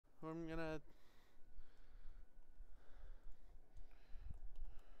I'm gonna...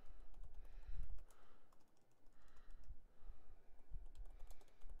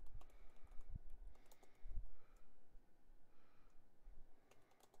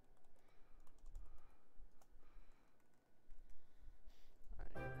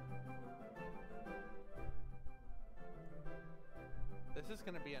 This is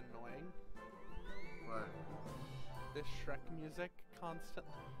gonna be annoying. What? This Shrek music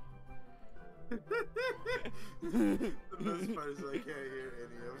constantly. The best part is I can't hear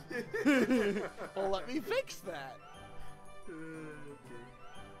any of it. Well, let me fix that. Okay.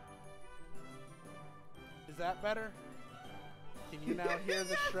 Is that better? Can you now hear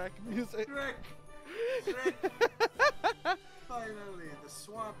the Shrek music? Shrek! Shrek! Finally, the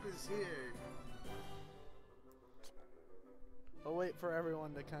swamp is here. We'll wait for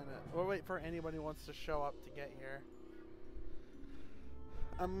everyone to kind of... We'll wait for anybody who wants to show up to get here.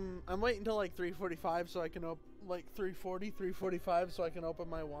 I'm waiting until like 3:45 so I can like 3:40, 3:45 so I can open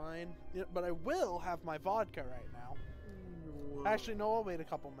my wine. Yeah, but I will have my vodka right now. Actually, no, I'll wait a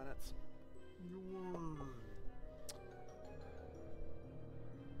couple minutes.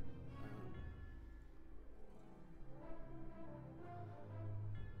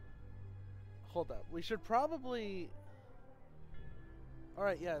 Hold up. We should probably...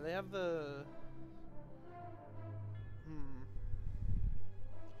 Alright, yeah, they have the...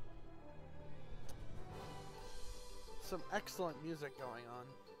 Some excellent music going on.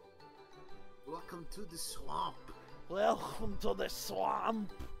 Welcome to the swamp. Welcome to the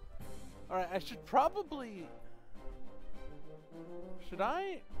swamp! Alright, I should probably... Should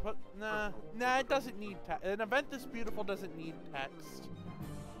I? But nah, it doesn't need text. An event this beautiful doesn't need text.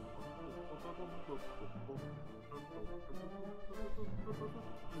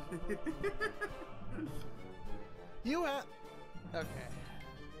 You have... Okay.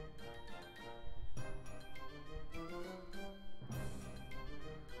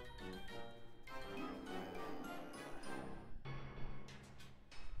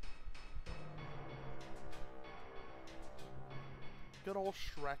 Good old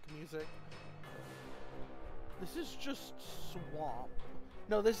Shrek music. This is just swamp.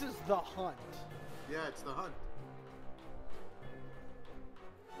 No, this is the hunt. Yeah, it's the hunt.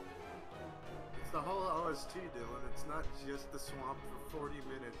 It's the whole OST, Dylan. It's not just the swamp for 40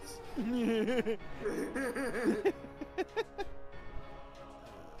 minutes.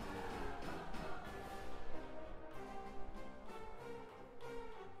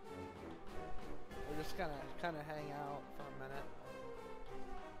 We're just gonna kind of hang out for a minute.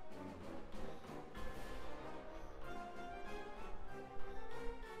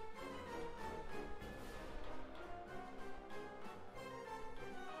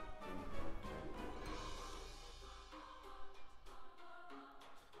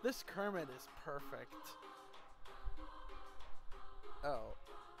 This Kermit is perfect. Oh.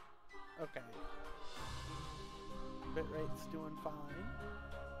 Okay. Bitrate's doing fine.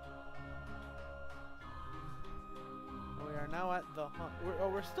 We are now at the hunt.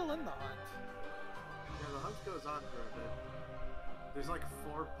 We're still in the hunt. Yeah, the hunt goes on for a bit. There's like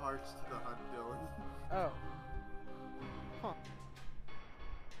 4 parts to the hunt, Dylan. Oh. Huh.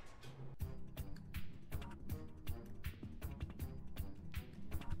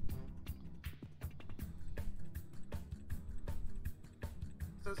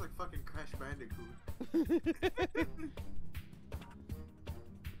 Sounds like fucking Crash Bandicoot.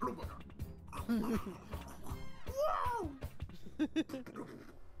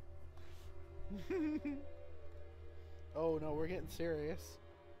 Oh no, we're getting serious.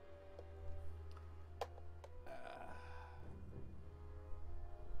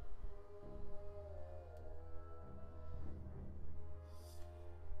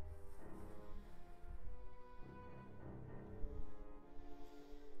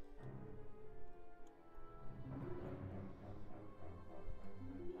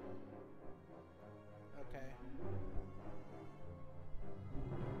 Okay.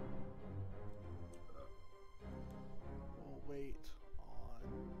 We'll wait on...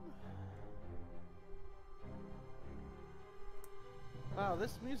 Wow,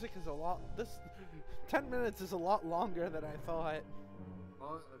 this music is a lot... This 10 minutes is a lot longer than I thought.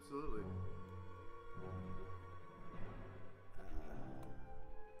 Oh, absolutely.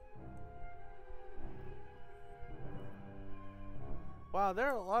 Wow, there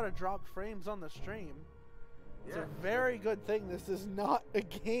are a lot of dropped frames on the stream. It's a very good thing this is not a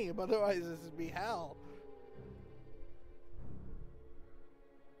game, otherwise this would be hell.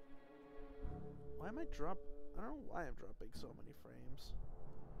 Why am I I don't know why I'm dropping so many frames.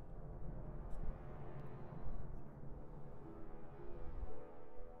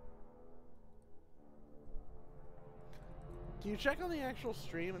 Can you check on the actual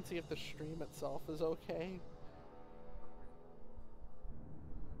stream and see if the stream itself is okay?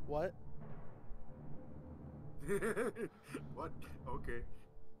 What? What? Okay.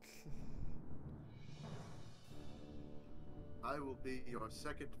 I will be your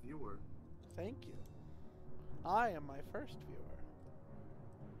second viewer. Thank you. I am my first viewer.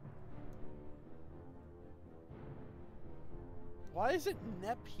 Why isn't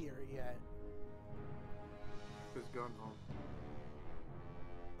Nep here yet? He's gone home.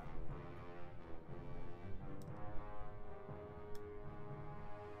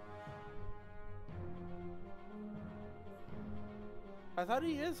 I thought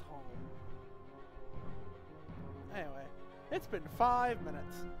he is home. Anyway, it's been 5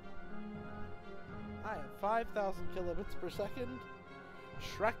 minutes. I have 5,000 kilobits per second.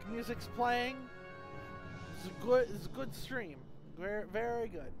 Shrek music's playing. It's a good stream. Very, very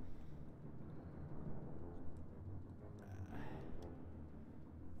good.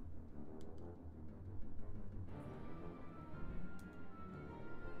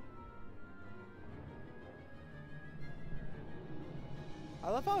 I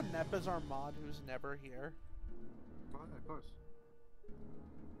love how Nep is our mod who's never here. Oh, yeah, of course.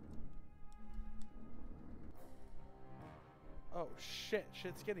 Oh shit,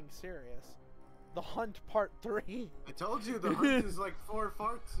 shit's getting serious. The Hunt Part 3. I told you the hunt is like 4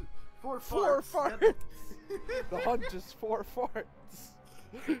 farts. 4 farts. 4 farts. The hunt is 4 farts.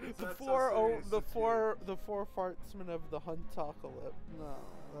 The four fartsmen of the Huntocalypse. No,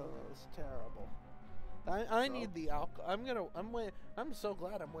 that was terrible. I need the alcohol. I'm so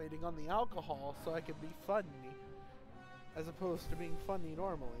glad I'm waiting on the alcohol so I can be funny, as opposed to being funny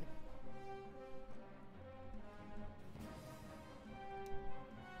normally.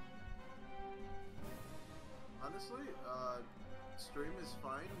 Honestly, stream is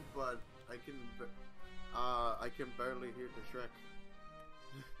fine, but I can barely hear the Shrek.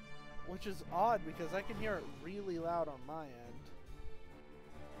 Which is odd because I can hear it really loud on my end.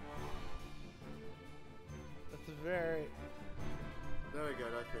 It's very... There we go,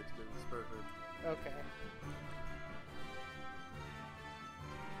 that fixed it. It's perfect. Okay.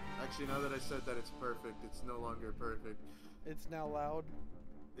 Actually, now that I said that it's perfect, it's no longer perfect. It's now loud.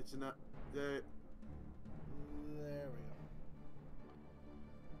 It's not... There we go.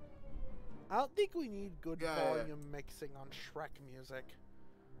 I don't think we need good volume mixing on Shrek music.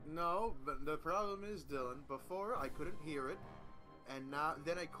 No, but the problem is, Dylan, before I couldn't hear it, and now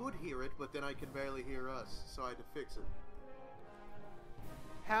then I could hear it, but then I can barely hear us, so I had to fix it.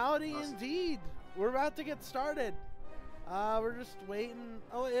 Howdy indeed! We're about to get started. We're just waiting.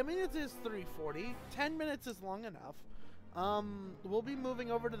 Oh, I mean, it is 3:40. 10 minutes is long enough. We'll be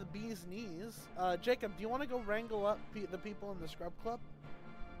moving over to the Bee's Knees. Jacob, do you want to go wrangle up the people in the Scrub Club?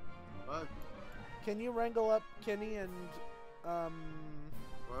 What? Can you wrangle up Kenny and, Why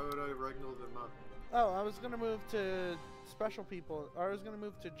would I wrangle them up? Oh, I was gonna move to special people, or I was gonna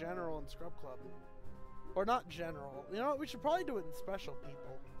move to General and Scrub Club. Or not General. You know what, we should probably do it in special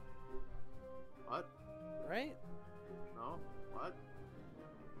people. What? Right? No? What?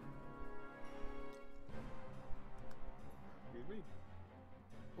 Excuse me?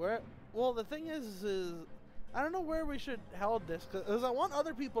 Where? Well, the thing is I don't know where we should held this, because I want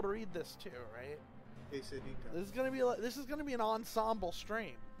other people to read this too, right? Quesadita. This is gonna be an ensemble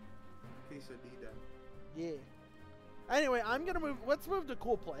stream. Quesadita. Yeah. Anyway, I'm gonna move. Let's move to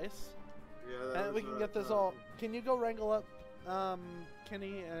Cool Place. Yeah. And we can get this all. Can you go wrangle up,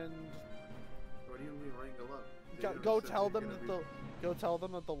 Kenny and? What do you mean wrangle up? Go tell them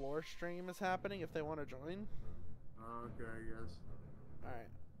that the lore stream is happening if they want to join. Okay, I guess. All right.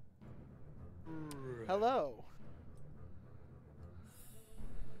 Hello.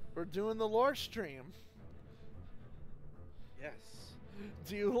 We're doing the lore stream. Yes.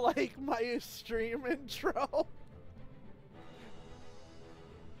 Do you like my stream intro?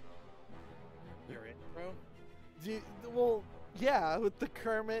 Your intro? Well, yeah, with the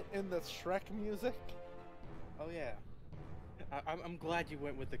Kermit and the Shrek music. Oh yeah. I'm glad you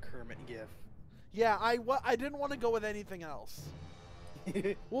went with the Kermit gif. Yeah, I didn't want to go with anything else.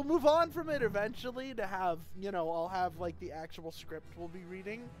 We'll move on from it eventually to have, I'll have like the actual script we'll be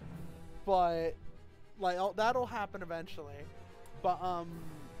reading, but like that'll happen eventually. But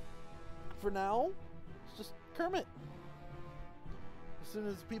for now, it's just Kermit. As soon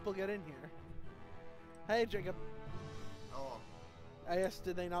as people get in here. Hey, Jacob. Oh. I guess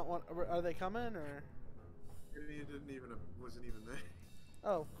did they not want? Are they coming or? He wasn't even there.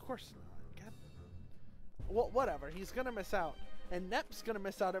 Oh, of course not. God. Well, whatever. He's gonna miss out. And Nep's gonna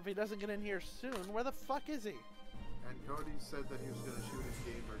miss out if he doesn't get in here soon. Where the fuck is he? And Cody said that he was gonna shoot his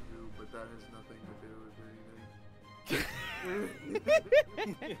game or two, but that has nothing to do with anything.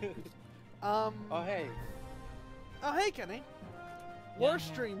 Oh hey. Oh hey, Kenny. Lore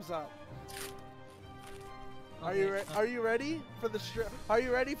stream's up. Are you ready for the Are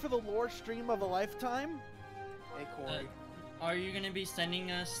you ready for the lore stream of a lifetime? Hey Corey. Are you gonna be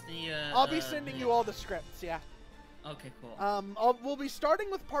sending us the? I'll be sending you all the scripts. Yeah. Okay, cool. We'll be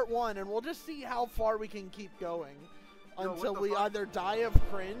starting with part 1, and we'll just see how far we can keep going until we either die of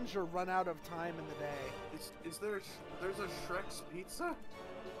cringe or run out of time in the day. Is there's a Shrek's Pizza?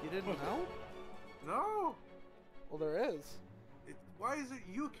 You didn't know? No. Well, there is. Why is it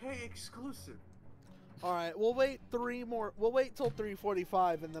UK exclusive? All right, we'll wait We'll wait till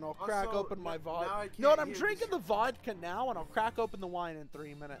 3:45, and then I'll crack Also, open my vodka. now I You know what? can't I'm hear drinking this- the vodka now, and I'll crack open the wine in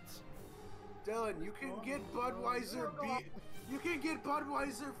 3 minutes. Dylan, you can get Budweiser You can get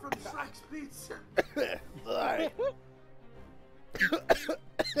Budweiser from Shrek's Pizza. Alright.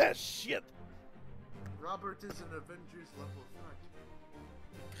 Shit. Robert is an Avengers level threat.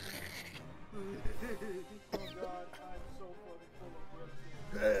 Oh god, I'm so fucking full of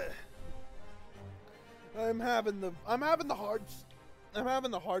breath. I'm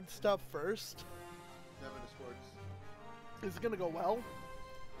having the hard stuff first. 7 sports. It's gonna go well.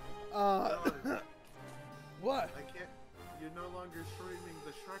 What? I can't. You're no longer streaming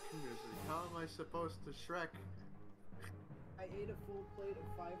the Shrek music. How am I supposed to Shrek? I ate a full plate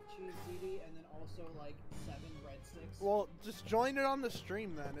of 5 cheese ziti and then also like 7 breadsticks. Well, just join it on the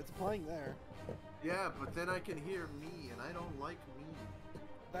stream then. It's playing there. Yeah, but then I can hear me, and I don't like me.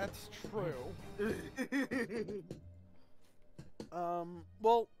 That's true.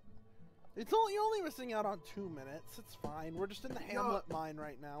 Well, you're only missing out on 2 minutes. It's fine. We're just in the Hamlet mine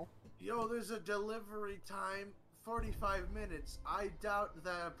right now. Yo, there's a delivery time, 45 minutes. I doubt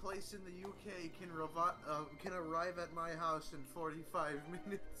that a place in the UK can arrive at my house in 45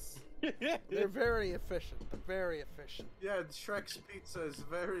 minutes. They're very efficient. They're very efficient. Yeah, Shrek's Pizza is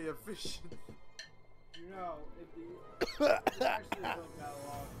very efficient. You know, if you actually took that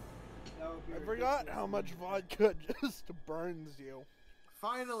long, that would be I forgot ridiculous. how much vodka just burns you.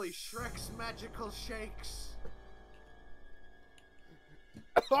 Finally, Shrek's Magical Shakes.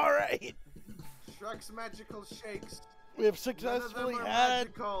 Alright! Shrek's Magical Shakes. We have None of successfully them are had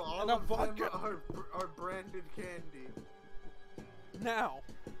magical. All enough of them vodka. are branded candy. Now.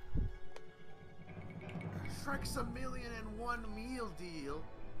 Shrek's $1,000,001 meal deal.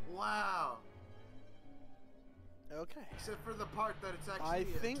 Wow. Okay. Except for the part that it's I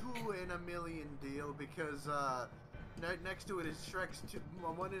actually think- a 2 in a million deal, because next to it is Shrek's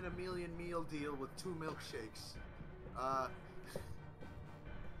 1 in a million meal deal with 2 milkshakes.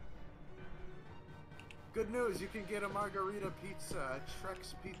 Good news, you can get a margarita pizza at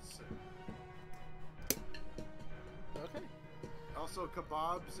Shrek's Pizza. Okay. Also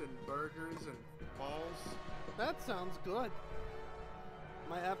kebabs and burgers and balls. That sounds good.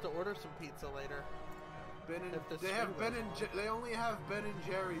 Might have to order some pizza later. If the They have stream goes they only have Ben and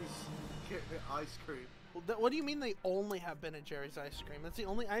Jerry's ice cream. Well, what do you mean they only have Ben & Jerry's ice cream? That's the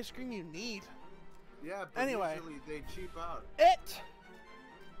only ice cream you need. Yeah, but Anyway. usually they cheap out. It!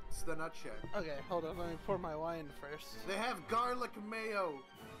 It's the nutshell. Okay, hold on. Let me pour my wine first. They have garlic mayo.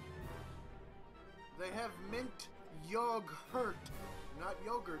 They have mint yogurt. Not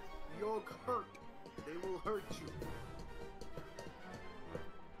yogurt, yogurt. They will hurt you.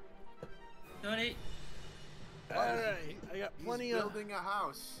 Tony, Alright, I got plenty He's of... building a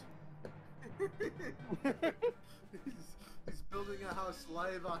house. he's building a house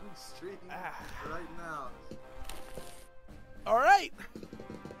live on stream right now. Alright!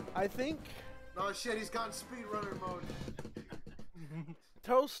 I think... Oh shit, he's gone speedrunner mode.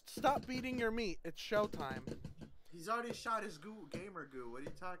 Toast, stop beating your meat. It's showtime. He's already shot his gamer goo. What are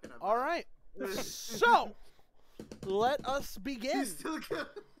you talking about? Alright. So, let us begin. He's still good.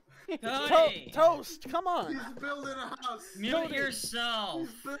 Tony, Toast, come on. He's building a house. mute Tony. yourself.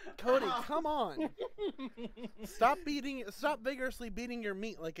 Cody, come on. Stop vigorously beating your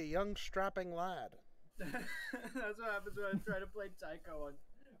meat like a young strapping lad. That's what happens when I try to play Taiko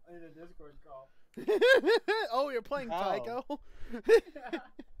in a Discord call. Oh, you're playing Oh. Taiko?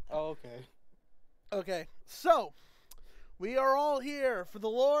 Oh, okay. Okay, so we are all here for the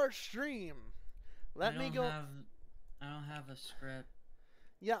lore stream. Let me go. I don't have a script.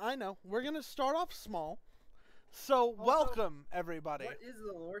 Yeah, I know. We're gonna start off small. So welcome everybody, What is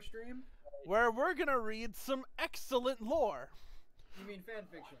the lore stream? where we're gonna read some excellent lore. You mean fan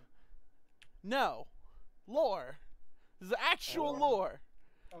fiction? No, lore. This is actual lore.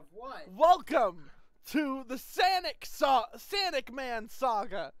 Of what? Welcome to the Sanic Man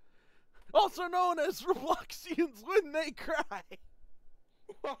saga, also known as Robloxians When They Cry.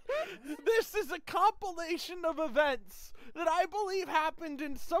 This is a compilation of events that I believe happened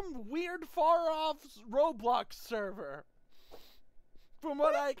in some weird far-off Roblox server. From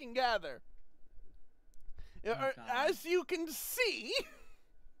what I can gather. God. As you can see,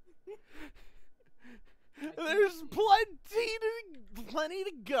 there's plenty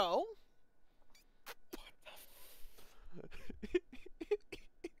to go.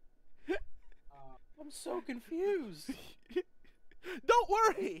 I'm so confused. Don't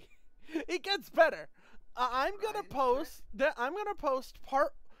worry, it gets better. I'm gonna post that. I'm gonna post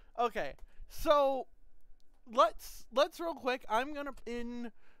part. Okay, so let's real quick. I'm gonna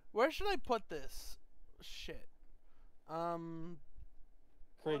where should I put this? Shit. Cringe.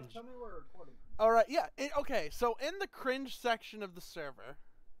 Tell me we're recording. All right. Yeah. Okay. So in the cringe section of the server,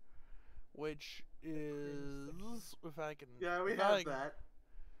 which is if I can. Yeah, we if have I- that.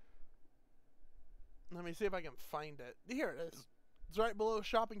 Let me see if I can find it. Here it is. It's right below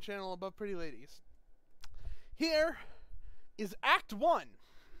shopping channel above Pretty Ladies. Here is Act 1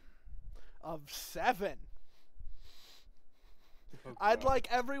 of 7. Oh, I'd God. like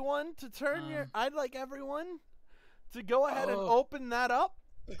everyone to turn I'd like everyone to go ahead and Oh. open that up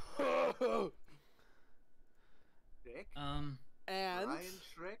Dick, and Ryan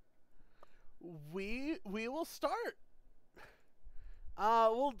Schrick. we will start.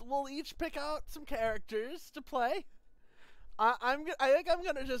 We'll each pick out some characters to play. I'm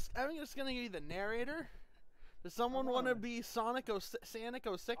just gonna be the narrator. Does someone want to be Sonic 06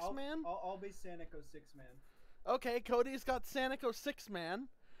 man? I'll be Sanico 6 man. Okay, Cody's got Sonic 06 man.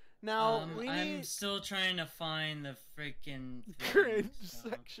 Now we I'm need still trying to find the freaking cringe so.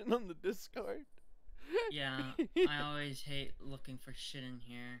 section on the Discord. Yeah, I always hate looking for shit in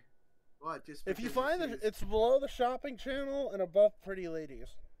here. What? Just If you because find it it's below the shopping channel and above Pretty Ladies.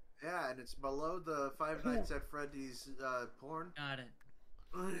 yeah, and it's below the Five Nights at Freddy's porn. Got it.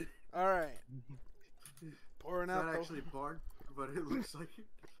 It's All right. Pouring out not the actually porn, but it looks like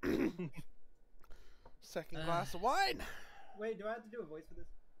it. second glass of wine. Wait, do I have to do a voice for this?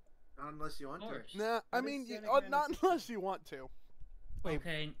 Unless you want Of to. course. Nah, I What is mean, Sonic oh, Man not is- unless you want to. Wait,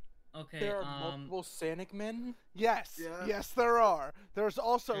 Okay. there are multiple Sonic men? Yes, Yeah. yes, there are. There's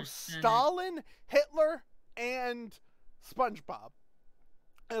also There's Sonic. Stalin, Hitler, and SpongeBob,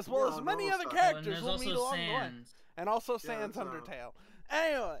 as well No, as many no, other Sonic. Oh, and characters there's we'll meet also along the way, Sans. and also Yeah, Sans so- Undertale.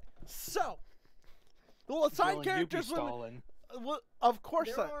 Anyway, so well, side Dylan, you be characters will. Stalin. Well, of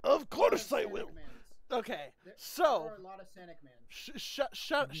course There I. are Of a course lot I of will. Sanic Mans. Okay, There so are a lot of Sanic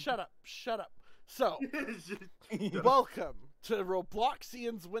Mans. shut up. So, welcome to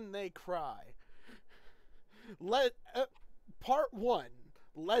Robloxians When They Cry. Part 1,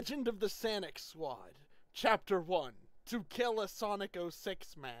 Legend of the Sonic Squad, Chapter 1, To Kill a Sonic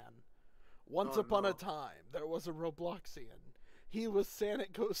 06 Man. Once Oh, upon a no. time, there was a Robloxian. He was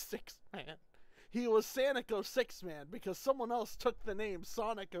Sonic 06 Man. He was Sonic 06 Man because someone else took the name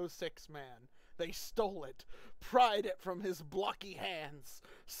Sonic 06 Man. They stole it, pried it from his blocky hands.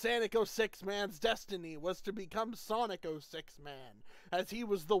 Sonic 06 Man's destiny was to become Sonic 06 Man, as he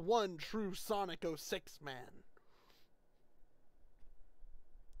was the one true Sonic 06 Man.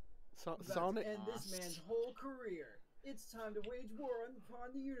 About to Sonic. end this man's whole career. It's time to wage war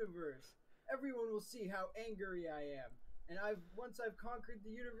upon the universe. Everyone will see how angry I am. And once I've conquered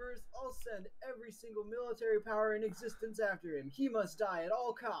the universe, I'll send every single military power in existence after him. He must die at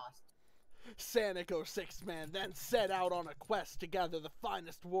all costs. Sonic 06 Man then set out on a quest to gather the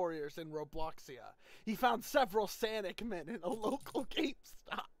finest warriors in Robloxia. He found several Sonic men in a local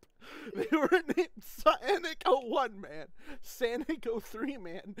GameStop. They were named Sonic 01 Man, Sonic 03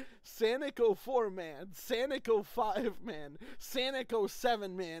 Man, Sonic 04 Man, Sonic 05 Man, Sonic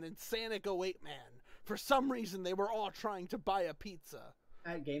 07 Man, and Sonic 08 Man. For some reason, they were all trying to buy a pizza.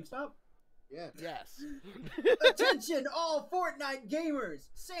 At GameStop? Yeah. Yes. Attention, all Fortnite gamers!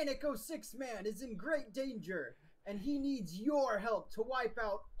 Sanic 06 Man is in great danger, and he needs your help to wipe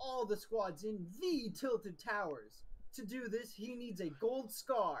out all the squads in the Tilted Towers. To do this, he needs a gold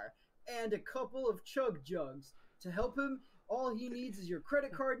scar and a couple of chug jugs. To help him, all he needs is your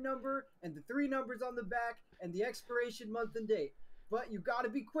credit card number and the 3 numbers on the back and the expiration month and date. But you gotta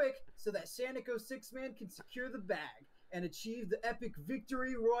be quick so that Sanic 06 Man can secure the bag and achieve the epic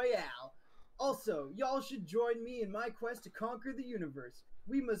victory royale. Also, y'all should join me in my quest to conquer the universe.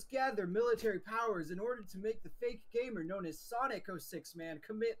 We must gather military powers in order to make the fake gamer known as Sonic 06 Man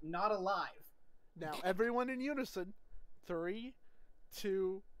commit not alive. Now, everyone in unison. 3,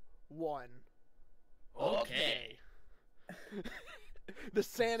 2, 1. Okay. The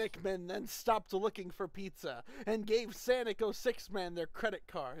Sonic men then stopped looking for pizza and gave Sonic 06 Man their credit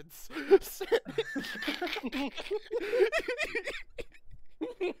cards.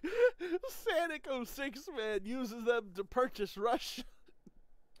 Sonic 06 man uses them to purchase Russia.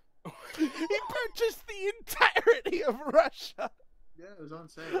 He purchased the entirety of Russia. Yeah, it was on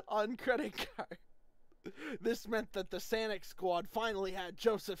sale. On credit card. This meant that the Sonic squad finally had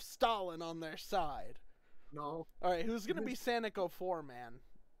Joseph Stalin on their side. No. Alright, who's gonna be Sonic 04 man?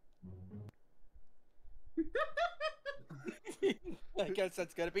 I guess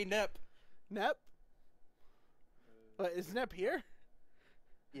that's gotta be Nep. Nep? Is Nep here?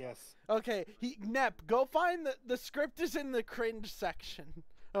 Yes. Okay, Nep, go find the script is in the cringe section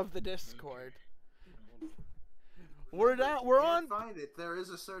of the Discord. We're Can't on find it. There is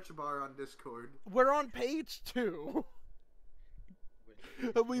a search bar on Discord. we're on page 2.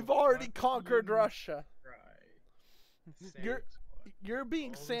 We've already conquered Russia. Right. You're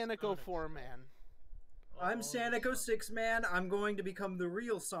being All the Sonic Sonic 04 man. I'm Sonic 06 man. I'm going to become the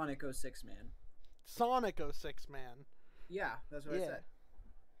real Sonic 06 man. Sonic 06 man. Yeah, that's what I said.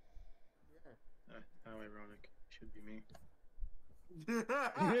 How ironic. Should be me.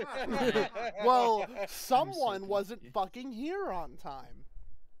 Well, someone wasn't fucking here on time.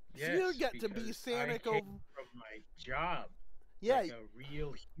 So Yes, you get to be because Sonic I hate from my job. Yeah, Like a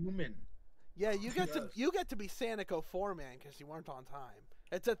real human. yeah, you get to Yes. be Sonic 04 man because you weren't on time.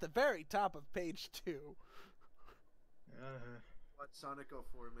 It's at the very top of page 2. What Sonic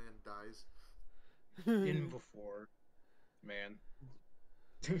 04 man dies? In before, man.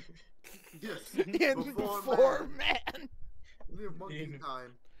 Yes. In before man. The monkey In-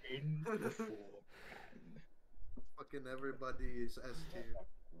 time. In before. Fucking everybody is S tier.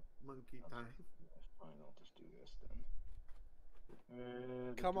 Monkey time. Fine, I'll just do this then.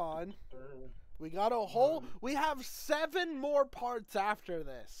 Come on. We got a whole. We have 7 more parts after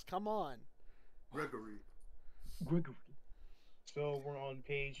this. Come on. Gregory. Gregory. So we're on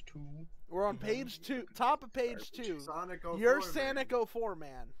page 2. We're on page 2, top of page 2. Sonic 04 You're man. Sonic 04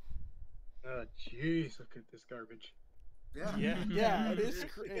 man. Oh, jeez, look at this garbage. Yeah. Yeah. Yeah, it is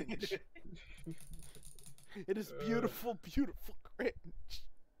cringe. It is beautiful, beautiful cringe.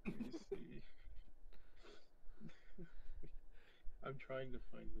 Let me see. I'm trying to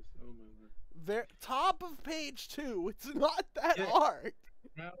find this. Oh my word. Top of page 2. It's not that Yeah. hard.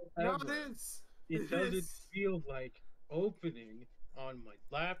 No, However, it is. it It doesn't is. feel like opening on my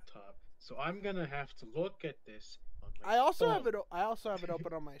laptop, so I'm gonna have to look at this on my I also phone. have it. I also have it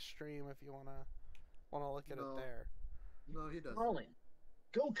open on my stream if you wanna look at No. it there. No, he doesn't. Stalin,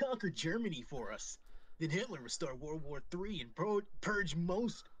 go conquer Germany for us. Then Hitler will start World War III and purge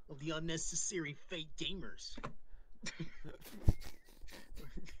most of the unnecessary fake gamers.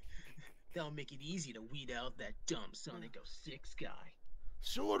 That'll make it easy to weed out that dumb Sonic 06 guy.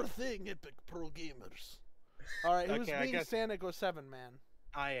 Sure thing, Epic Pro Gamers. All right, who's Okay, I being guess- Sonic 07 man?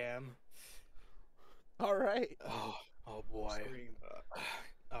 I am. All right. Oh boy. Scream.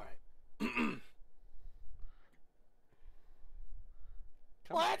 All right.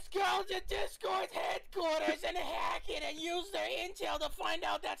 Come on. Let's go to Discord headquarters and hack it and use their intel to find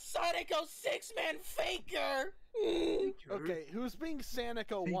out that Sonic 06 man faker. Okay, who's being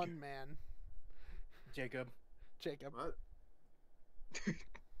Sonic 01 man? Jacob. Jacob. What?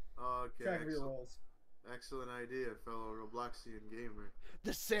 Okay. Track of your rolls. Excellent idea, fellow Robloxian gamer.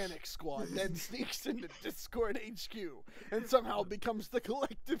 The Sonic Squad then sneaks into Discord HQ and somehow becomes the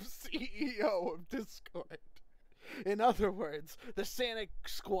collective CEO of Discord. In other words, the Sonic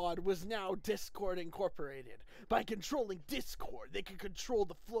Squad was now Discord Incorporated. By controlling Discord, they can control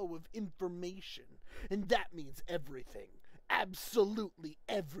the flow of information. And that means everything. Absolutely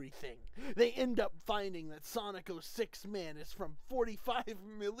everything. They end up finding that Sonic 06 man is from 45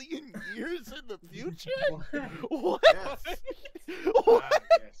 million years in the future? What? Yes. What?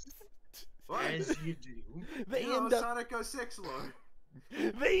 Yes. What? As you do. They You know end up Sonic 06 lore.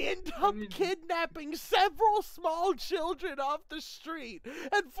 They end up kidnapping several small children off the street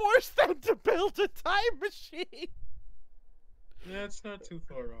and force them to build a time machine. That's not too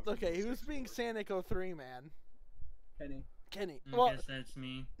far off. Okay, who's being Sonic 03 man? Penny. Kenny. I Well, guess that's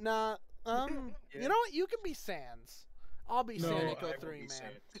me. nah. Yeah. You know what? You can be Sans. I'll be No, Sonic I will 03 be man.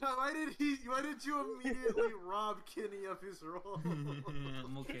 sad. Why did you immediately rob Kenny of his role?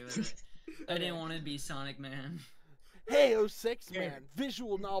 I'm okay with it. I didn't want to be Sonic Man. Hey, 06 man.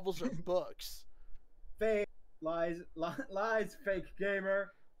 Visual novels are books. Fake. Lies, fake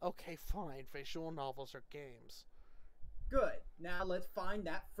gamer. Okay, fine. Visual novels are games. Good. Now let's find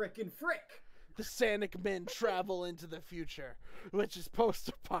that frickin' frick. The Sonic men travel into the future, which is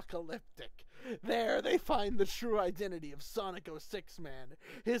post-apocalyptic. There, they find the true identity of Sonic 06 man.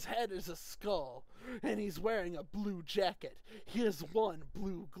 His head is a skull, and he's wearing a blue jacket. He has one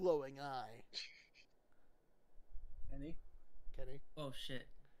blue glowing eye. Penny. Kenny. Oh shit.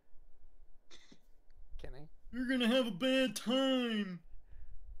 Kenny. You're gonna have a bad time.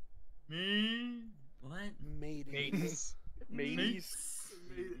 Me? What? Mateys. Mateys.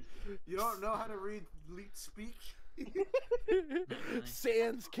 You don't know how to read leet speak?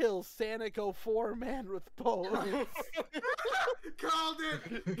 Sans kills Sanico 4 man with bow. Called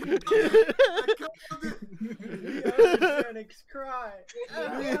it! I called it! The other Sanics cry.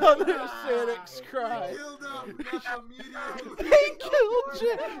 The other Sanics cry. Killed him immediately. They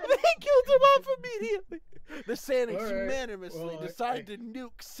killed him off immediately. The Sanics All right. unanimously Well, decide to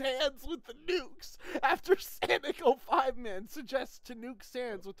nuke Sans with the nukes after Sanico 5 man suggests to nuke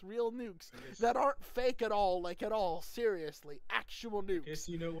Sans with real nukes that aren't fake at all, like at all, seriously, actual nukes. Guess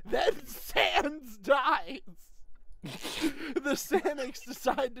you know. Then Sans dies. The Sanics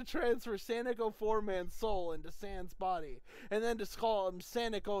decide to transfer Sanico 4 man's soul into Sans' body, and then to call him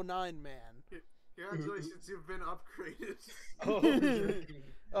Sanico 9 man. Congratulations, you've been upgraded.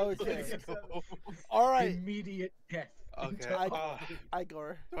 Okay. All right. Immediate death. Okay.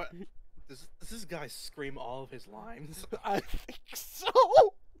 Igor. Does this guy scream all of his lines? I think so.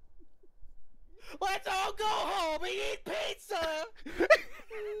 Let's all go home and eat pizza!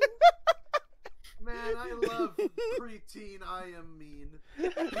 Man, I love preteen I am mean.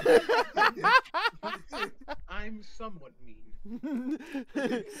 I'm somewhat mean.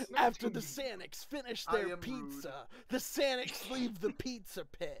 After the Sanics finish their pizza, the Sanics leave the pizza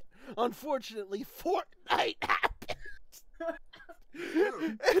pit. Unfortunately, Fortnite happens.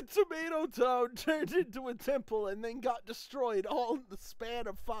 And Tomato Town turned into a temple and then got destroyed all in the span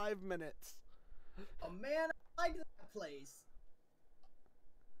of 5 minutes. Oh man, I like that place.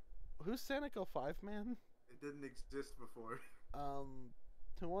 Who's Sanico 5 man? It didn't exist before.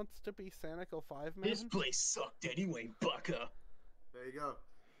 Who wants to be Sanico 5 man? This place sucked anyway, bucka. There you go.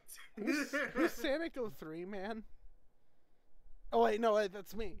 Who's Sanico 3 man? Oh wait, no, wait,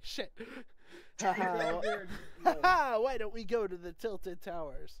 that's me. Shit. Haha, why don't we go to the Tilted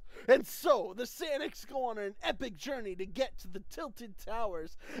Towers? And so, the Sanics go on an epic journey to get to the Tilted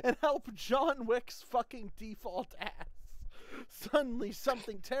Towers and help John Wick's fucking default ass. Suddenly,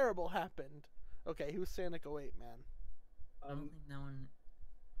 something terrible happened. Okay, who's Sanico 8 man? I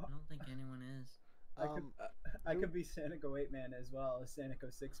don't think anyone is. I could be Sanico 8 man as well as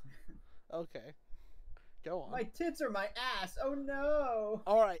Sanico 6 man. Okay. Go on. My tits are my ass. Oh no.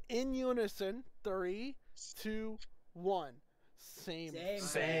 Alright, in unison. 3, 2, 1. Same.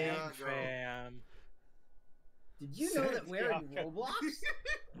 Same fam. Did you know that we're in Roblox?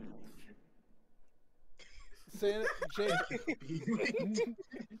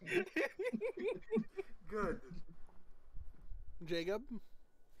 Good. Jacob?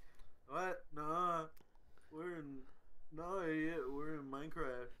 What? Nah. We're in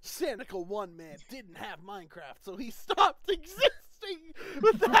Minecraft. Sanico 1 man didn't have Minecraft, so he stopped existing.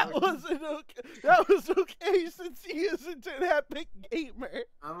 But that wasn't okay. That was okay since he isn't an epic gamer.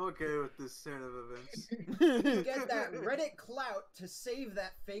 I'm okay with this turn of events. You get that Reddit clout to save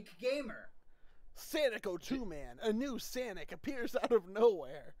that fake gamer. Sanico 2 man, a new Sanic appears out of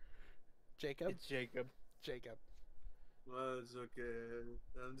nowhere. Jacob? It's Jacob. Jacob. Well, it's okay.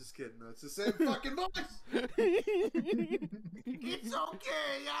 I'm just kidding. No, it's the same fucking voice. It's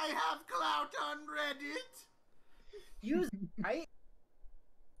okay. I have clout on Reddit. Use right?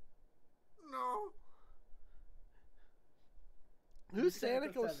 No. Who's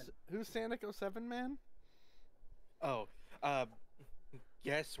Sanico Sanico? Who's Sanico 7 man? Oh,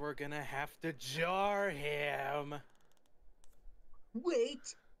 guess we're gonna have to jar him.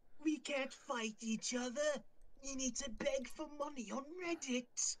 Wait, we can't fight each other. You need to beg for money on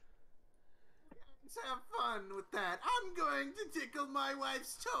Reddit. Let's have fun with that. I'm going to tickle my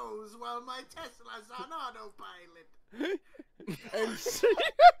wife's toes while my Tesla's on autopilot. And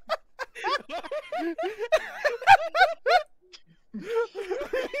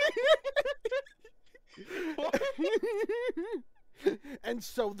and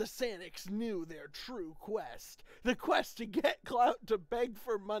so the Sanics knew their true quest. The quest to get clout to beg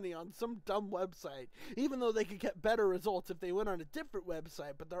for money on some dumb website. Even though they could get better results if they went on a different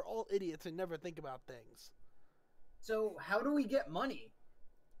website, but they're all idiots and never think about things. So how do we get money?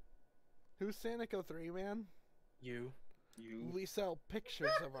 Who's Sanico 3 man? You. We sell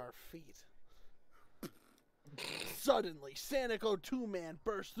pictures of our feet. Suddenly, Sanico 2 man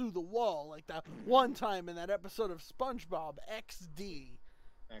bursts through the wall like that one time in that episode of SpongeBob XD.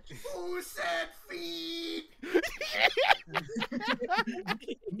 Who said feed?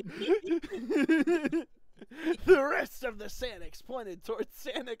 The rest of the Sanics pointed towards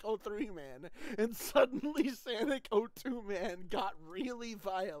Sanic 03 Man, and suddenly Sanic 02 Man got really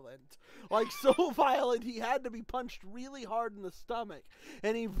violent. Like, so violent he had to be punched really hard in the stomach,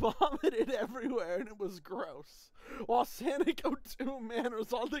 and he vomited everywhere, and it was gross. While Sanic 02 Man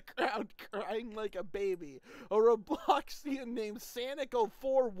was on the ground crying like a baby, a Robloxian named Sanic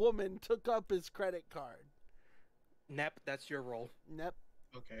 04 Woman took up his credit card. Nep, that's your role. Nep.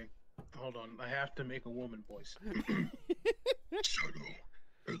 Okay, hold on. I have to make a woman voice. Shadow,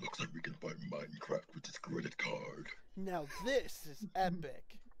 it looks like we can buy Minecraft with this credit card. Now this is epic.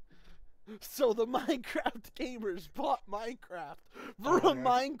 So the Minecraft gamers bought Minecraft for a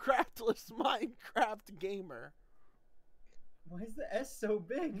Minecraftless Minecraft gamer. Why is the S so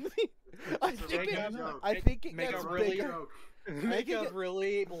big? I think it Make gets a really, bigger. make a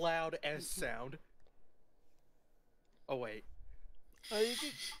really loud S sound. Oh wait.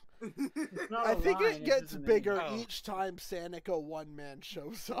 It's not I a think line, it it's gets just an bigger image. Oh. each time Sanic 01 Man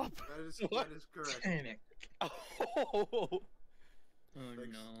shows up. That is correct. Panic. Oh. Oh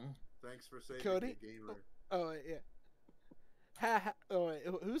Thanks. no. Thanks for saving Cody? me, gamer. Oh wait, yeah. Oh wait,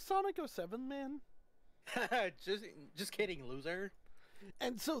 who's Sonic 07 Man? just kidding, loser.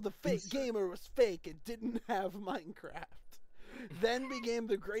 And so the fake gamer was fake and didn't have Minecraft. Then became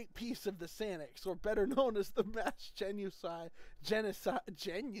the great piece of the Sanics, or better known as the mass genocide.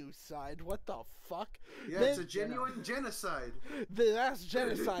 What the fuck? Yeah, Then- it's a genuine genocide. The mass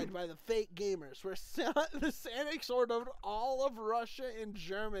genocide by the fake gamers, where the Sanics ordered all of Russia and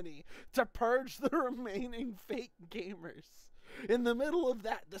Germany to purge the remaining fake gamers. In the middle of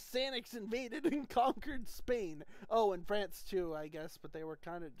that, the Sanics invaded and conquered Spain. Oh, and France too, I guess, but they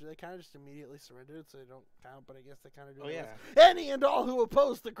kind of just immediately surrendered, so they don't count, but I guess they kind of do. Oh yeah. Any and all who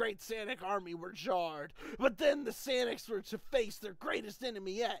opposed the great Sanic army were jarred. But then the Sanics were to face their greatest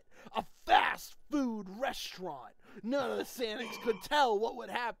enemy yet, a fast food restaurant. None of the Sanics could tell what would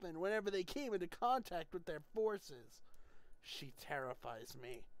happen whenever they came into contact with their forces. She terrifies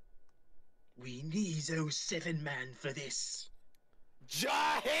me. We need 07 Man for this.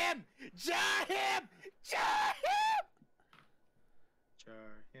 Jar him! Jar him! Jar him!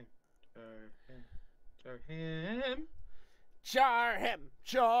 Jar him. Jar him. Jar him!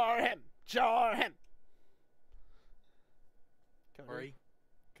 Jar him! Jar him! Sorry.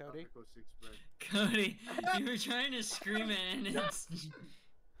 Cody? Tropico 6 Man. Cody, you were trying to scream it and it's...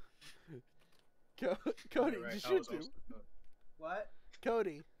 Cody, Right, did I you was do? also- What?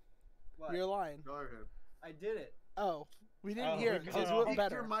 Cody, What? you're lying. Jar him. I did it. Oh, we didn't Oh, hear it we because got it it. went Speak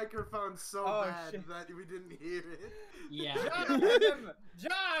better. your microphone so Oh, bad shit. that we didn't hear it. Yeah. Jar him!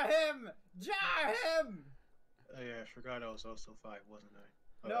 Jar him! Jar him! Oh yeah, I forgot I was also 5, wasn't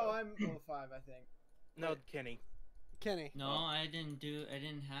I? No, I'm 05, I think. No, Kenny. Kenny, No, I didn't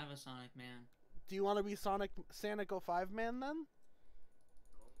have a Sonic Man. do you want to be Sanic 05 Man then?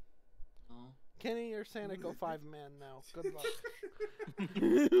 No. Kenny, you're Sanic 05 Man now. Good luck.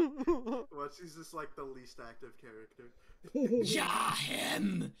 What? She's just like the least active character. Jar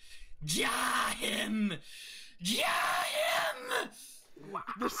him! Jar him! Jar him!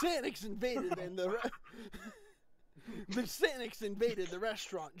 The Sanics invaded and the Sanics invaded the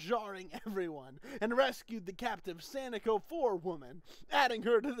restaurant, jarring everyone, and rescued the captive Sanic 04 woman, adding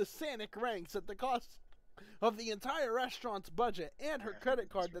her to the Sanic ranks at the cost of the entire restaurant's budget and her credit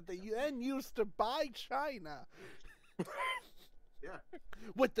card that they then used to buy China. Yeah.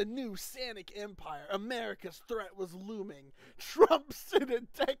 With the new Sanic Empire, America's threat was looming. Trump sent a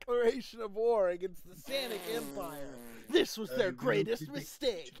declaration of war against the Sanic Empire. This was their greatest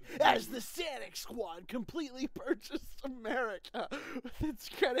mistake, as the Sanic Squad completely purchased America with its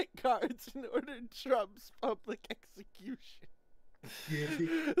credit cards and ordered Trump's public execution. Yeah,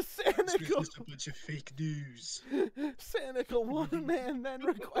 this Sanic, was just a bunch of fake news. Sanic 1 Man then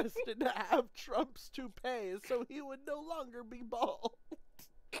requested to have Trump's toupee so he would no longer be bald.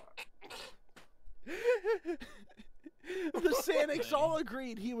 The Sanics all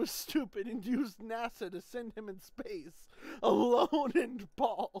agreed he was stupid and used NASA to send him in space, alone and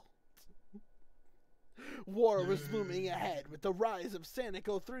bald. War was looming ahead with the rise of Sanic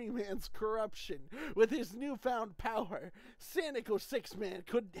 03 Man's corruption. With his newfound power, Sanic 06 Man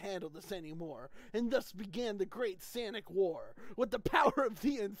couldn't handle this anymore, and thus began the Great Sanic War. With the power of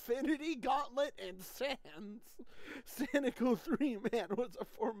the Infinity Gauntlet and Sands, Sanic 03 Man was a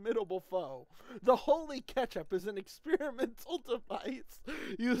formidable foe. The Holy Ketchup is an experimental device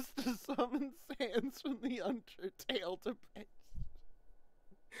used to summon Sands from the Undertale to pay.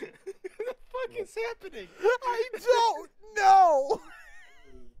 What the fuck is happening? I don't know.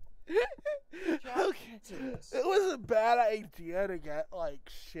 Okay. It was a bad idea to get, like,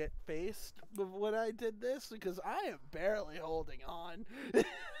 shit-faced when I did this, because I am barely holding on.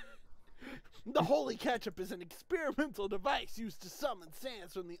 The Holy Ketchup is an experimental device used to summon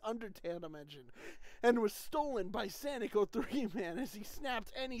Sans from the Undertale dimension, and was stolen by Sanico 3-Man as he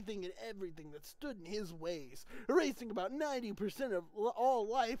snapped anything and everything that stood in his ways, erasing about 90% of all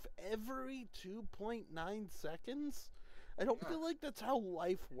life every 2.9 seconds? I don't feel like that's how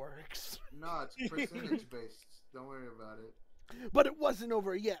life works. No, it's percentage based. Don't worry about it. But it wasn't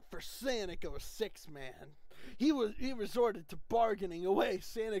over yet for Sanico 6-Man. He resorted to bargaining away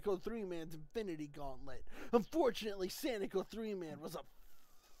Sanico 3-Man's Infinity Gauntlet. Unfortunately, Sanico 3-Man was a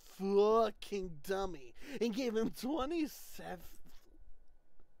fucking dummy and gave him 27.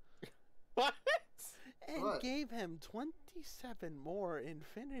 What? And What? gave him 27 more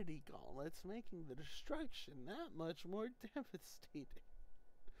Infinity Gauntlets, making the destruction that much more devastating.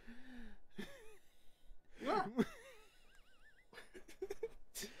 Yeah.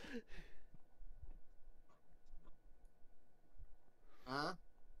 Huh?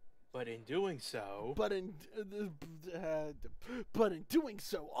 But in doing so, But in doing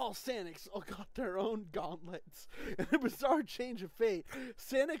so, all Sanics all got their own gauntlets. In a bizarre change of fate,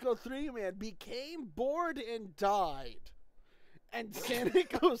 Sanico 3-Man became bored and died. And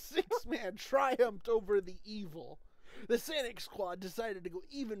Sanico 6-Man triumphed over the evil. The Sanic Squad decided to go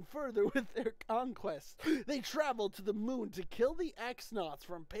even further with their conquest. They traveled to the moon to kill the X-Nauts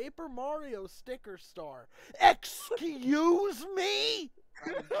from Paper Mario Sticker Star. Excuse me?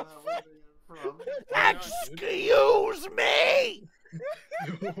 From? Excuse me!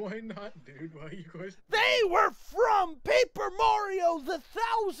 Why not, dude? Why are you guys? They were from Paper Mario the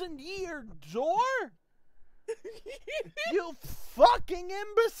 1,000-Year Door? You fucking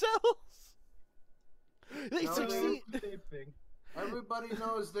imbeciles! They No, succeed. Same thing. Everybody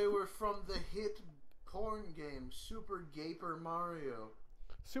knows they were from the hit porn game Super Gaper Mario.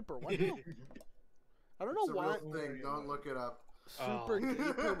 Super what now? I don't know It's a why. real thing. Don't look it up. Super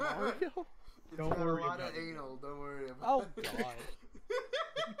Gaper Mario? It's Don't got worry a lot about of it. anal. Don't worry about Oh, it. God.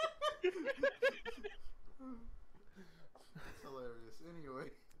 It's hilarious. Anyway.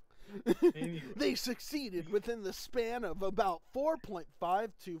 Anyway. They succeeded within the span of about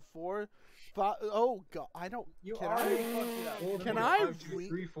 4.524. Oh, God. I don't. You Can already I? fucked it up. Can Nobody- I 5, 2, re-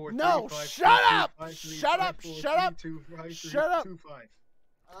 3, 4, No, 3, 5, shut 3, up! 5, 3, Shut 5, up! 4, Shut up! 3, 2, 5, 3, Shut up! 2, 5.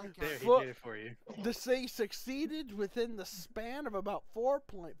 there, he Fu- did it for you. They succeeded within the span of about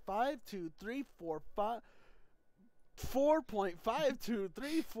 4.52345.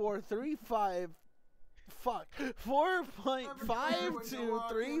 4.52345. Fuck.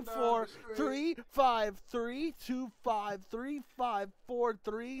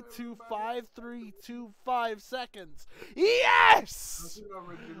 4.5234353253543254325 seconds. Yes!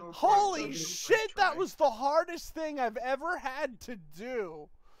 Holy shit, that was the hardest thing I've ever had to do.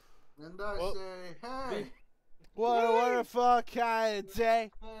 And I Well, say, hey. What the fuck can I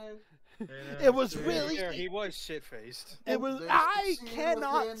say? Hey. It was To be really. fair, he was shit-faced. It was. They I succeeded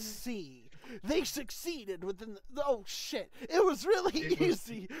cannot within- see. They succeeded within. Oh shit! It was really It was-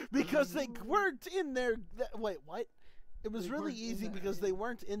 easy because they weren't in there. Wait, what? It was They really weren't in easy that because game. they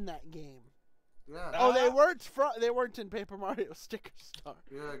weren't in that game. Yeah. Oh, they weren't. They weren't in Paper Mario Sticker Star.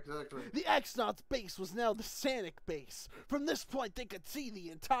 Yeah, exactly. The X-Nauts base was now the Sanic base. From this point, they could see the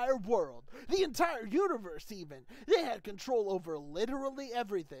entire world, the entire universe even. They had control over literally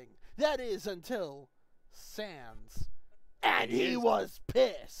everything. That is, until Sans. And he was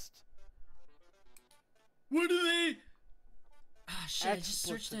pissed. What are they? Ah, shit, I just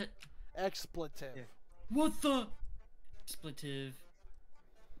searched it. Expletive. Yeah. What the? Expletive.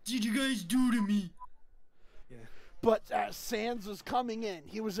 Did you guys do to me? But as Sans was coming in,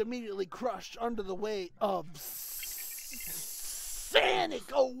 he was immediately crushed under the weight of Sanic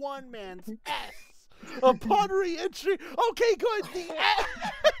 01-Man's S. Upon re-entry, okay, good. The S.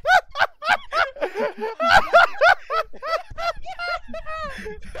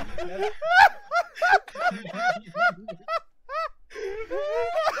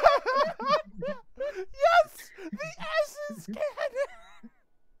 Yes, the S is canon.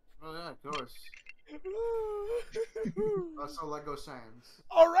 Oh, yeah, of course. Also, Lego Sans.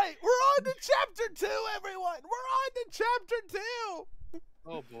 All right, we're on to chapter 2, everyone. We're on to chapter 2.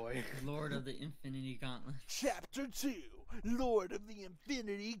 Oh boy. Lord of the Infinity Gauntlet. Chapter 2, Lord of the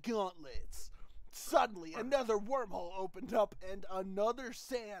Infinity Gauntlets. Suddenly, another wormhole opened up and another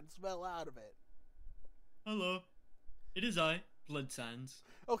Sans fell out of it. Hello. It is I, Blood Sans.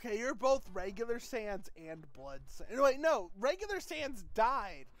 Okay, you're both regular Sans and Blood Sans. Wait, no, regular Sans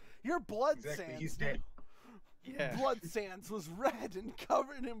died. You're Blood Exactly, Sans. he's dead. Yeah. Blood Sands was red and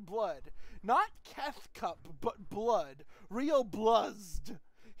covered in blood. Not Cup, but blood. Real Bluzzed.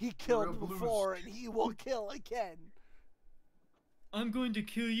 He killed Real before and he will kill again. I'm going to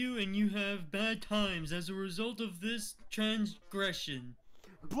kill you and you have bad times as a result of this transgression.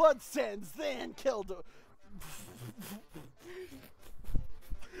 Blood Sands then killed.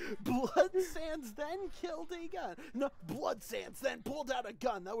 Blood Sands then killed a gun. No, Blood Sands then pulled out a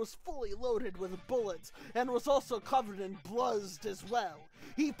gun that was fully loaded with bullets and was also covered in blood as well.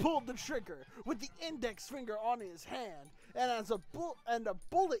 He pulled the trigger with the index finger on his hand, and a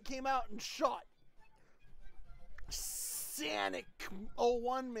bullet came out and shot Sanic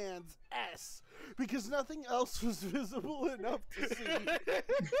 01 man's S because nothing else was visible enough to see.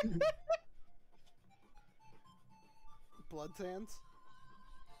 Blood Sands?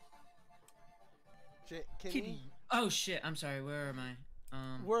 Kenny? Oh shit, I'm sorry, where am I?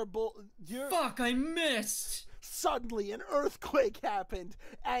 Fuck, I missed! Suddenly an earthquake happened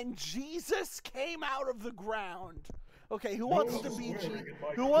and Jesus came out of the ground. Okay, who wants to be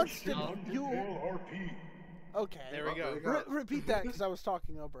Who wants to you? Okay, There we go. Repeat that because I was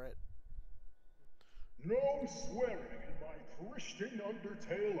talking over it. No swearing in my Christian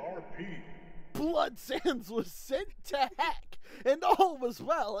Undertale RP. Blood Sands was sent to heck, and all was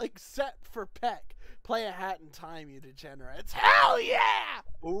well except for Peck. Play a hat in time, you degenerates. Hell yeah!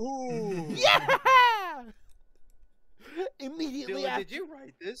 Ooh. Yeah! Immediately Dylan, after. did you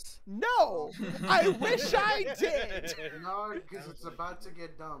write this? No! I wish I did! No, because it's about to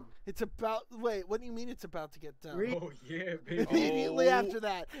get dumb. It's about. Wait, what do you mean it's about to get done? Oh yeah, baby. Immediately after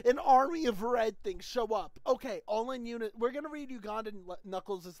that, an army of red things show up. Okay, all in unit. We're gonna read Ugandan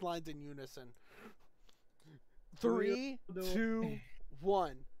Knuckles' lines in unison. 3, 2,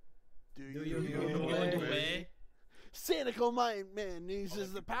 1. Do you know the way? Cynical mind man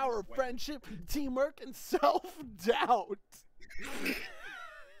uses the power of friendship, teamwork, and self-doubt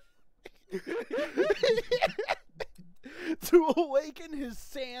to awaken his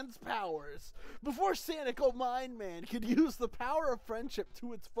Sans powers. Before Sanico Mind Man could use the power of friendship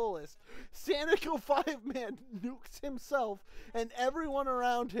to its fullest, Sanico 5 Man nukes himself and everyone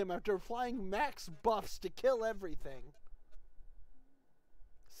around him after flying max buffs to kill everything.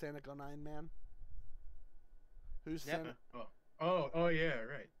 Sanico 9 Man? Who's Yep. Oh yeah,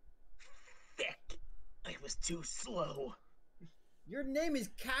 right. Feck! I was too slow. Your name is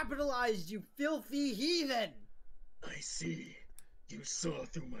capitalized, you filthy heathen! I see. You saw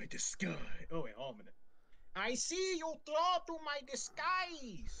through my disguise. Oh wait, hold a minute. I see you saw through my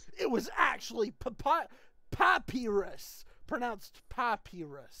disguise. It was actually papyrus, pronounced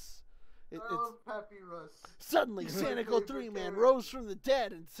papyrus. It's Papyrus. suddenly My Sanico favorite 3 Man character. rose from the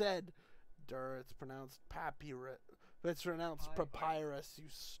dead and said, it's pronounced papyrus. It's pronounced papyrus, you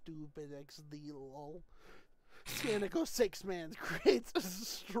stupid XD lol. Sanico 6 Man creates a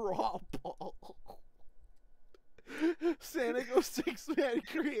straw ball. Sanico 6 Man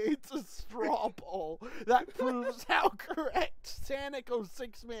creates a straw ball that proves how correct Sanico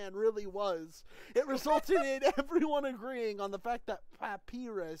 6 Man really was. It resulted in everyone agreeing on the fact that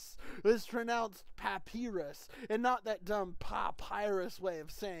papyrus was pronounced papyrus and not that dumb papyrus way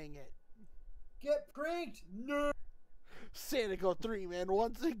of saying it. Get pranked, nerd! Sanico 3 Man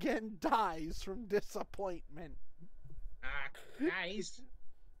once again dies from disappointment. Guys,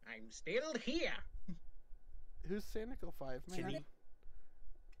 I'm still here. Who's Sanico 5 Man? Kenny.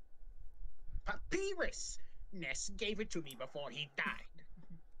 Papyrus! Ness gave it to me before he died.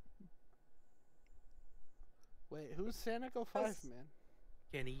 Wait, who's Sanico 5 Man?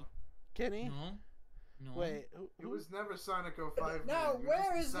 Kenny. Kenny? No. Wait, It was never Sonico 5 Now, Man. We where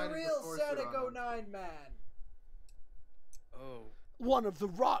just is the decided to real force it on Sanico him. 9 Man? Oh. one of the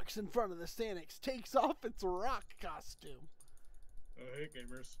rocks in front of the Sanix takes off its rock costume. Hey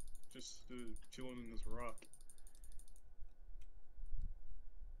gamers, just chilling in this rock.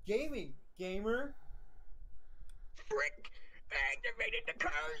 Gaming, gamer. Frick! Activated the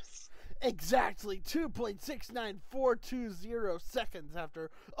curse! Exactly 2.69420 seconds after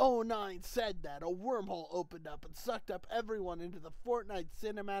 09 said that, a wormhole opened up and sucked up everyone into the Fortnite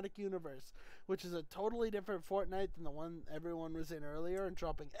cinematic universe, which is a totally different Fortnite than the one everyone was in earlier, and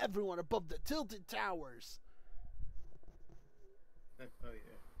dropping everyone above the tilted towers. Oh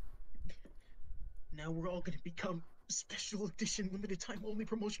yeah. Now we're all gonna become special edition, limited time only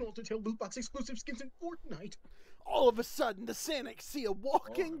promotional Undertale loot box exclusive skins in Fortnite. All of a sudden, the Sanix see a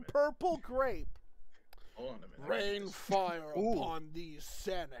walking purple grape. Hold on a minute. Rain fire upon these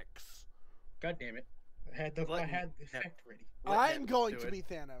Sanix. God damn it! I had the effect ready. I'm going to be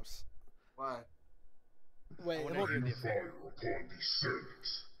Thanos. Why? Wait, I wanna hold hear on. the effect. Fire upon these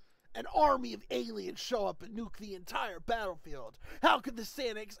Sanix. An army of aliens show up and nuke the entire battlefield. How could the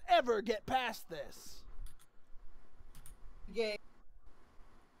Sanics ever get past this? Game.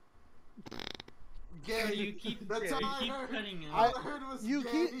 Gay. You keep, That's you all I keep heard. cutting All out. I heard was You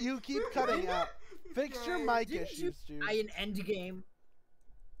gay. keep cutting out. Fix your Gay. mic Didn't you issues, dude. buy an end game?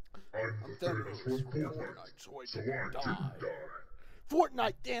 I'm the Thanos from Fortnite, so I didn't die.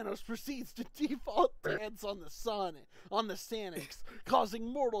 Fortnite Thanos proceeds to default dance on the sun, on the Sanics, causing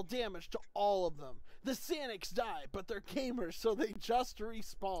mortal damage to all of them. The Sanics die, but they're gamers, so they just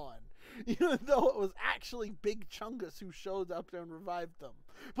respawn. Even though it was actually Big Chungus who showed up and revived them.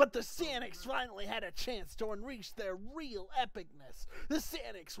 But the Sanics finally had a chance to unleash their real epicness. The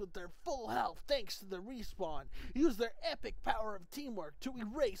Sanics, with their full health thanks to the respawn, used their epic power of teamwork to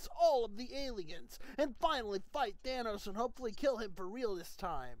erase all of the aliens, and finally fight Thanos and hopefully kill him for real this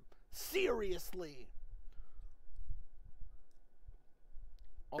time. Seriously.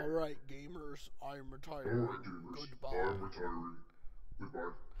 Alright, gamers, I'm retiring. Alright, gamers, Goodbye. I'm retiring. Goodbye.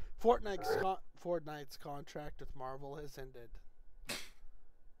 Fortnite's contract with Marvel has ended.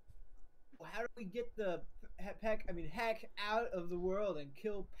 How do we get the heck out of the world and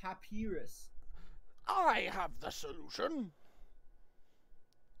kill Papyrus? I have the solution.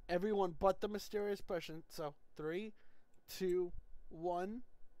 Everyone but the mysterious person. So 3, 2, 1.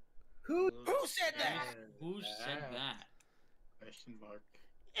 Who said that? Who said that? Question mark.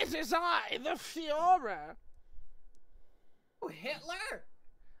 It is I, the Führer. Oh, Hitler!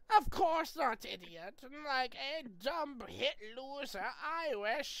 Of course not, idiot. Like a dumb hit loser, I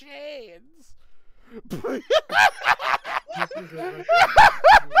wear shades.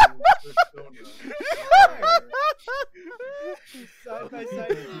 Side by side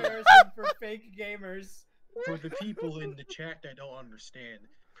comparison for fake gamers. For the people in the chat that don't understand,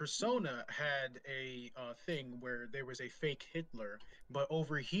 Persona had a thing where there was a fake Hitler, but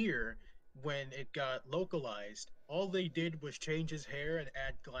over here, when it got localized, all they did was change his hair and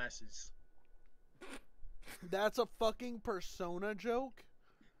add glasses. That's a fucking Persona joke?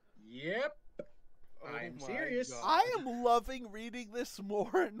 Yep. Oh I'm my serious. God. I am loving reading this more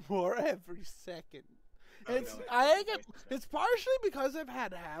and more every second. Oh, It's no, I think it's it's partially because I've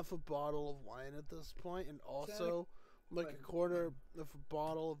had half a bottle of wine at this point, and also like a quarter of a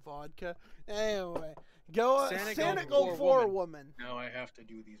bottle of vodka. Anyway, go Santa Santa go go for for a woman. woman. Now I have to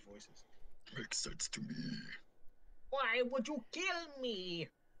do these voices. Makes sense to me. Why would you kill me?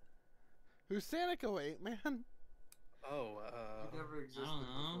 Who's Sanico 8, man? Oh, It never I existed don't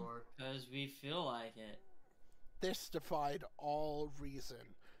know. before. Because we feel like it. This defied all reason.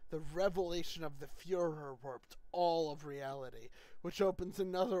 The revelation of the Führer warped all of reality, which opens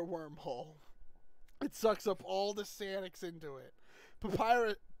another wormhole. It sucks up all the Sanics into it.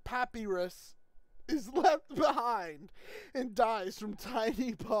 Papyrus is left behind and dies from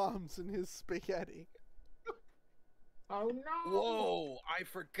tiny bombs in his spaghetti. Oh no! Whoa!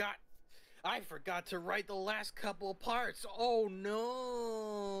 I forgot to write the last couple parts. Oh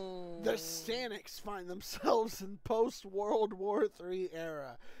no! The Sanics find themselves in post-World War III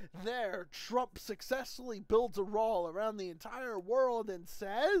era. There, Trump successfully builds a wall around the entire world and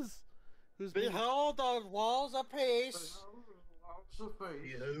says... Behold the walls of peace.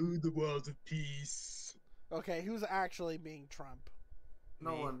 Behold the walls of peace. Okay, who's actually being Trump?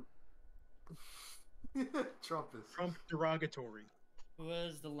 No Me. one. Trump is. Trump derogatory. Who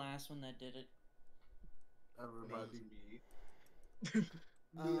was the last one that did it? Everybody. Me.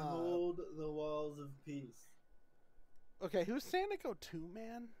 Behold the walls of peace. Okay, who's Sanico 2,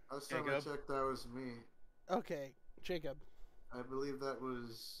 man? Last time I Jacob. checked, that was me. Okay, Jacob. I believe that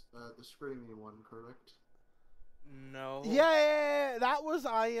was the screamy one, correct? No. Yeah, that was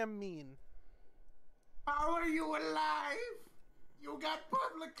I Am Mean. How are you alive? You got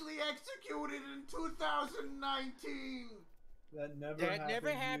publicly executed in 2019. That never That happened.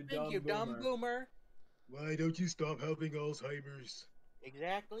 never happened, you dumb boomer. Why don't you stop having Alzheimer's?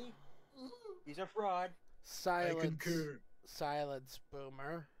 Exactly. He's a fraud. Silence. I concur. Silence,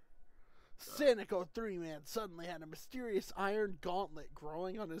 boomer. Sanico 3 man suddenly had a mysterious iron gauntlet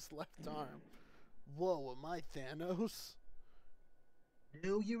growing on his left arm. Whoa, am I Thanos?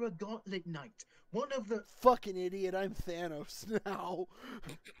 No, you're a gauntlet knight. One of the Fucking idiot, I'm Thanos now.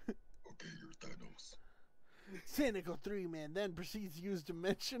 Okay, you're Thanos. Sanico 3 man then proceeds to use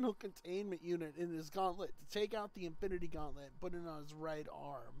Dimensional Containment Unit in his gauntlet to take out the Infinity Gauntlet and put it on his right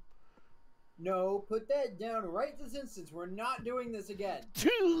arm. No, put that down right this instance. We're not doing this again. Too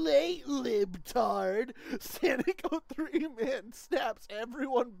late, libtard! Sanico 3 man snaps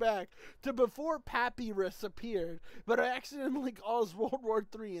everyone back to before Papyrus appeared, but accidentally caused World War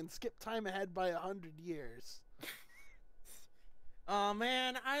III and skipped time ahead by 100 years. Oh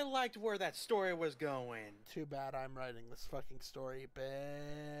man, I liked where that story was going. Too bad I'm writing this fucking story, bitch.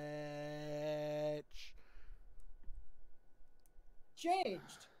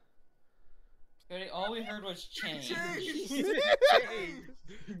 Changed. Cody, all we heard was change.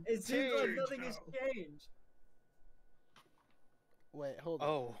 It seems like nothing has changed. Wait, hold on.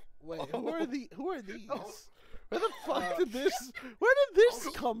 Oh. Wait, Oh. who are these? Oh. Where the fuck did this? Where did this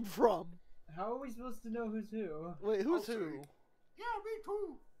come from? How are we supposed to know who's who? Wait, who's I'll who? say, yeah, me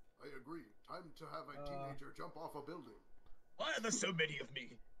too. I agree. Time to have a teenager jump off a building. Why are there so many of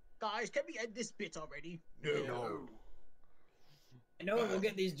me? Guys, can we end this bit already? No. I know we'll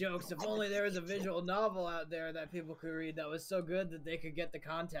get these jokes. If only there was a visual novel out there that people could read that was so good that they could get the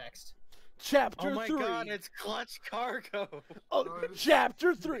context. Chapter Oh my 3. god, it's Clutch Cargo. Oh,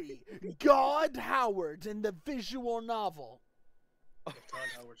 Chapter 3. God Howard in the visual novel. If Todd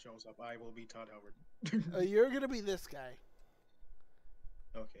Howard shows up, I will be Todd Howard. You're gonna be this guy.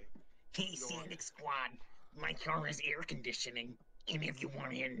 Okay. Hey, Sonic Squad. My car has air conditioning. Any of you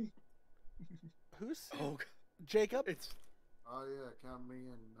want in? Who's Oh, Jacob? it's Oh yeah, count me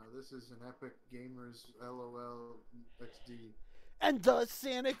in. This is an Epic Gamers LOL XD. And thus,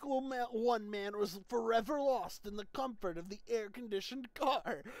 Sonic One Man was forever lost in the comfort of the air-conditioned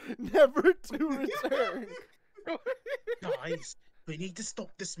car, never to return. Guys, we need to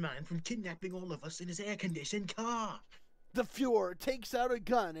stop this man from kidnapping all of us in his air-conditioned car. The Fuhrer takes out a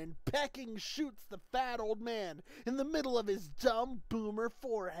gun and pecking shoots the fat old man in the middle of his dumb boomer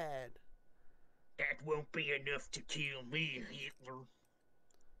forehead. That won't be enough to kill me, Hitler.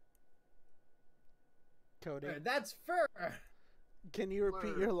 Cody, That's fur. can you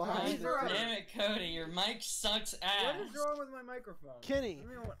repeat your God line? He's right. damn it, Cody, your mic sucks ass. What is wrong with my microphone? Kenny, Let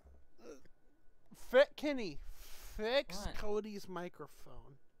me know what- Kenny, fix What? Cody's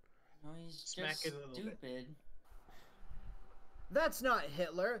microphone. No, he's Smack just it a little bit. stupid. That's not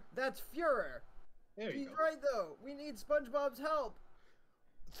Hitler. That's Fuhrer. There you He's go. right though. We need SpongeBob's help.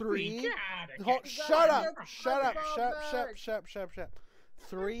 3. We gotta Hold, get shut up! Get Shut up! SpongeBob Shut! back.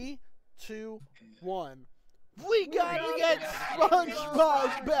 3, 2, 1. We gotta gotta get get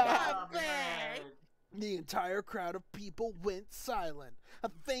SpongeBob back! back. The entire crowd of people went silent. A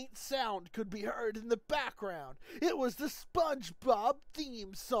faint sound could be heard in the background. It was the SpongeBob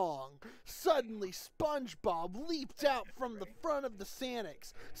theme song. Suddenly, SpongeBob leaped out from the front of the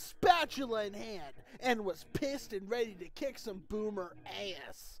Sonics, spatula in hand, and was pissed and ready to kick some boomer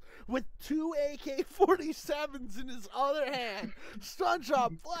ass. With 2 AK-47s in his other hand,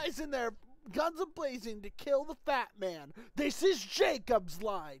 SpongeBob flies in there, guns a-blazing, to kill the fat man. This is Jacob's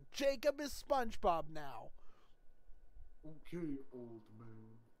line. Jacob is SpongeBob now. Okay, old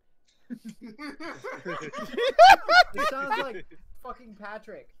man. It sounds like fucking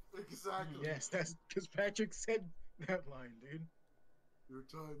Patrick. Exactly. Yes, that's because Patrick said that line, dude. Your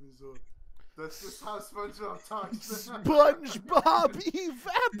time is up. That's just how SpongeBob talks. SpongeBob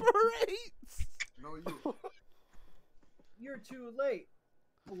evaporates. No, you. You're too late.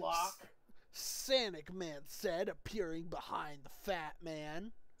 Block. Sonic Man said, appearing behind the fat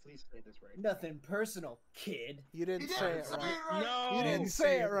man. Please say this right. Nothing personal, kid. You didn't He say didn't it say right. it right. No, You didn't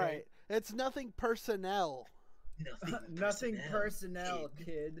say it right. It's nothing personnel. Nothing personnel,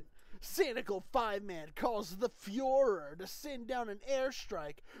 kid. Cynical 5-Man calls the Fuhrer to send down an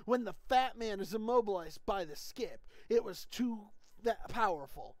airstrike when the fat man is immobilized by the skip. It was too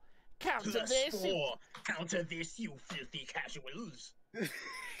powerful. Counter Plus this. 4. Counter this, you filthy casuals.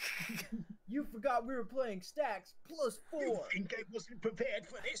 You forgot we were playing stacks plus You 4. think I wasn't prepared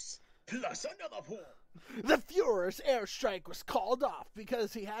for this? Plus another 4. The Fuhrer's airstrike was called off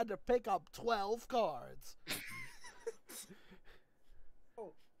because he had to pick up 12 cards.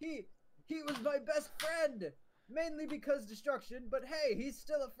 Oh, he was my best friend. Mainly because destruction, but hey, he's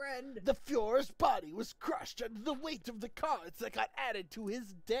still a friend. The Fuhrer's body was crushed under the weight of the cards that got added to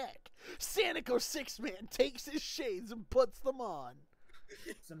his deck. Sanico 6-Man takes his shades and puts them on.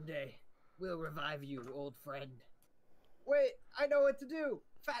 Someday, we'll revive you, old friend. Wait, I know what to do.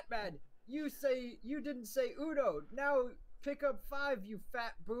 Fat man, you didn't say Uno. Now pick up 5, you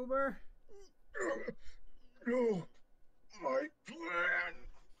fat boomer. No, my plan.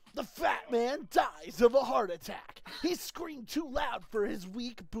 The fat man dies of a heart attack. He screamed too loud for his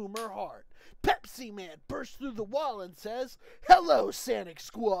weak boomer heart. Pepsi Man bursts through the wall and says, "Hello, Sonic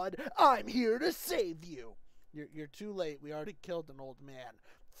Squad. I'm here to save you." You're too late. We already killed an old man.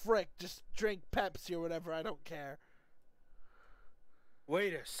 Frick, just drink Pepsi or whatever. I don't care.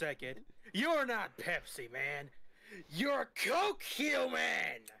 Wait a second. You're not Pepsi, man. You're Coke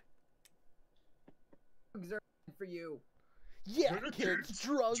Human. Drugs are for you. Yeah, kids,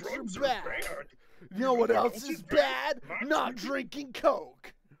 drugs are bad. You know what else is bad? Not drinking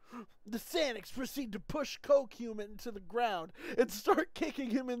Coke. The Sanics proceed to push Coke Human to the ground and start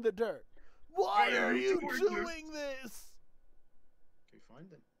kicking him in the dirt. Why are you doing this? Okay, fine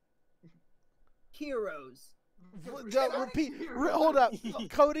then. Heroes. Hold up.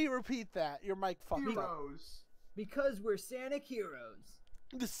 Cody, repeat that. Your mic fucked up. Heroes. Because we're Sanic heroes.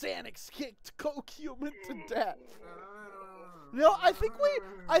 The Sanics kicked Coke Human to death. No, okay,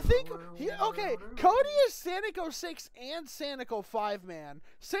 Cody is Sanic 06 and Sanic 05 man.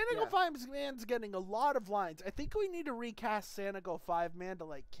 Sanic 05 man's getting a lot of lines. I think we need to recast Sanic 05 man to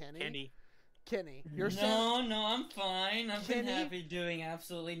like Kenny. Kenny, you're No, I'm fine. I've been happy doing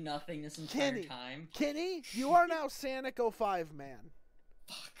absolutely nothing this entire time. Kenny, you are now Sanic 05 man.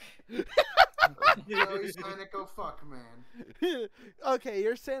 Fuck. Sanic fuck man. Okay,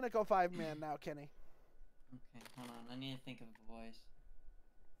 you're Sanic 05 man now, Kenny. Okay, hold on. I need to think of a voice.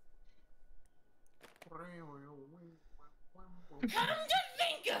 Come to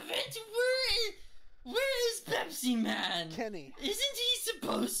think of it, where is Pepsi Man? Kenny. Isn't he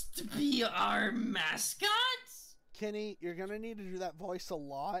supposed to be our mascot? Kenny, you're gonna need to do that voice a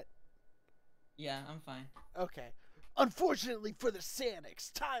lot. Yeah, I'm fine. Okay. Unfortunately for the Sanics,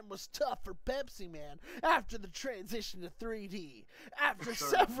 time was tough for Pepsi Man after the transition to 3D. After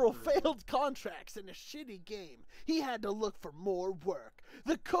several failed contracts and a shitty game, he had to look for more work.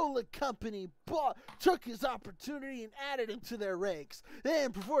 The cola company took his opportunity and added him to their ranks,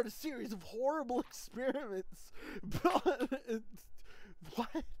 and performed a series of horrible experiments.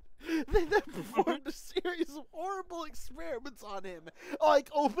 What? They then performed a series of horrible experiments on him, like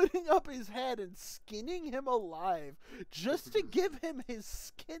opening up his head and skinning him alive, just to give him his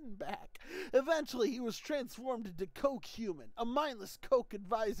skin back. Eventually, he was transformed into Coke Human, a mindless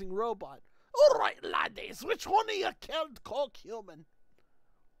Coke-advising robot. Alright, laddies, which one of you killed Coke Human?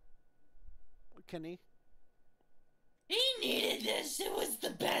 Kenny? He needed this. It was the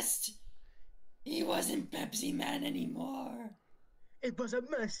best. He wasn't Pepsi Man anymore. It was a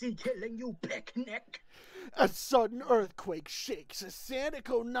mercy killing you, picnic. A sudden earthquake shakes a Sanic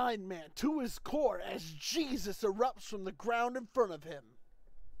 09 man to his core as Jesus erupts from the ground in front of him.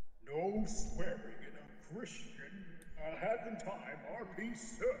 No swearing in a Christian. I'll have in time, RP,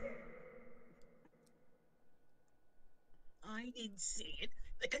 sir. I didn't say it.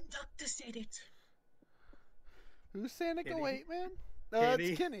 The conductor said it. Who's Sanic Kenny. 08 man? Kenny.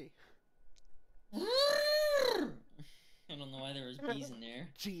 It's Kenny. I don't know why there was bees in there.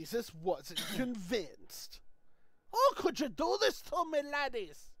 Jesus wasn't convinced. How could you do this to me,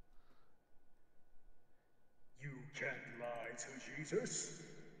 laddies? You can't lie to Jesus.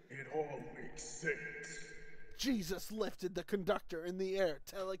 It all makes sense. Jesus lifted the conductor in the air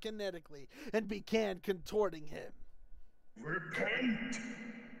telekinetically and began contorting him. Repent!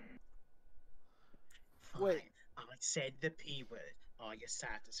 Fine. Wait. I said the P word. Are you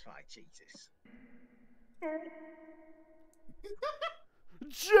satisfied, Jesus?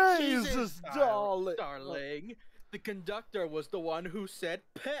 Jesus, darling. Darling, the conductor was the one who said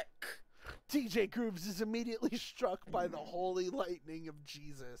peck. TJ Grooves is immediately struck by the holy lightning of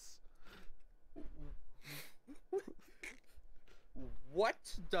Jesus.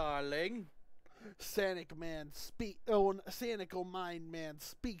 What, darling? Sanic 09 man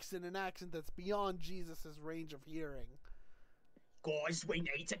speaks in an accent that's beyond Jesus' range of hearing. Guys, we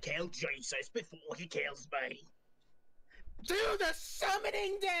need to kill Jesus before he kills me. Do the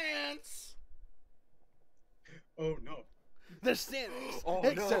summoning dance! Oh no. The Sanics, Oh,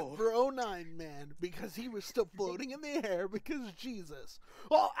 except no. for 09 man, because he was still floating in the air because Jesus,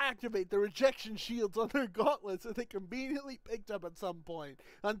 all activate the rejection shields on their gauntlets that they conveniently picked up at some point,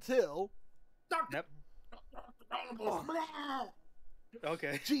 until... Yep.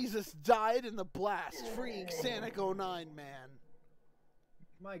 Okay. Jesus died in the blast, freeing Sanic 09 man.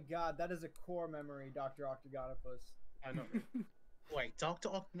 My god, that is a core memory, Dr. Octagonopus. I know. Wait, Dr.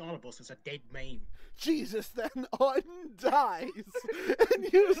 Octonobus is a dead meme. Jesus then undies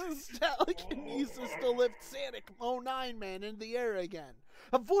and uses telekinesis to lift Sanic 09 man into the air again.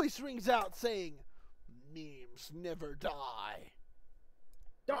 A voice rings out saying, "Memes never die."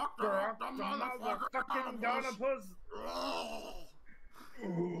 Dr. Octagonopus!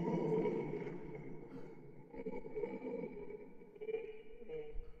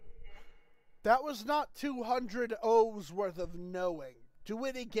 That was not 200 O's worth of knowing. Do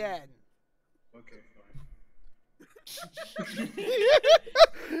it again. Okay, fine.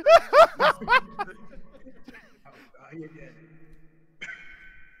 Again.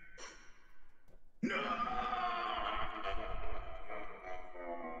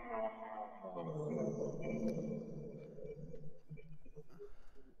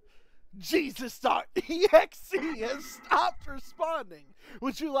 Jesus.exe has stopped responding.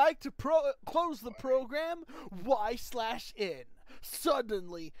 Would you like to close the program? Y/in.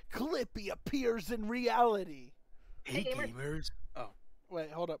 Suddenly, Clippy appears in reality. Hey, gamers. Oh.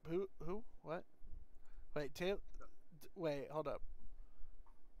 Wait, hold up. Who? What? Wait, wait, hold up.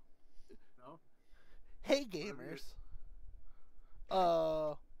 No. Hey, gamers.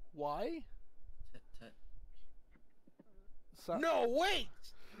 Why? No, wait!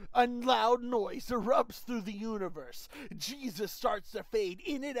 A loud noise erupts through the universe. Jesus starts to fade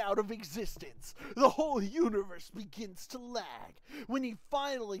in and out of existence. The whole universe begins to lag. When he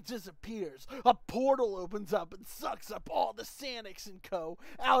finally disappears, a portal opens up and sucks up all the Sanix and Co.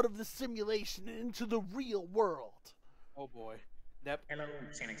 out of the simulation and into the real world. Oh boy. Yep. Hello,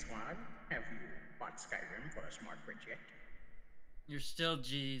 Sonic Squad. Have you bought Skyrim for a smart fridge yet? You're still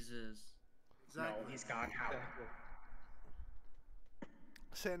Jesus. Exactly. No, he's got Howard.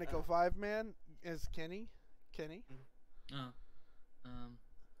 Sanico 5 man is Kenny. Kenny? Oh.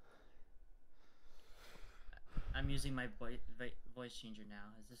 I'm using my voice changer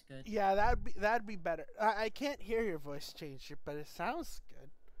now. Is this good? Yeah, that'd be better. I can't hear your voice changer, but it sounds good.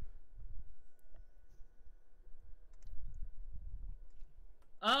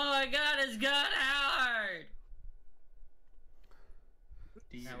 Oh my god, it's got Howard!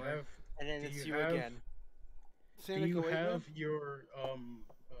 Do you That have? And then do it's you you have, again. Do you Sanico 8 man? have your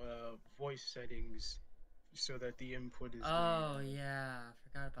voice settings so that the input is? Oh yeah, I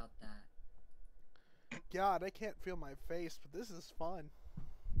forgot about that. God, I can't feel my face, but this is fun.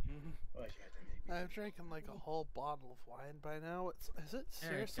 Oh, yeah, I've drinking like a whole bottle of wine by now. Is it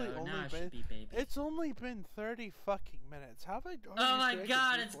There we seriously go. only Now I been? should be baby. It's only been 30 fucking minutes. How have I? Oh my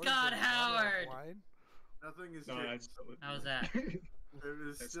god, it's got Howard! Nothing is No, changed. How's that? It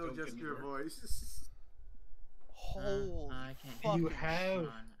is That still still just can your work. voice. Holy I can't fucking you have? Hold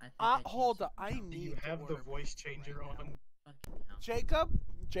on, I think I changed hold it. up. I Do need you to have the order voice pizza changer right now. on? Fucking hell.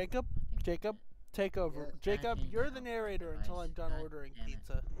 Jacob, take over. Yes. Jacob, Gotta change you're the the device. narrator until I'm done God ordering damn it.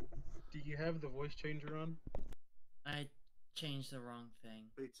 pizza. Do you have the voice changer on? I changed the wrong thing.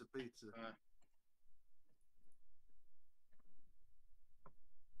 Pizza.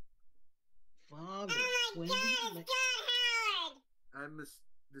 Father, when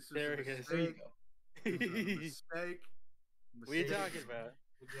This was There a he is. There you mistake. go. This was a mistake. What are you Mistake. talking about?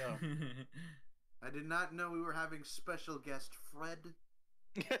 Good job. I did not know we were having special guest Fred.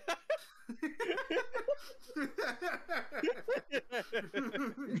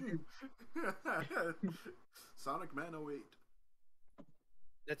 Sonic Man 08.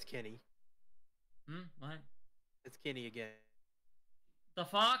 That's Kenny. What? That's Kenny again. The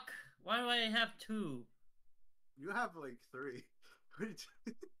fuck? Why do I have two? You have like 3.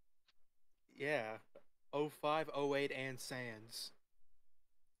 Yeah. 05, 08, and Sans.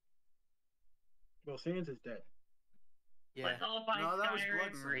 Well, Sans is dead. Yeah. No, that was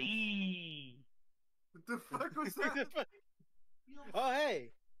Blood Sans. What the fuck was that? Oh,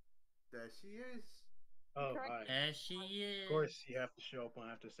 hey! There she is. Oh, Correct. hi. There she is. Of course, you have to show up when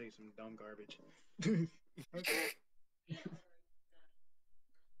I have to say some dumb garbage.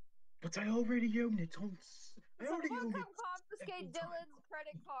 But I already own it. I already Someone own it. come confiscate Second time. Dylan's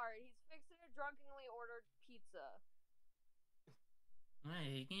credit card. He's fixing a drunkenly ordered pizza. Hey,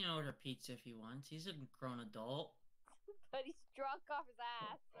 he can order pizza if he wants. He's a grown adult. But he's drunk off his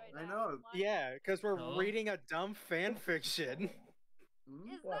ass right I now. know. Yeah, because we're No. reading a dumb fan fiction.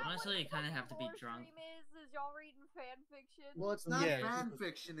 Hmm? Is that Honestly, what you kinda fucking have to be horror drunk. stream is y'all reading fan fiction? Well, it's not Yeah. fan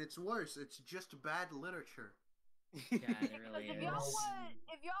fiction. It's worse. It's just bad literature. Yeah, it really If is.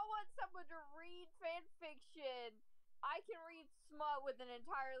 y'all want someone to read fan fiction, I can read smut with an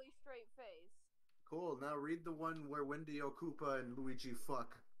entirely straight face. Cool. Now read the one where Wendy Okupa and Luigi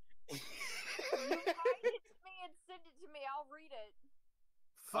fuck. You write it to me and send it to me. I'll read it.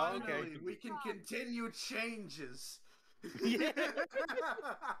 Finally, okay. we can continue changes. Yeah.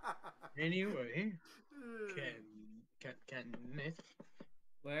 Anyway, Kenneth.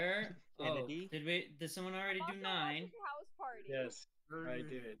 Where? Kennedy? Oh, did someone already I'm do also 9? watching House Party. Yes, I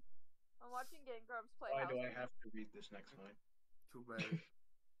did. I'm watching Game Grumps play Why House do I Party. have to read this next line? Too bad.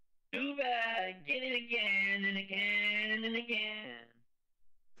 Too bad. Get it again and again and again.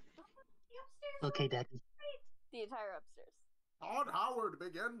 Okay, Daddy. The entire upstairs. Todd Howard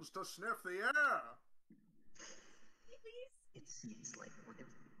begins to sniff the air. It seems like we're gonna.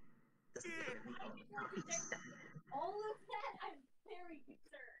 All of that, I'm very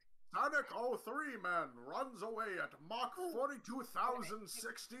concerned. Sonic 03 man runs away at Mach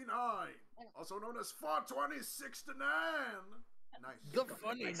 42,069, also known as 42069. Nice. The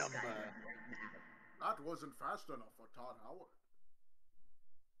funny number. That wasn't fast enough for Todd Howard.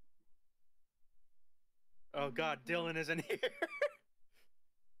 Oh god, Dylan isn't here.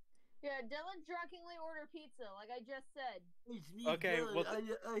 Yeah, Dylan drunkenly ordered pizza, like I just said. It's me, Okay, Dylan. well,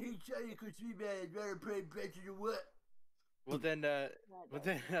 I hate China because me, man. I'd rather play better than what? well then,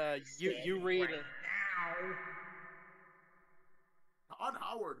 you read. Todd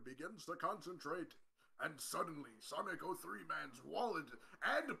Howard begins to concentrate, and suddenly Sonic 03 Man's wallet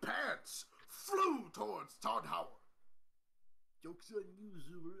and pants flew towards Todd Howard. Joke's on you,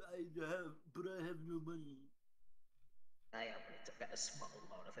 Zoomer. But I have no money. I only took out a small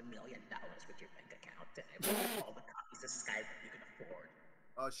loan of $1 million with your bank account, and I bought all the copies of Skyrim you can afford.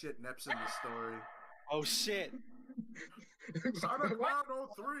 Oh shit, Nep's in the story. Oh shit. Sonic Man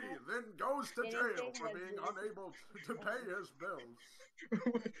 03 then goes to jail for being unable to pay his bills.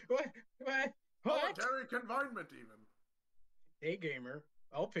 What? Voluntary confinement, even. Hey, gamer,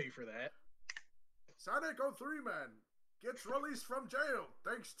 I'll pay for that. Sonic 03 Man gets released from jail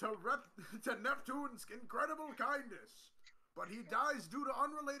thanks to Neptune's incredible kindness. But he dies due to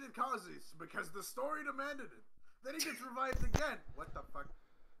unrelated causes because the story demanded it. Then he gets revived again. What the fuck?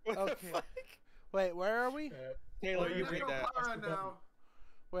 Okay. Wait, where are we? Taylor, you read that. Now.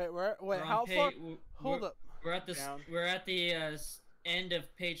 Wait, where? Wait, We're on how far? Hold we're- up. We're at the end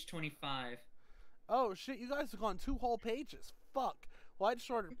of page 25. Oh shit! You guys have gone 2 whole pages. Fuck. Well, I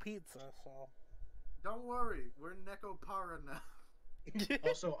just ordered pizza, so. Don't worry, we're Neko Para now.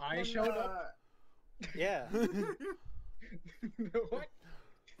 Also, I showed up. Yeah. What?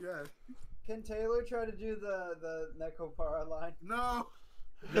 Yeah. Can Taylor try to do the Nekopara line? No.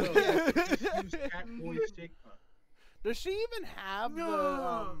 No. Use cat voice Sigma. Does she even have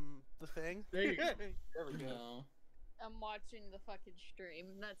the thing? There you go. There we go. No. I'm watching the fucking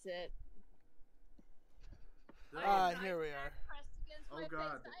stream. That's it. Here we are. Pressed against Oh, my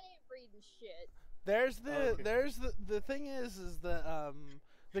God. face. I ain't reading shit. There's the thing is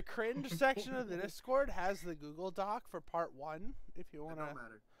the cringe section of the Discord has the Google Doc for part 1 if you It want don't to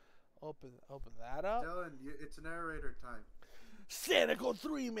matter. open that up. Dylan, it's narrator time. Sonic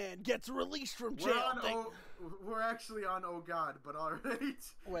 03 Man gets released from jail. We're actually on Oh God, but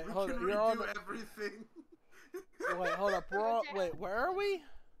alright. Wait, we hold can on. You're redo on the... everything. Wait, hold up. Wait, where are we?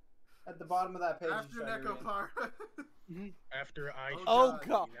 At the bottom of that page. After Neko Para. After I. Oh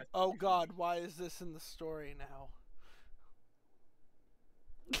god. Oh god. Why is this in the story now?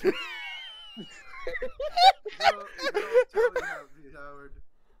 Go tell me, Howard.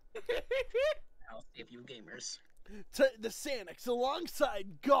 I'll save you gamers. The Sanics,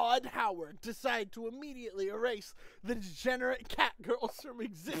 alongside God Howard, decide to immediately erase the degenerate cat girls from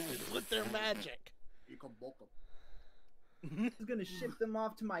existence with their magic. He's gonna ship them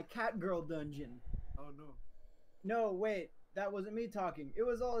off to my cat girl dungeon. Oh no. No, wait, that wasn't me talking. It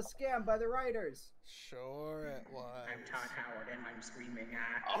was all a scam by the writers. Sure it was. I'm Todd Howard and I'm screaming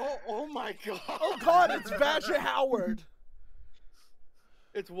Oh my god. Oh god, it's Badger Howard.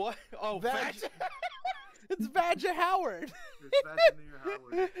 It's what? Oh, Badger. It's Badger Howard. It's Badger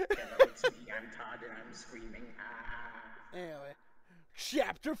Howard. It's me, I'm Todd and I'm screaming Anyway.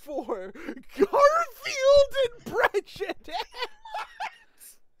 Chapter 4. Garfield and Prejudice.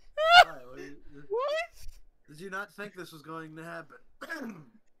 What? Did you not think this was going to happen?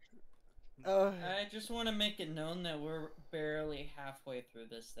 I just want to make it known that we're barely halfway through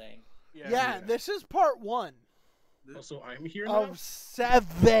this thing. Yeah, this is part 1. Also, I'm here now. Of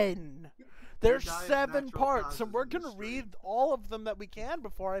 7. There's Die of 7 natural parts, causes and we're in gonna this stream. read all of them that we can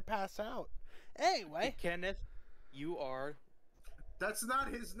before I pass out. Anyway, Kenneth, you are. That's not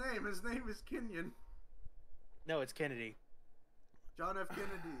his name. His name is Kenyon. No, it's Kennedy. John F.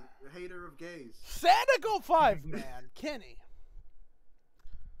 Kennedy, the hater of gays. Santa Go 5 Man, Kenny.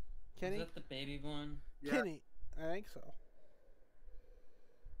 Is that the baby one? Yeah. Kenny, I think so.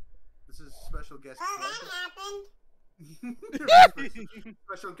 This is special guest. That happened.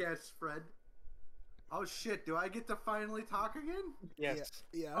 Special guest Fred. Oh shit! Do I get to finally talk again? Yes.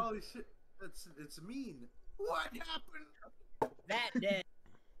 Yeah. Holy shit! It's mean. What happened? That day.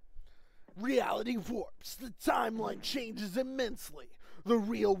 Reality warps. The timeline changes immensely. The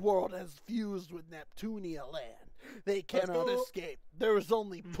real world has fused with Neptunia land. They cannot escape. There is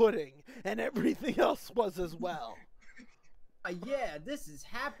only pudding, and everything else was as well. Yeah, this is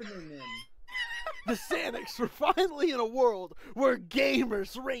happening then. The Sanics were finally in a world where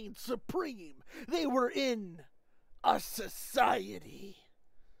gamers reigned supreme. They were in a society.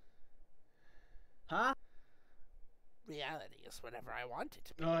 Huh? Reality is whatever I want it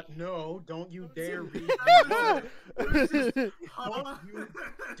to be. No, don't you dare read me. Huh? Don't you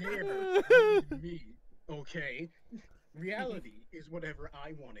dare read me. Okay? Reality is whatever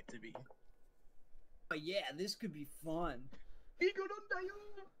I want it to be. Yeah, this could be fun.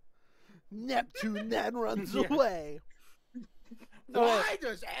 Neptune then runs Yeah. away. Why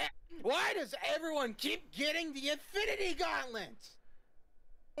does everyone keep getting the Infinity Gauntlets?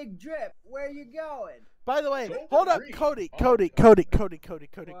 Big Drip, where you going? By the way, Don't hold up, agree. Cody. Oh, Cody. What?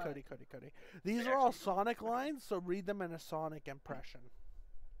 These They are all actually Sonic lines, so read them in a Sonic impression.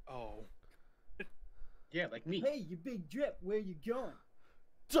 Oh. Yeah, like me. Hey, you Big Drip, where you going?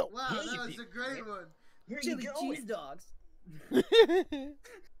 So, Wow, Hey, that you was a great one. Where are you Chili going? cheese dogs. Alright.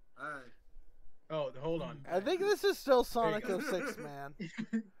 Oh, hold on. I think this is still There you Sonic go. 06, man.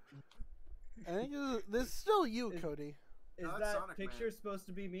 I think this is still you, Cody. Is No, it's that Sonic picture Man. supposed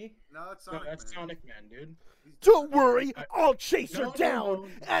to be me? No, it's No, Sonic that's Man. Sonic Man, dude. He's Don't different. worry, I'll chase her No, down no,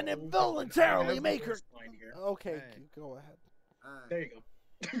 and no. involuntarily I have make the her. first line here. Okay, Hey. go ahead. Alright. There you go.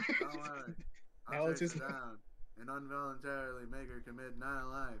 Don't worry. Now I'll it's chase his her down and involuntarily make her commit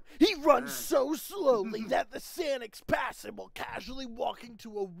 9/11. He runs Dang. so slowly that the Sonics pass him while casually walking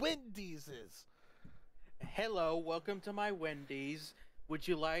to a Wendy's. Hello, welcome to my Wendy's. Would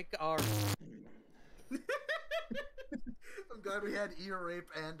you like our... I'm glad we had ear rape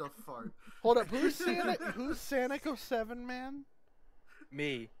and a fart. Hold up, who's Sonic 07, man?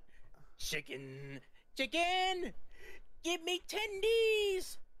 Me. Chicken. Chicken! Give me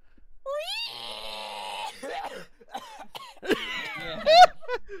tendies! Yeah.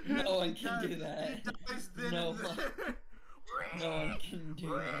 No one can do that. He dies then No and one- there. No one can do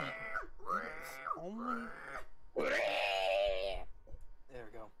that. Only There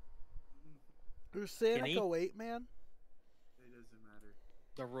we go. who's Sonic Kenny? 08, man? It doesn't matter.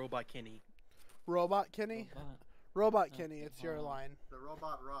 The Robot Kenny. Robot Kenny? Robot. Robot Oh, Kenny, it's your hold on. line. The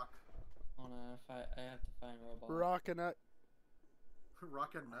robot rock. Hold on, I have to find Robot. Rockinut.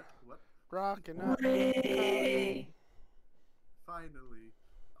 Rock and nut? What? Rockinut. Finally.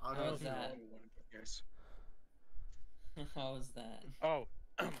 How Auto was that? Yes. How was that? Oh.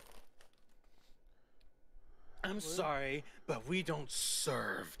 I'm sorry, but we don't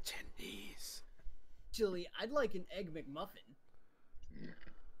serve tendies. Chili, I'd like an egg McMuffin.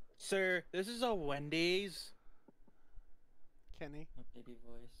 Sir, this is a Wendy's. Kenny. My baby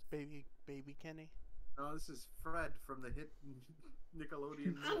voice. Baby Kenny. No, this is Fred from the hit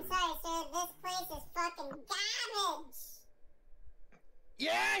Nickelodeon movie. I'm sorry, sir. This place is fucking garbage.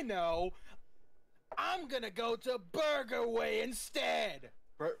 Yeah, I know. I'm gonna go to Burger Way instead.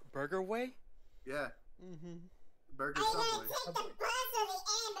 Burger Way? Yeah. Mm-hmm. Burger I'm gonna Subway. take the bus or the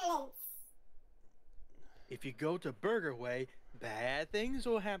ambulance. If you go to Burger Way, bad things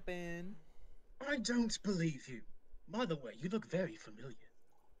will happen. I don't believe you. By the way, you look very familiar.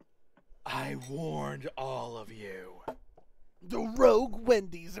 I warned all of you. The rogue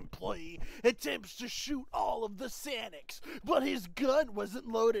Wendy's employee attempts to shoot all of the Sonics, but his gun wasn't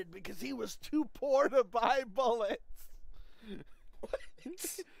loaded because he was too poor to buy bullets.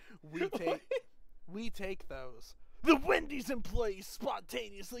 We take those. The Wendy's employee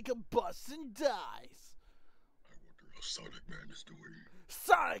spontaneously combusts and dies. I wonder how Sonic Man is doing.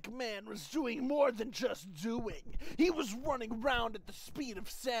 Sonic Man was doing more than just doing. He was running around at the speed of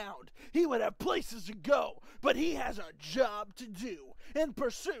sound. He would have places to go, but he has a job to do in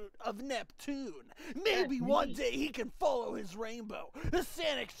pursuit of Neptune. Maybe one day he can follow his rainbow. The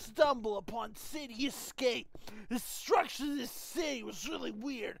Sonics stumble upon city escape. The structure of this city was really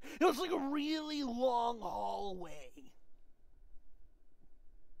weird. It was like a really long hallway.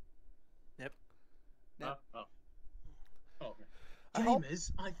 Yep. Oh, man.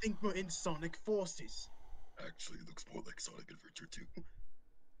 Gamers, I think we're in Sonic Forces. Actually, it looks more like Sonic Adventure 2.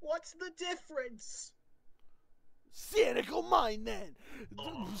 What's the difference? Sonic 09 then.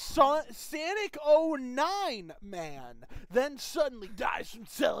 Sonic 09 man then suddenly dies from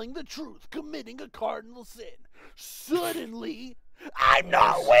telling the truth, committing a cardinal sin. Suddenly, I'm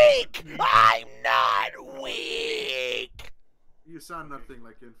not weak! I'm not weak! You sound nothing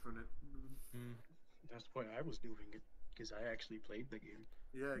like Infinite. That's why I was doing it, because I actually played the game.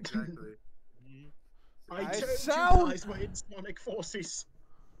 Yeah, exactly. I I told sound- you guys we're in Sonic Forces.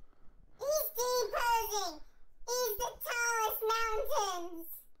 He's decomposing. He's the tallest mountains.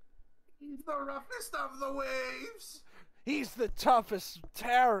 He's the roughest of the waves. He's the toughest of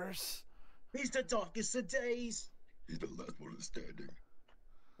terrors. He's the darkest of days. He's the last one standing.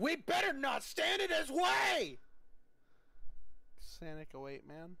 We better not stand in his way! Sonic 08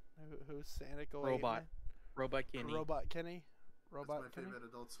 man? Who's Sonic 08 Robot. man? Robot Kenny. Robot Kenny? Robot That's my Kenny? favorite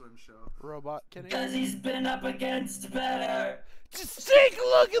Adult Swim show. Robot Kenny? Because he's been up against better. Just take a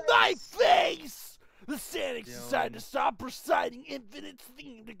look at my face! The Sonics decide to stop reciting Infinite's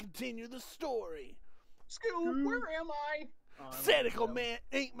theme to continue the story. Scoob, where am I? Sonic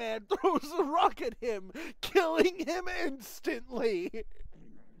 08 man throws a rock at him, killing him instantly.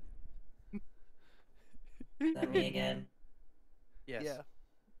 Is that me again? Yes. Yeah.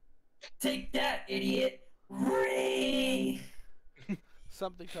 Take that, idiot! Ree!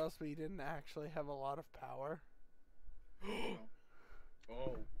 Something tells me he didn't actually have a lot of power.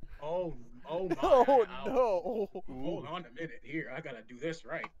 Oh my. Oh Ow. no! Hold on a minute here. I gotta do this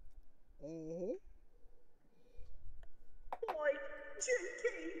right. Mhm. Why, JK,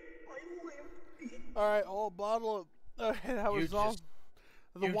 I live. All right, whole bottle of. Okay, that was all.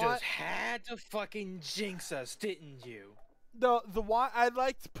 The You wine. just had to fucking jinx us, didn't you? The wine. I'd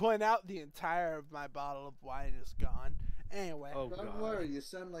like to point out the entire of my bottle of wine is gone. Anyway. Oh, Don't God. worry, you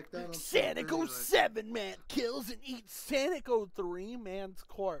sound like Donald Trump Sanico anyway. 7 man kills and eats Sanico 3 man's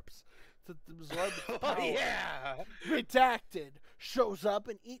corpse to absorb its power. Oh, yeah! Redacted shows up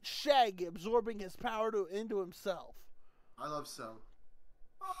and eats Shaggy, absorbing his power into himself. I love Cell.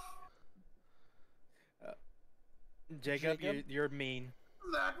 Jacob, you're mean.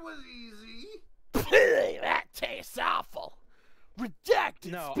 That was easy. That tastes awful.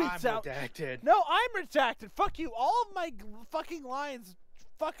 Redacted No, spits I'm out. redacted. No, I'm redacted. Fuck you. All of my fucking lines.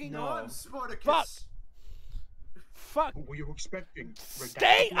 Fucking No. On Spartacus. Fuck. Fuck. Who were you expecting?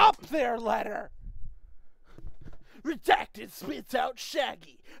 Stay Redacted? up there, letter. Redacted spits out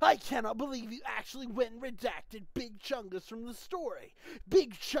Shaggy. I cannot believe you actually went and redacted Big Chungus from the story.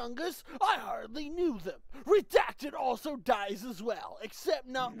 Big Chungus? I hardly knew them. Redacted also dies as well, except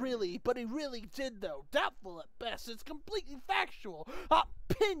not really, but he really did though. Doubtful at best. It's completely factual.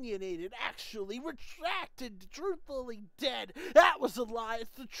 Opinionated, actually. Retracted, truthfully dead. That was a lie.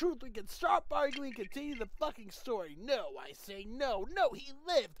 It's the truth. We can stop arguing, continue the fucking story. No, I say no. No, he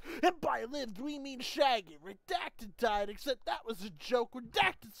lived. And by lived, we mean Shaggy. Redacted died, except that was a joke.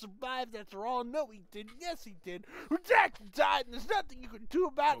 Redacted survived after all. No, he didn't. Yes, he did. Redacted died, and there's nothing you can do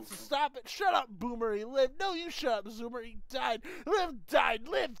about it, so stop it. Shut up, Boomer. He lived. No, you shut up, Zoomer. He died. Lived, died,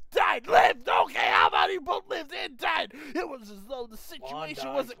 lived, died, lived. Okay, how about you both lived and died? It was as though the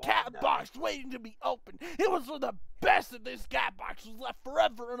situation was a cat box waiting to be opened. It was for the best that this cat box was left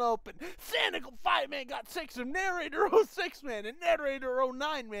forever unopened. Sanical 5-man got 6 of narrator 06-man and narrator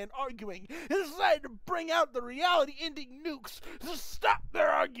 09-man arguing and decided to bring out the reality ending nukes to stop their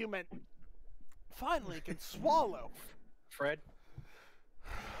argument. Finally, it can swallow. Fred?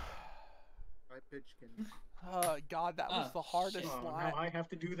 Hi, Pitchkin. Oh, God, that was the hardest line. Now I have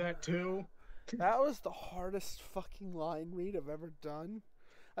to do that too. That was the hardest fucking line read I've ever done.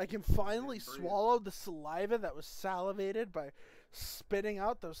 I can finally swallow the saliva that was salivated by spitting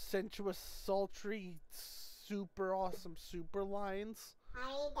out those sensuous, sultry, super awesome super lines. Are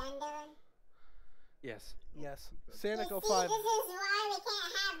you done doing? Yes. Yes. You Sanico see, 5. this is why we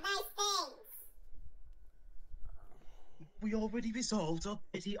can't have nice things. We already resolved our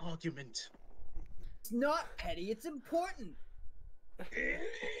petty argument. It's not petty, it's important.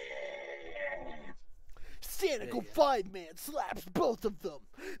 Sanical 5-man slaps both of them.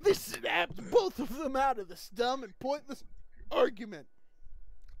 This snaps both of them out of this dumb and pointless argument.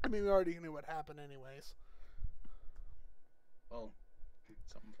 I mean, we already knew what happened anyways. Well,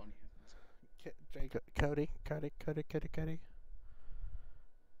 something funny happens. Cody. Cody,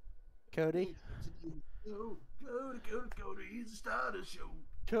 Oh, Cody, he's the star of the show.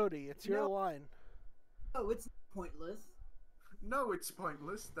 Cody, it's your No. line. Oh, it's pointless. No, it's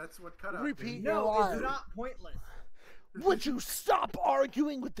pointless. That's what cutout Repeat did. your No, line. it's not pointless. Would you stop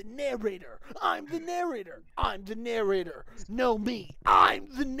arguing with the narrator? I'm the narrator. I'm the narrator. No, me. I'm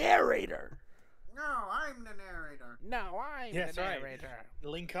the narrator. No, I'm the narrator. No, I'm Yes, the right. narrator.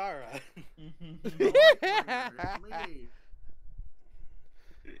 Linkara. Me.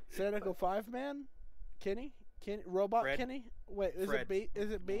 Sanical 5-man? Kenny? Robot Fred. Kenny? Wait, is Fred.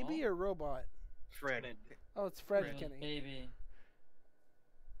 it baby or robot? Fred. Oh, it's Fred Really, Kenny. baby.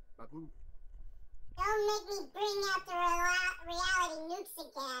 Babu. Don't make me bring out the reality nukes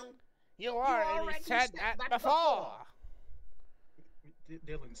again. You already said that before.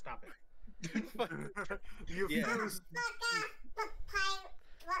 Dylan, stop it. You Yeah. fused. Fuck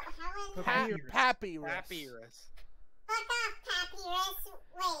off, how was Papyrus. Papyrus. Fuck off, Papyrus.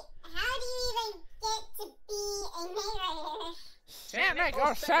 Wait, how do you even get to be a narrator?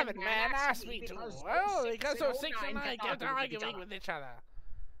 Sanical 7-man asked me to. Oh, because those 6 and 9 kept arguing with each other.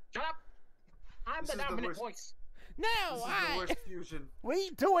 Shut up! I'm This the is the dominant worst. voice. No, This is the worst fusion.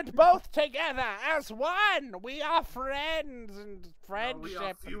 We do it both together as one. We are friends and friendship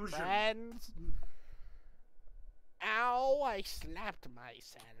and fusion. friends. Ow, I slapped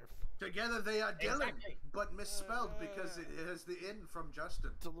myself. Together they are Dylan, Exactly. but misspelled because it has the N from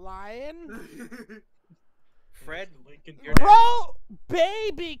Justin. The lion? Fred. Lincoln. Bro,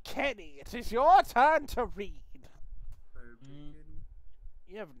 baby Kenny, it is your turn to read.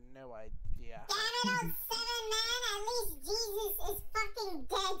 You have no idea. Damn it, 07 least Jesus is fucking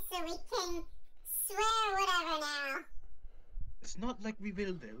dead so we can swear whatever now. It's not like we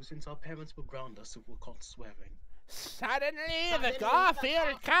will though, since our parents will ground us if we're caught swearing. Suddenly, the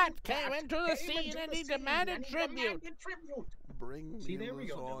Garfield cat came into the scene and he demanded tribute. Bring See, me there we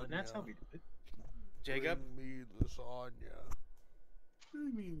go, Dylan. That's how lasagna. we do it. Jacob? Bring me lasagna.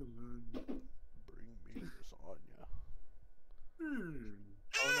 Bring me the moon. Bring me lasagna.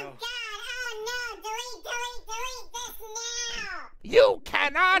 Oh no. God, oh no, delete this now! You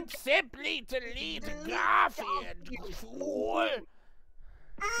cannot simply delete Garfield, you fool!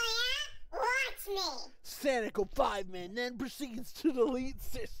 Oh yeah? Watch me! Sanico 5-Man then proceeds to delete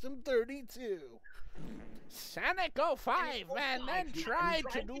System 32. Sanico 5-Man then tried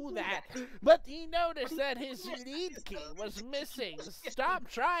to do that, but he noticed that his delete key was missing. Stop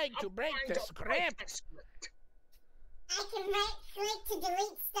trying to break the script. I can right click to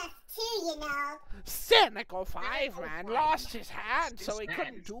delete stuff too, you know. Sanico 5-Man lost his hand, so he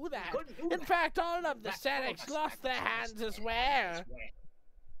couldn't do that. In fact, all of the Sanics lost their hands as well.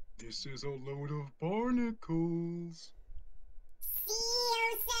 This is a load of barnacles.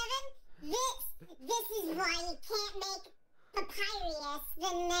 C07, this is why you can't make Papyrus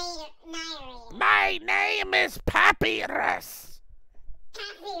the narrator. My name is Papyrus.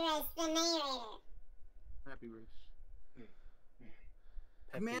 Papyrus the narrator. Papyrus.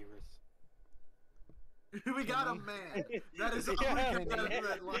 Papyrus. We got a man. That is all we Yeah, can get out of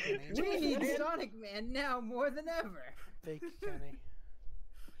that line. We need Sonic Man now more than ever. Fake Kenny.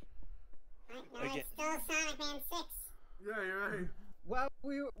 No, it's still Sonic Man 6. Yeah, you're right.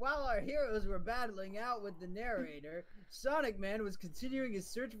 While our heroes were battling out with the narrator, Sonic Man was continuing his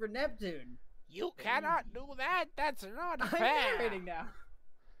search for Neptune. You cannot do that. That's not I'm fair. narrating now.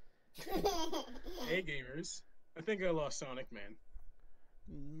 Hey gamers, I think I lost Sonic Man.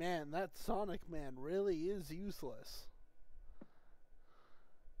 Man, that Sonic Man really is useless.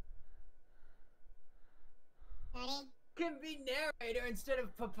 Ready? Can be narrator instead of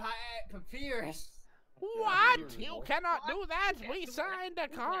Papyrus. What? You cannot do that. We signed a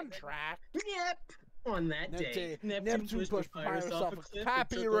contract. Yep. On that day, Neptune pushed Papyrus off a cliff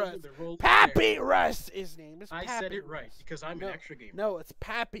Papyrus. and took over the role of Papyrus. His name is I Papyrus. said it right because I'm no, an extra gamer. No, it's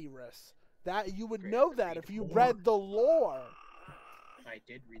Papyrus. That you would know that if you read the lore. I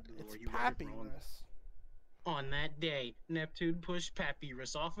did read the lore. It's You read it wrong. Papyrus. On that day, Neptune pushed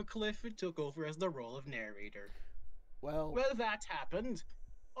Papyrus off a cliff and took over as the role of narrator. Well, that happened.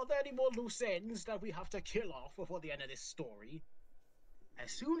 Are there any more loose ends that we have to kill off before the end of this story?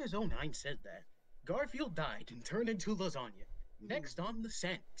 As soon as 09 said that, Garfield died and turned into lasagna. Next on the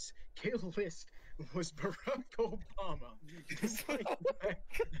sentence, kill list was Barack Obama. Despite the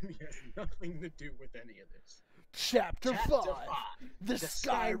fact that he has nothing to do with any of this. Chapter 5. The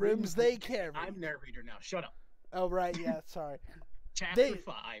Skyrims they carry. I'm narrator now. Shut up. Oh, right. Yeah, sorry. Chapter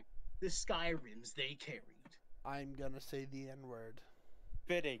 5. The Skyrims they carried. I'm gonna say the N-word.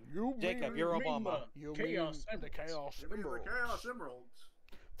 Fitting. Jacob, you're Obama. You Chaos mean the Chaos You mean the Emeralds. Chaos Emeralds.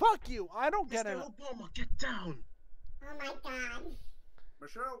 Fuck you! I don't get it. Mr. Obama, get down! Oh my god.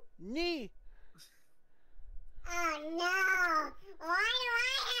 Michelle? Knee. Oh no! Why do I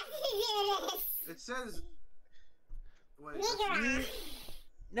have to do this? It says. Wait. Nigger.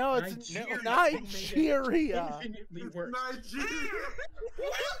 No, it's Nigeria. Nigeria. Infinitely worse. Nigeria.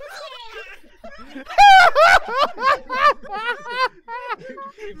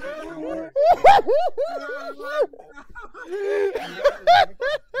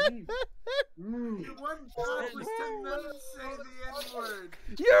 One job was to not say the N-word.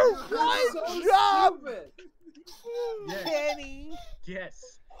 You're one So job, stupid. Yes. Kenny. Yes.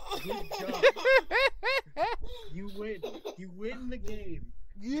 Good job. You win. You win the game.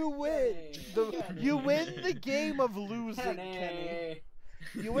 You win. You win the game of losing, Kenny.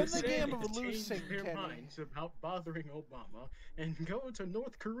 You win the game of losing, Change their Kenny. minds about bothering Obama and go to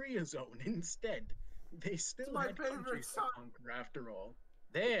North Korea zone instead. They still my had favorite countries to song. conquer after all.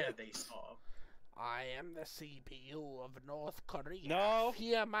 There they saw. I am the CPU of North Korea. No.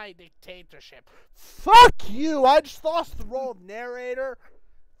 Fear my dictatorship. Fuck you! I just lost the role of narrator.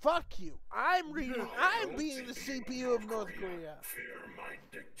 Fuck you. I'm being the CPU of North Korea.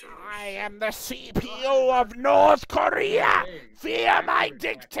 I am the CPU of North Korea. Fear my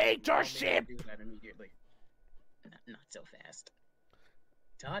dictatorship. Do that immediately. Not so fast.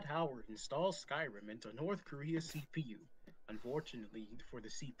 Todd Howard installs Skyrim into North Korea's CPU. Unfortunately for the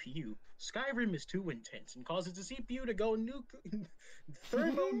CPU, Skyrim is too intense and causes the CPU to go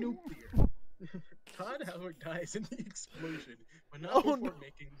thermonuclear. Todd Howard dies in the explosion, but not before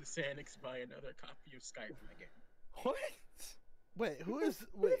making the Sanix buy another copy of Skyrim again. What? Wait, who is?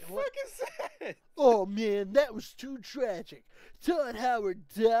 Wait, what? fuck is that? Oh man, that was too tragic. Todd Howard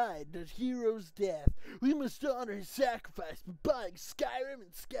died a hero's death. We must honor his sacrifice by buying Skyrim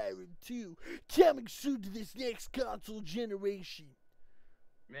and Skyrim 2, coming soon to this next console generation.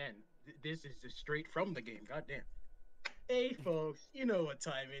 Man, this is just straight from the game. Goddamn. Hey folks, you know what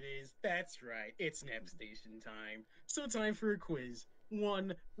time it is. That's right, it's Nap Station time. So time for a quiz.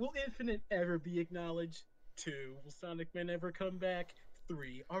 1. Will Infinite ever be acknowledged? 2. Will Sonic Man ever come back?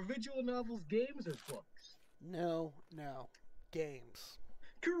 3. Are visual novels games or books? No, games.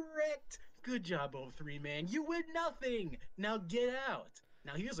 Correct! Good job, 03 man. You win nothing! Now get out!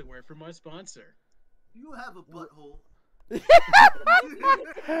 Now here's a word from our sponsor. You have a butthole. That's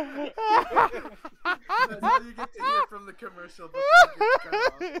all you get to hear from the commercial before it gets cut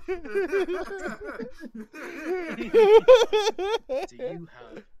off. Do you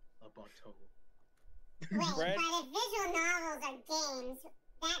have a butthole? Wait, but if visual novels are games,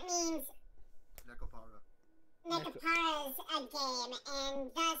 that means Nekopara is a game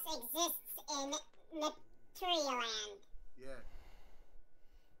and thus exists in Materialand. Yeah.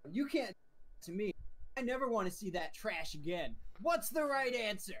 You can't to me. I never want to see that trash again. What's the right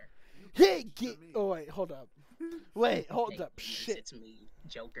answer? Hey, oh wait, hold up. Wait, hold up. Shit. It's me,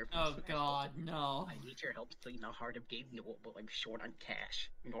 Joker. Oh God, no. I need your help to clean the heart of Gabe Newell, but I'm short on cash.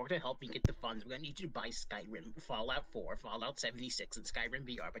 In order to help me get the funds, we're gonna need you to buy Skyrim, Fallout 4, Fallout 76, and Skyrim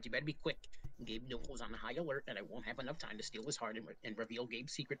VR, but you better be quick. Gabe Newell is on high alert, and I won't have enough time to steal his heart and reveal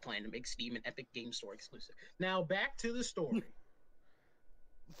Gabe's secret plan to make Steam an Epic Game Store exclusive. Now back to the story.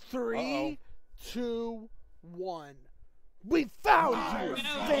 3, 2, 1. We found you,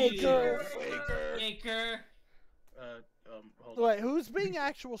 Faker! Faker! Hold on. Wait, who's being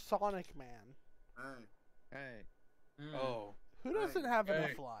actual Sonic Man? Hey. Oh. Who doesn't have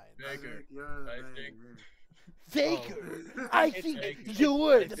enough lines? Faker. Faker! I think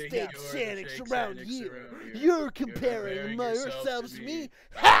you're the fake Sonics around here. You're comparing yourselves to me.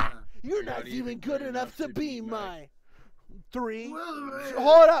 Ha! You're not even good enough to be mine. 3.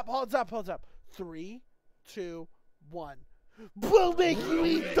 Hold up. 3, 2, 1. We'll make you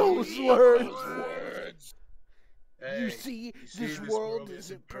eat those words. Hey, You see, this world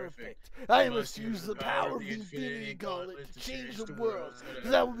isn't perfect. I must use the power of the Infinity Gauntlet to change the world.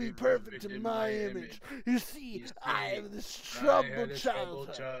 That will be perfect in my image. You see, I have this troubled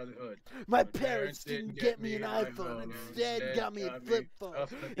childhood. My parents didn't get me an iPhone. Instead, got me a flip phone.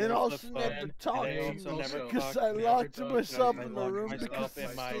 And also never talked to me because I locked myself in my room because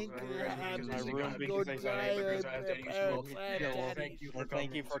I think I go die. Thank you for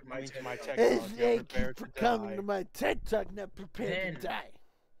coming to my tech And talk. thank you for coming to my TED Talk, not prepared to die.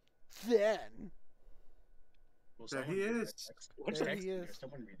 Then. There he is. There he is.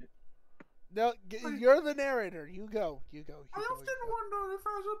 Someone read it. No, you're the narrator. You go. I often wonder if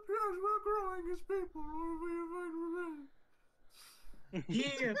as appears we're growing as people or we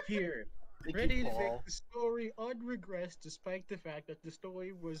He appeared, ready to make the story unregress despite the fact that the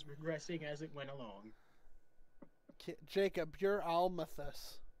story was regressing as it went along. Jacob, you're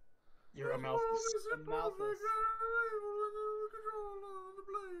Almathus. You're a Malthus.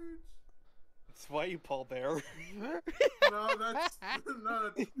 That's why you Paul Bear. No, that's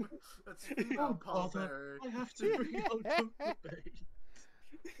female Paul Bear. I have to bring out the debate.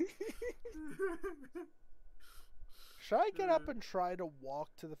 Should I get up and try to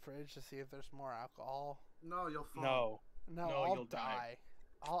walk to the fridge to see if there's more alcohol? No, you'll fall. No, I'll die.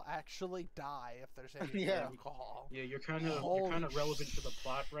 I'll actually die if there's any alcohol. Yeah, you're kind of relevant to the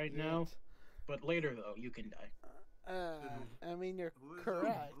plot right now, but later though you can die. I mean you're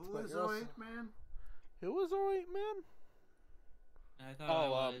correct. Who is 08 Man? Who was 08 Man? I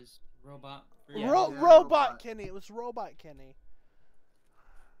thought it was Robot. Robot Kenny. It was Robot Kenny.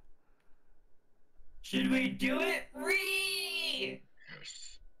 Should we do it? Ree!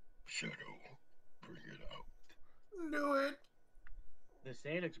 Yes. Shadow, bring it out. Do it. The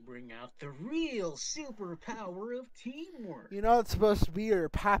Sanics bring out the real superpower of teamwork. You know it's supposed to be your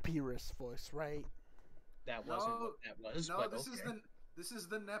Papyrus voice, right? That wasn't what that was. No, but this is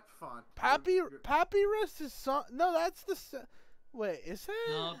the Nep font. Papyrus is no, that's the. Wait, is it?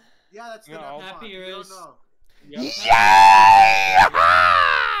 No. Yeah, that's the Nep font. Papyrus. Yeah!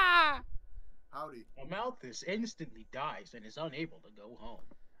 Howdy. Malthus instantly dies and is unable to go home.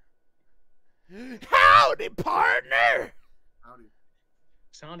 Howdy, partner! Howdy.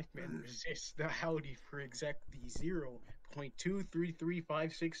 Sonic Man resists the howdy for exactly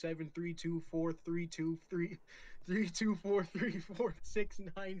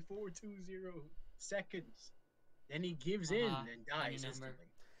 0.23356732432432434694420 seconds. Then he gives in and dies instantly.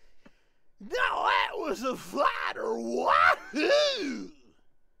 Now that was a fighter. Wahoo!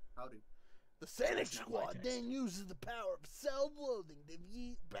 Howdy. The Sonic That's not my Squad test. then uses the power of self-loathing to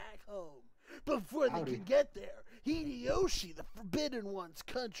yeet back home. Before they Howdy. can get there, Hideyoshi, the Forbidden One's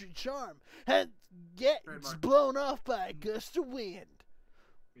country charm, gets Trademark. blown off by a gust of wind.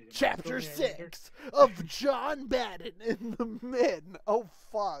 Wait, am I Chapter still narrator? 6 of John Madden in the Mid. Oh,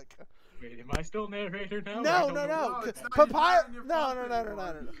 fuck. Wait, am I still narrator now? I No, don't no, know. no. No, it's not- Papyrus. he's not in your No, phone no, no, no, no, anymore.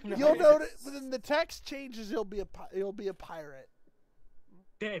 no, no. No, You'll it's- notice when the text changes, he'll be a pirate.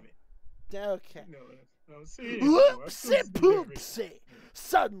 Damn it. Okay. No, no, seriously, I'm Whoopsie supposed to be narrator. poopsie!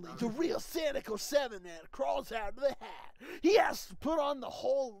 Suddenly, the real Sanico 7 man crawls out of the hat. He has to put on the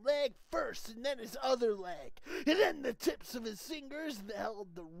whole leg first, and then his other leg. And then the tips of his fingers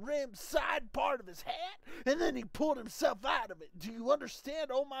held the rim side part of his hat, and then he pulled himself out of it. Do you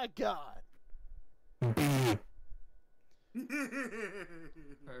understand? Oh my god.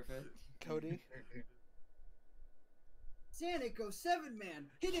 Perfect. Cody? Sanico 7 man,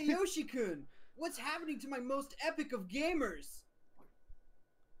 Hideyoshi-kun, what's happening to my most epic of gamers?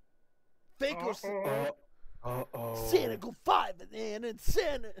 Sanico 5 man and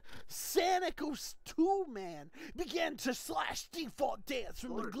Sanico 2 man began to slash default dance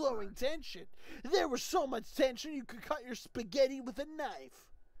from the glowing tension. There was so much tension you could cut your spaghetti with a knife.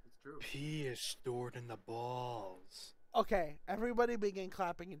 It's true. Pee is stored in the balls. Okay, everybody begin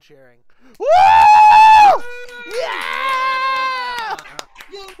clapping and cheering. Woo! Yeah!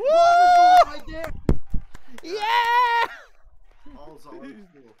 Yo, Woo! right there. Yeah! All's all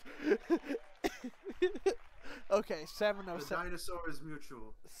cool. Okay, The 707. dinosaur is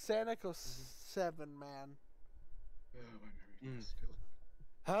mutual. Sanico 7 man.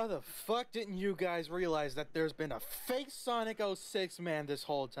 How the fuck didn't you guys realize that there's been a fake Sonic 06 man this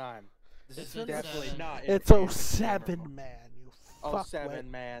whole time? This It's is definitely 07. not. It's in the 07 gamer man, you mode. fuckwit.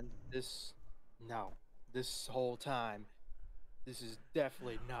 07 man. This whole time, this is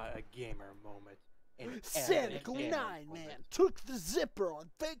definitely not a gamer moment. Sanico 9 man took the zipper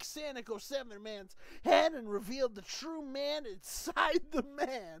on fake Sanico 7 man's head and revealed the true man inside the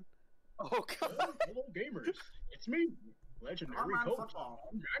man. Oh god. Hello, gamers. It's me, legendary Online coach. football.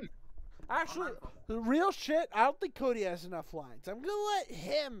 Man. Actually, the real shit, I don't think Cody has enough lines. I'm gonna let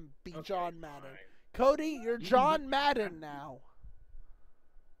him be John Madden. fine. Cody, you're John Madden now.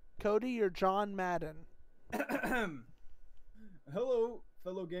 Cody, you're John Madden. Hello,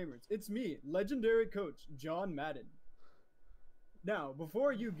 fellow gamers. It's me, legendary coach John Madden. Now,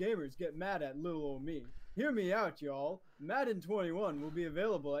 before you gamers get mad at little old me, hear me out, y'all. Madden 21 will be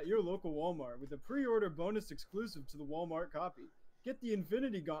available at your local Walmart with a pre-order bonus exclusive to the Walmart copy. Get the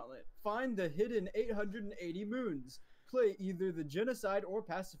Infinity Gauntlet, find the hidden 880 moons, play either the Genocide or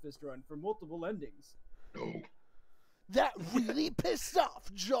Pacifist run for multiple endings. No. That really pissed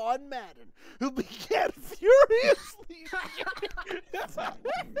off John Madden, who began furiously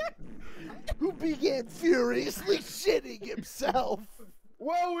shitting himself.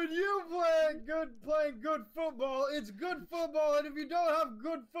 Well, when you playing good football, it's good football, and if you don't have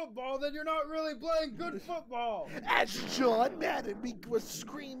good football, then you're not really playing good football. As John Madden was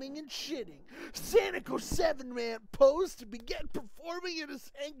screaming and shitting, Sanico 7 man posed to begin performing in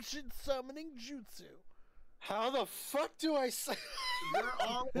his ancient summoning jutsu. How the fuck do I say? They're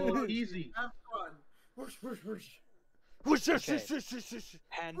all Oh, easy. Have fun. Whoosh, whoosh, whoosh. Whoosh, whoosh, Okay. whoosh, whoosh, whoosh, whoosh.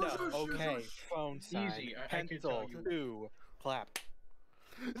 Hand Whoosh, up. whoosh, whoosh, Okay. whoosh. Phone sign. Easy, I can Pencil. tell you. 2. Clap.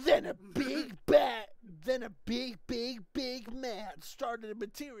 Then a big man started to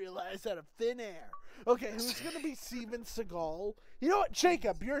materialize out of thin air. Okay, who's gonna be Steven Seagal? You know what,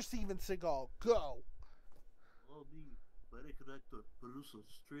 Jacob, you're Steven Seagal. Go. Well, me, wedding connector, producer,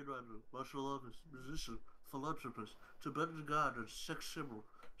 screenwriter, martial artist, musician, philanthropist, Tibetan god, and sex symbol.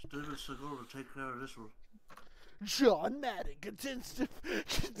 Steven Seagal will take care of this one. John Madden continues to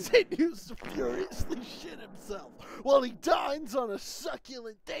furiously shit himself while he dines on a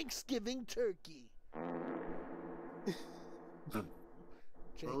succulent Thanksgiving turkey.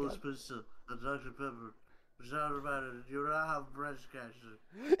 Rose pizza, and Dr. Pepper. John Madden, you don't have breast cancer.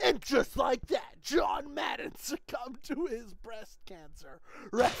 And just like that, John Madden succumbed to his breast cancer.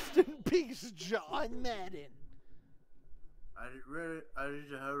 Rest in peace, John Madden. I need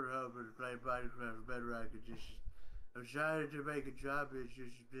to help and play Minecraft Bedrock Edition. I'm trying to make a job in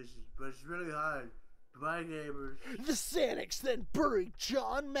this business, but it's really hard. Bye, gamers. The Sanics then buried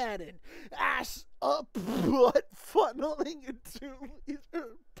John Madden, ass up, butt funneling into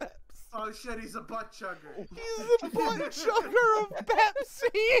either Pepsi. Oh shit, he's a butt chugger. He's the butt chugger of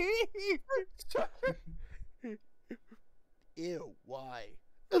Pepsi. Ew, why?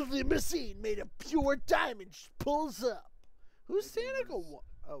 A limousine made of pure diamond pulls up. Who's Sanico?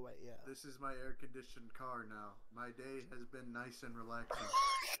 Oh wait, yeah. This is my air-conditioned car now. My day has been nice and relaxing.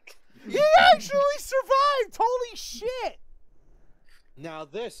 He actually survived! Holy shit! Now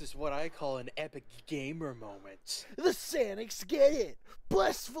this is what I call an epic gamer moment. The Sanics get it,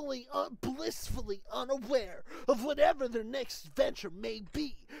 blissfully unaware of whatever their next venture may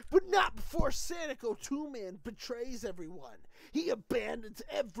be, but not before Sanico 2-Man betrays everyone. He abandons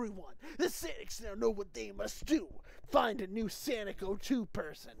everyone. The Sanics now know what they must do. Find a new Sanico 2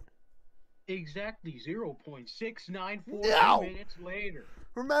 person. Exactly 0.694 No! minutes later.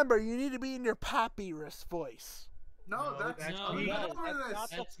 Remember, you need to be in your papyrus voice. No, that's me.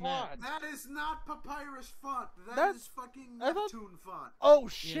 That's Matt. That is not papyrus font. That's- That's fucking I thought- Neptune font. Oh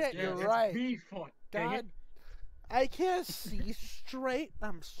shit, yes, you're it's right. B font. Dang God, it. I can't see straight.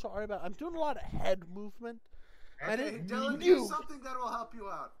 I'm sorry about. I'm doing a lot of head movement. I Okay, didn't Dylan, knew. do something that will help you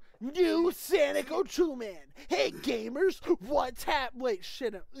out. New Sanico 2-Man. Hey gamers, what's Wait,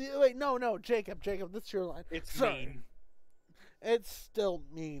 shit. Wait, no, Jacob, that's your line. It's Sorry. mean. It's still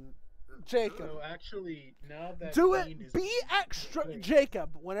mean. Jacob. So actually, now that Do Dean it. is Be extra. Wait.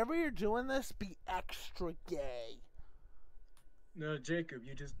 Jacob, whenever you're doing this, be extra gay. No, Jacob,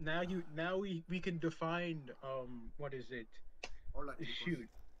 you just now we can define what is it? Hola, Shoot.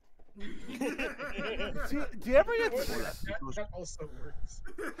 Do you ever get That also works.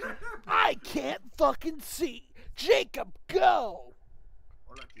 I can't fucking see. Jacob, go.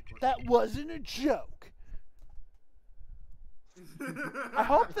 Hola, chicos. That wasn't a joke. I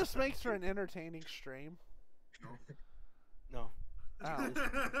hope this makes for an entertaining stream. No. Oh.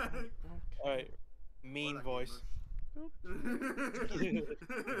 Alright. Mean voice.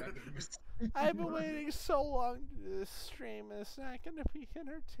 I've been waiting so long to do this stream. It's not going to be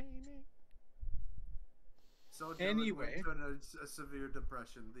entertaining. So Dylan Anyway. went to a severe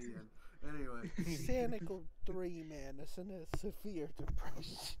depression. The end. Anyway. Sanical 3-Man is in a severe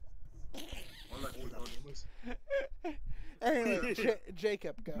depression. Hola, chicos. Anyway,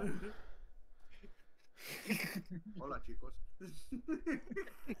 Jacob, go. Hola, chicos.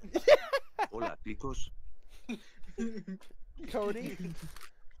 Hola, chicos. Cody?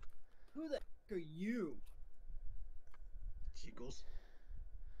 Who the heck are you? Chicos.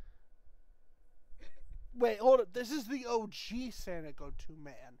 Wait, hold up. This is the OG Sanico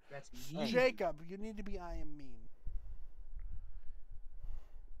 2-Man. That's me. Jacob, you need to be I am mean.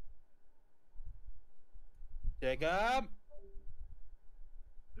 Jacob!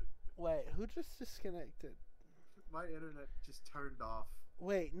 Wait, who just disconnected? My internet just turned off.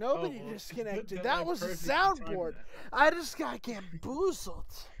 Wait, nobody well, disconnected. then That I was a perfectly timed soundboard. that. I just got bamboozled.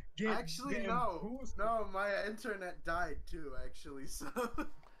 Actually, no. No, my internet died too, actually, so...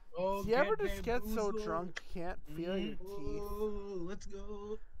 Oh, Do you ever just get so drunk you can't feel your teeth? Oh, let's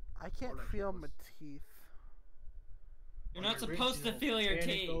go. I can't feel my teeth. You're not supposed to feel your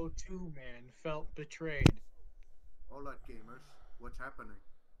teeth. Sanico 2-Man felt betrayed. Hola, gamers. What's happening?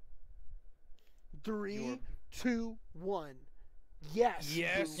 3, 2, 1. Yes.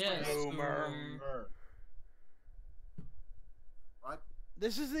 Yes, Boomer. What?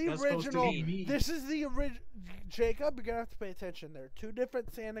 This is the That's supposed to original. be me. This is the original. Jacob, you're gonna have to pay attention. There are two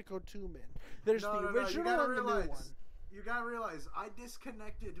different Sanico 2-Men. There's the You original gotta and the realize, new one. You gotta realize, I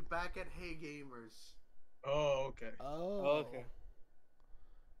disconnected back at Hey Gamers. Oh, okay. Oh. Okay.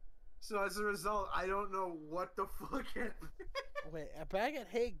 So as a result, I don't know what the fuck happened. Wait, back at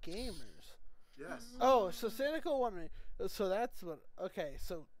Hey Gamers. Yes. Oh, so Sanico 1. So that's what. Okay,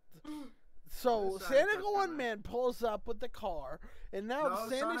 so. So This Sanico Sonic 1-Man pulls up with the car, and now No,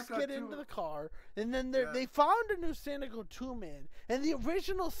 Sanics Sonic get 2. into the car, and then Yeah. they found a new Sanico 2-Man, and the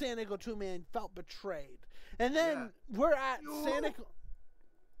original Sanico 2-Man felt betrayed. And then we're at Sanico.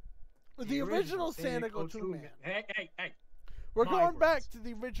 The original Sanico 2-Man. Hey. We're My going back words. to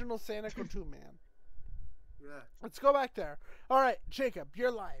the original Sanico 2-Man. Yeah. Let's go back there. All right, Jacob,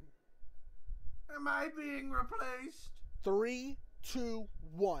 your line. Am I being replaced? 3, 2,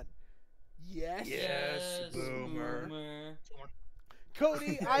 1. Yes. Yes, Boomer.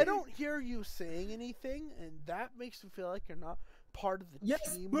 Cody, I don't hear you saying anything, and that makes me feel like you're not part of the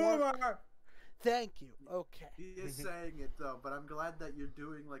team. Boomer! Thank you. Okay. He is saying it though, but I'm glad that you're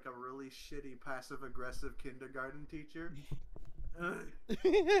doing like a really shitty passive-aggressive kindergarten teacher.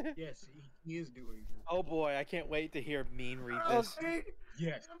 Yes, he is doing it. Oh boy, I can't wait to hear Mean read this. Okay.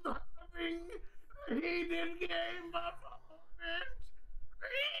 Yes. I'm having a heated game of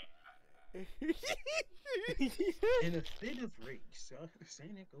In a fit of rage,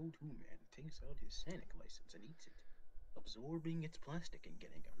 Sanic 2-Man takes out his Sanic license and eats it, absorbing its plastic and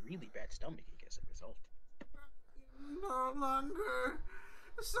getting a really bad stomachache as a result. No longer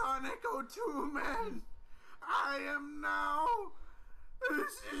Sonic 2-Man. I am now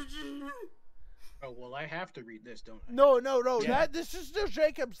Oh well, I have to read this, don't I? No. Yeah. This is still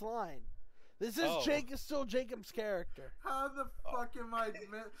Jacob's line. This is Oh. still Jacob's character. How the fuck am I?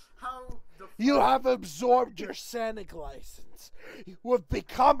 How the? You fuck- have absorbed your Sanic license. You have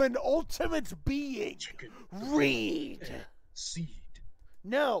become an ultimate being. Read. Seed.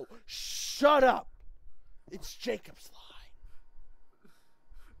 No, shut up. It's Jacob's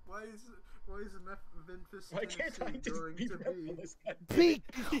Why is Memphis, Why can't I Tennessee just going be to be? Memphis?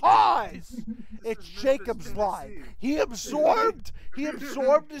 line. Because it's is Jacob's Memphis, line. Tennessee. He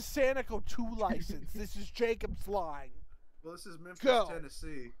absorbed his Sanico 2 license. This is Jacob's line. Well, this is Memphis, Go.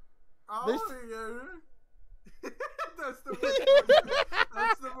 Tennessee. This- Oh, yeah. That's the worst voice.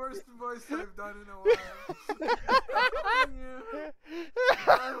 That's the worst voice I've done in a while.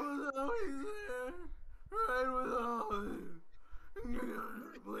 I was always there. I was always there. You're gonna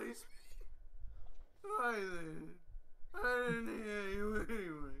replace me? Why then? I didn't hear you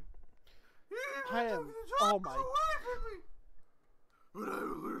anyway. You I even am. took the Oh chocolate my. away from me. But I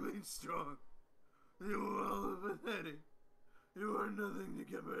will remain strong. You are all pathetic. You are nothing to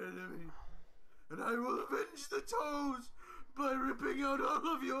compare to me. And I will avenge the toes by ripping out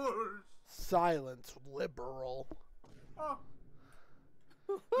all of yours. Silence, liberal. Oh.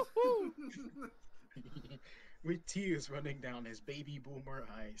 With tears running down his baby boomer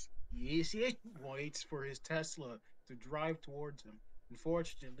eyes, yes, waits for his Tesla to drive towards him.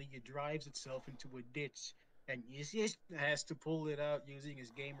 Unfortunately, it drives itself into a ditch, and yes, has to pull it out using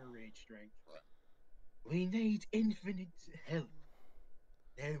his gamer rage strength. We need infinite help.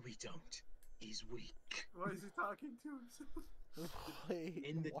 No, we don't. He's weak. Why is he talking to himself? Wait,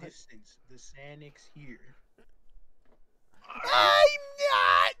 In the what? distance, the Sanic's here.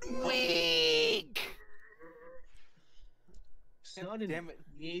 I'm not weak! Suddenly, Damn it.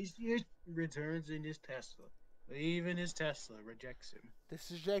 yes, returns in his Tesla. Even his Tesla rejects him. This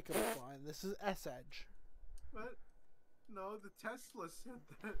is Jacob's line. This is S-Edge. What? No, the Tesla said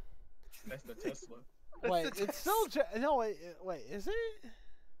that. That's the Tesla. Wait, it's still no. Wait, is it?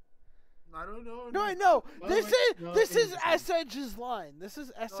 I don't know. No, I know. Well, This wait, is no, this it is isn't. S-Edge's line. This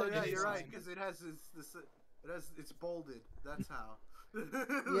is S-Edge's Oh yeah, you're line. right, because it has it's bolded. That's how. Yeah.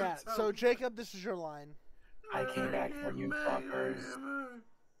 That's how- So Jacob, this is your line. I came back for you fuckers.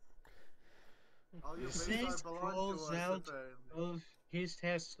 All your The bases Saint belong crawls to us, out apparently. of his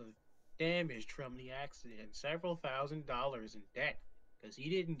Tesla, damaged from the accident, several $1,000s in debt, because he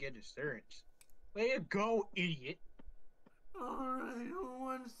didn't get insurance. Way to go, idiot! Alright, who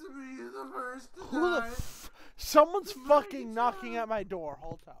wants to be the first to Who the die? Someone's fucking knocking at my door.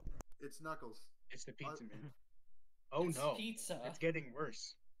 Hold up. It's Knuckles. It's the pizza man. Oh It's no, pizza. it's getting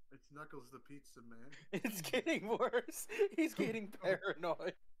worse. It's Knuckles the Pizza Man. It's getting worse. He's getting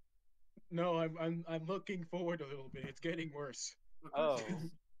paranoid. No, I'm looking forward a little bit. It's getting worse. Oh.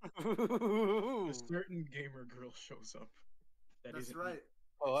 A certain gamer girl shows up. That That's isn't right. me.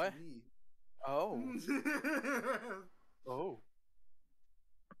 What? It's me. Oh. Oh.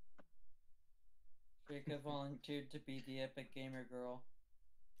 Jacob volunteered to be the epic gamer girl.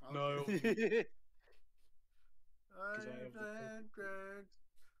 No. I've 'Cause I have the had drugs.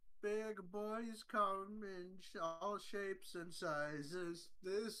 Big boys come in all shapes and sizes.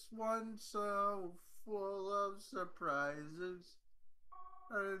 This one's so full of surprises.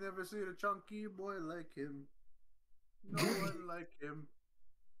 I've never seen a chunky boy like him. No one like him.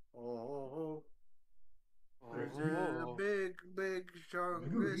 Oh. There's a Oh. big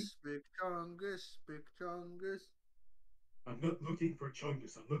chungus, big chungus, big chungus. I'm not looking for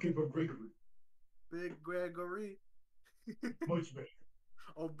Chungus, I'm looking for Gregory. Big Gregory. Much better.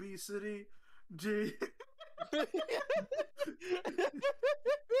 Obesity. G.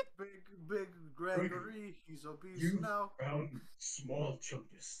 big Gregory. He's obese You now. found small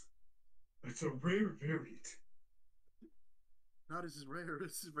Chungus. It's a rare variant. Not as rare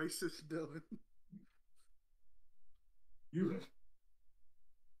as racist Dylan. You have.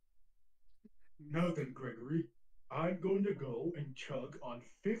 Now then, Gregory, I'm going to go and chug on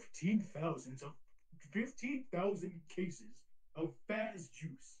 15,000 cases of Faz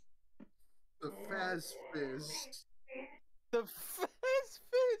juice. The Faz Fizz. The Fast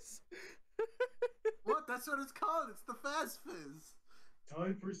Fizz. What? That's what it's called. It's the Faz Fizz.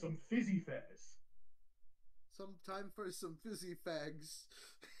 Time for some fizzy Faz. Some time for some fizzy fags.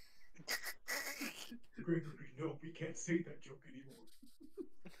 Gregory, no, we can't say that joke anymore.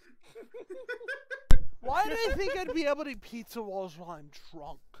 Why did I think I'd be able to eat pizza walls while I'm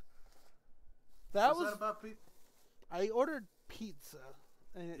drunk? That What's was. that about pizza? I ordered pizza,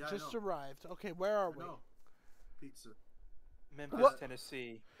 and it Yeah, I just know. arrived. Okay, where are we? No. Pizza. Memphis, What-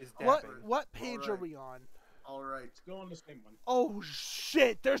 Tennessee is What dapping. what page are Alright. we on? All right. Let's go on the same one. Oh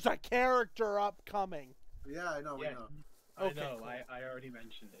shit! There's a character upcoming. Yeah, I know. Yeah, We know. I Okay, know. cool. I already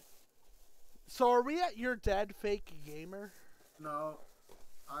mentioned it. So are we at your dead fake gamer? No,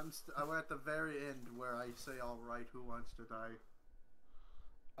 I'm at the very end where I say, "All right, who wants to die?"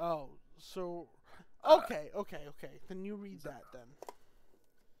 Oh, so okay. Then you read that then.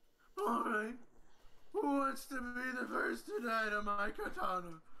 All right. Who wants to be the first to die to my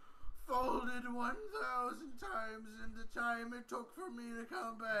katana? Folded 1,000 times in the time it took for me to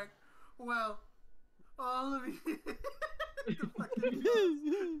come back. Well, all of you. The fucking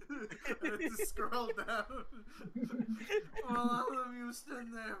I had to scroll down. While all of you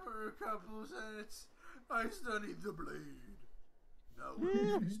stood there for a couple minutes, I studied the blade. Now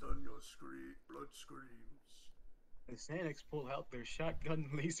feast on your blood screams. The Sanics pull out their shotgun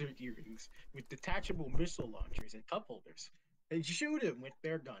laser earrings with detachable missile launchers and cup holders and shoot him with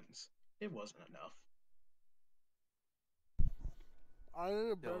their guns. It wasn't enough. I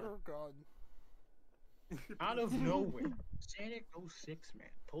need a better gun. Out of nowhere, Sanic 06 man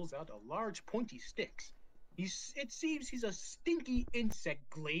pulls out a large pointy stick. It seems he's a stinky insect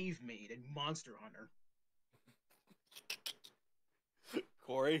glaive maid and monster hunter.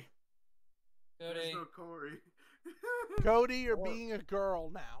 Corey? There's no Corey. Cody, you're being a girl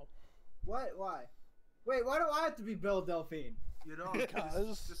now. What? Why? Wait, why do I have to be Belle Delphine? You don't.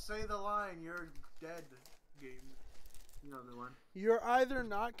 Because just say the line. You're dead. Game. You know the one. you're either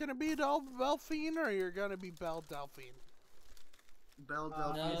not gonna be Delphine or you're gonna be Belle Delphine. Belle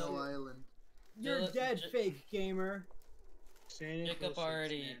Delphino Island. You're dead, fake gamer. Sanic Jacob 06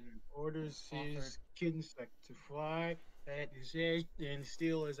 already man orders his offered. insect to fly at his edge and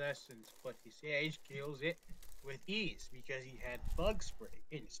steal his essence, but his edge kills it with ease because he had bug spray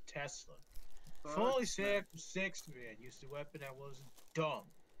in his Tesla. If only Sanic 06 man used a weapon that was dumb.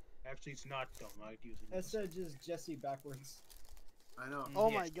 Actually, it's not dumb. I'd use it. That's just Jesse backwards. I know. Oh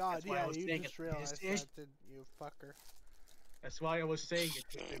Yes, my god, that's why I yeah, was you saying just it. realized It's- that, didn't you, fucker? That's why I was saying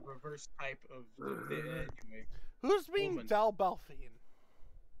it's the reverse type of the anyway. Who's being Omen. Belle Delphine?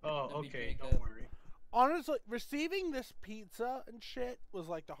 Oh, That'd be okay. Jacob. Don't worry. Honestly, receiving this pizza and shit was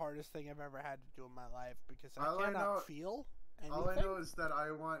like the hardest thing I've ever had to do in my life because I All I cannot know- feel anything. All I know is that I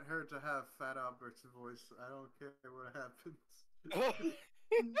want her to have Fat Albert's voice. I don't care what happens.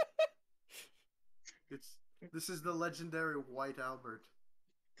 This is the legendary White Albert.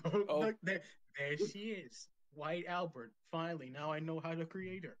 Oh, look, there she is. White Albert. Finally, now I know how to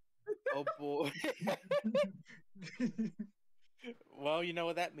create her. Oh boy. Well, you know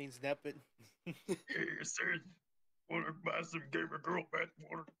what that means, Nepit. Hey, sir. Wanna buy some gamer girl bath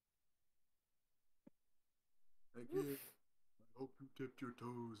water? Thank you. I hope you dipped your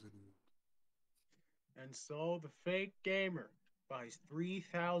toes in it. And so the fake gamer buys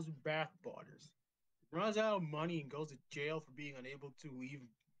 3,000 bath bottles, runs out of money, and goes to jail for being unable to leave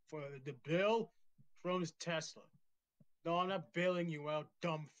for the bill from his Tesla. No, I'm not bailing you out,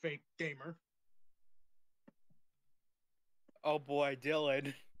 dumb fake gamer. Oh boy, Dylan.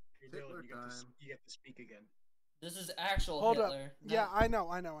 Hey, Hitler Dylan, time. you get to speak again. This is actual Hold Hitler. up. not- Yeah, I know.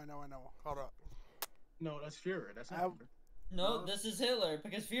 Hold up. No, that's Führer. That's not I- Hitler. No, this is Hitler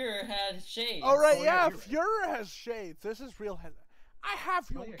because Führer had shades. All right, Oh, yeah, yeah, Führer has shades. This is real Hitler. I have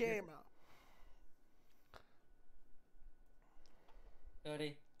your yeah, gamer.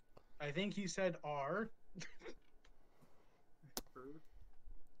 Cody. I think he said R.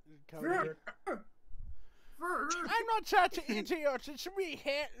 Cody. I'm not such an idiot. It's me,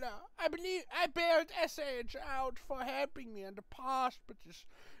 Hitler. I bailed SH out for helping me in the past, but it's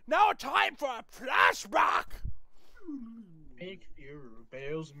now time for a flashback. Fake Führer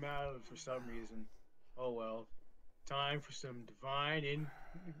bails him out for some reason. Oh well. Time for some divine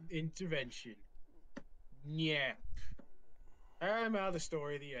intervention. Yeah. I'm out of the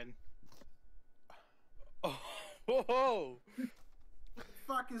story. The end. Oh, whoa.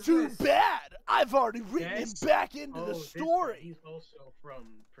 Fuck is Too this? bad. I've already written him Yes. back into the this guy, story. He's also from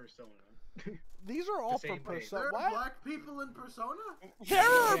Persona. These are all from same way. Persona. There are What? black people in Persona? There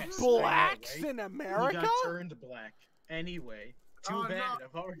are Yes, I know, blacks right? in He America? got turned black. Anyway, too Oh, bad. no.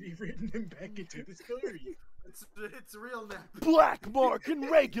 I've already written him back into the story. It's real now. Black Mark and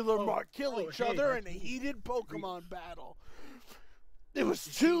regular Oh, Mark kill oh, each hey, other in that's a me. heated Pokemon battle. It was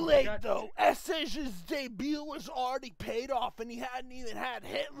You too see, late got- though. SH's debut was already paid off and he hadn't even had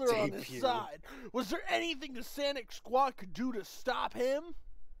Hitler on his Debut. side. Was there anything the Sanic Squad could do to stop him?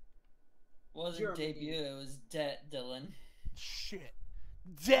 Wasn't Germany. debut, it was debt, Dylan. Shit.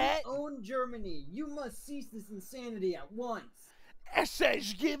 Debt? Own Germany. You must cease this insanity at once.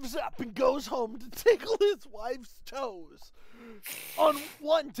 SH gives up and goes home to tickle his wife's toes. On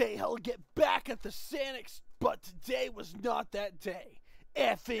one day, he'll get back at the Sanics But today was not that day.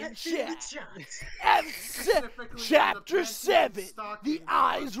 Effing chat. Specifically in the Chapter panty 7. and stocking The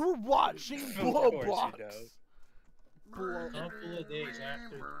eyes were watching Of blow course box. he does. Couple of days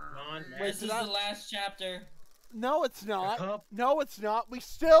after John This is the last chapter. No, it's not. No, it's not. We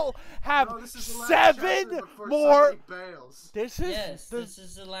still have No, this is the last 7 chapter before more. somebody bails. This is Yes, this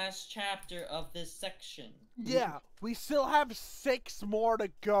is the last chapter of this section. Yeah, we still have 6 more to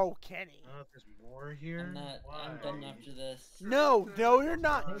go, Kenny. There's more here. I'm done after this. No, you're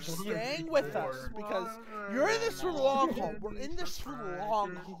not. You're staying with us because you're in this for the long haul. We're in this for the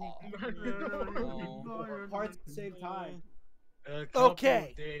long haul. Parts save time. A couple Okay.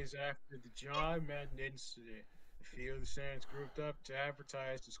 of days after the John Madden incident, the Field of Sands grouped up to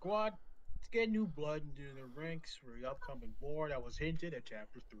advertise the squad to get new blood into the ranks for the upcoming war that was hinted at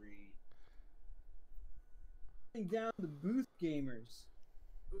Chapter 3. Putting down the booth gamers.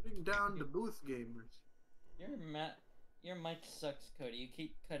 Putting down the booth gamers. Your mic sucks, Cody. You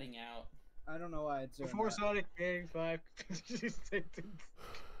keep cutting out. I don't know why it's doing Before that. Sonic Mania 5.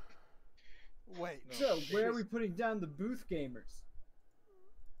 Wait. So, where are we putting down the booth gamers?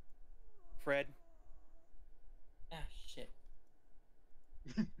 Fred. Ah, shit.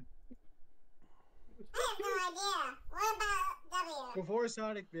 I have no idea. What about W? Before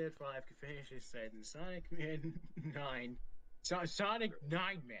Sonic Man 5 could finish his sentence, Sonic Man 9. Sonic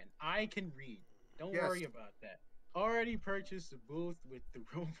 9 Man. I can read. Don't Yes. worry about that. Already purchased a booth with the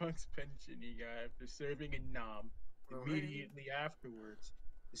Robux pension he got after serving in Nam. Immediately afterwards,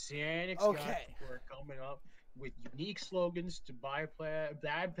 the Cyanics got were coming up with unique slogans to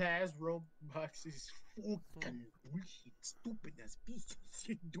bypass Robux's fucking bullshit, stupid as pieces,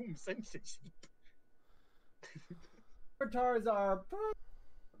 dumb censorship. Avatars are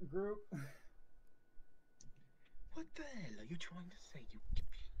group. What the hell are you trying to say, you?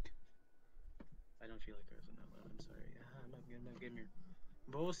 I don't feel like cursing out loud. I'm sorry. I'm not getting here.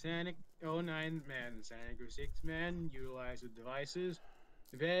 Both Sonic 09 man and Sonic 06 man utilize the devices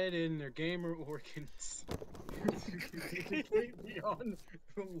fed in their gamer organs beyond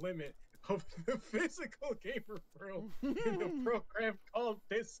the limit of the physical gamer world in a program called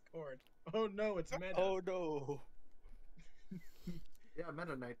Discord. Oh no, it's Meta. Oh no. Yeah,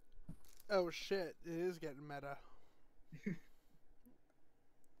 Meta Knight. Oh shit, it is getting meta.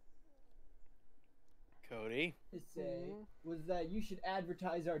 Cody. To say was that you should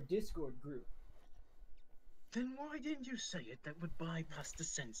advertise our Discord group. Then why didn't you say it? That would bypass the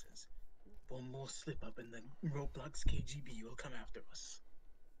censors. One more slip up and the Roblox KGB will come after us.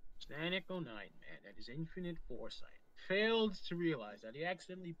 Sonic 09 man, at his infinite foresight, failed to realize that he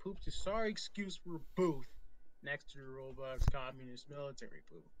accidentally pooped a sorry excuse for a booth next to the Roblox communist military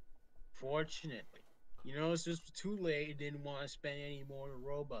booth. Fortunately, he noticed this was too late and didn't want to spend any more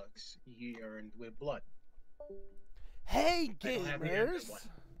Robux he earned with blood. Hey gamers!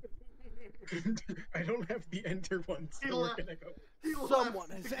 I don't have the enter one, so we're gonna go. Someone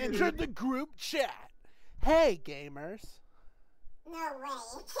has entered the group chat. Hey gamers! No way,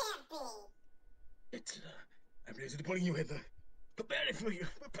 it can't be. Hitler, I'm disappointing you, Hitler. Prepare for you.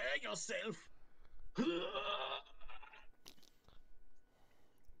 Prepare yourself.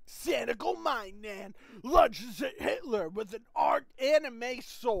 Cynical Mind Man lunges at Hitler with an art anime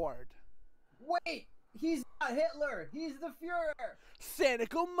sword. Wait, he's not Hitler. He's the Fuhrer.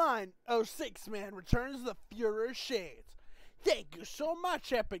 Cynical Mind 06 Man returns the Fuhrer shades. Thank you so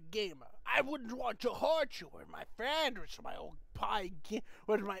much, Epic Gamer. I wouldn't want to hurt you or my friend with my old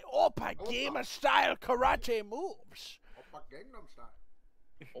Oppa Gamer style karate moves. Oppa Gangnam Style.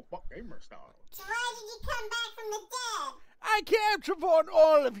 Oppa Gamer Style. So why did you come back from the dead? I came to warn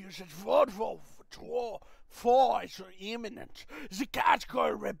all of you that Volvo for is imminent. The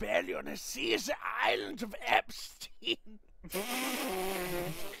Catgirl Rebellion has seized the island of Epstein.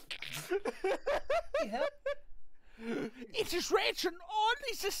 It is written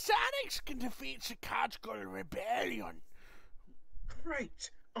only the Sonics can defeat the Catgirl Rebellion. Great.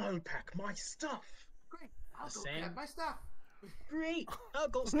 I'll pack my stuff. Great. I'll go get my stuff. Great. I'll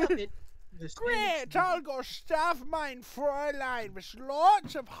go stuff it. Great, I'll go stuff mine Fräulein with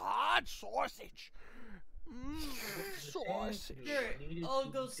lots of hard sausage. Sausage. I'll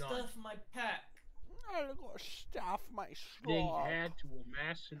go stuff my pack. I'll go stuff my They slog. had to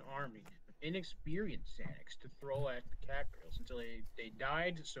amass an army of inexperienced Sanics to throw at the Catgirls until they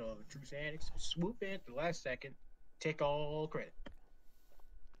died, so the true Sanics could swoop in at the last second, take all credit.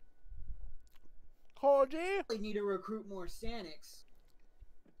 Cody? We need to recruit more Sanics.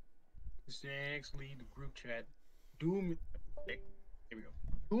 The Sanics lead the group chat. Here we go.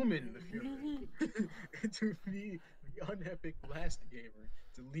 Doomin the Fuhrer to be the unepic last gamer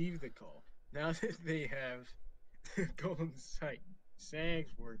to leave the call. Now that they have the golden sight,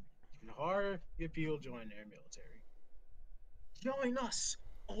 SAGs work even harder to get people to join their military. Join us,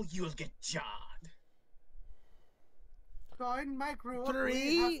 or you'll get jarred. Join my group. We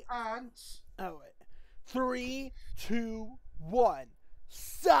Three. have pants. Oh wait. 3, 2, 1.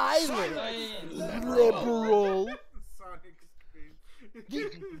 Silence. Liberal. Sonic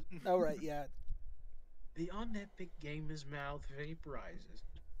scream. All right, yeah. The unepic gamer's mouth vaporizes,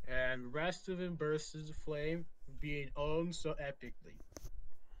 and the rest of him bursts into flame, being owned so epically.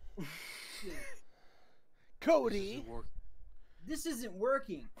 Cody. This isn't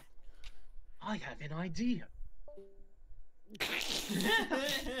working. I have an idea.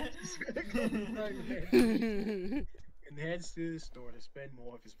 And heads to the store to spend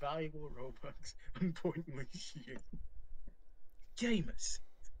more of his valuable Robux on pointless shit. Gamers,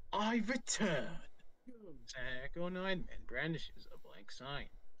 I return. Echo 9 Man brandishes a blank sign.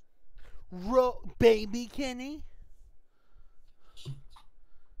 Baby Kenny?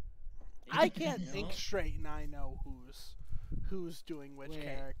 I can't think straight and I know who's doing which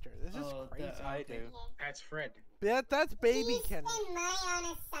character. This is crazy. I do. That's Fred. That's Baby Kenny. Spend money on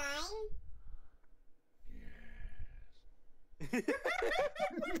a sign?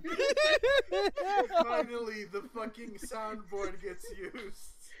 Finally, the fucking soundboard gets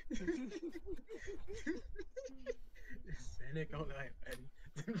used. Echo 9 Man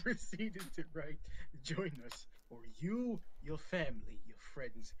then proceeded to write, "Join us, or you, your family, your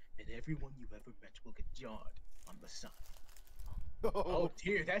friends, and everyone you ever met will get jarred on the sign." Oh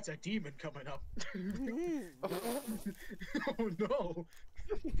dear, that's a demon coming up. Oh no.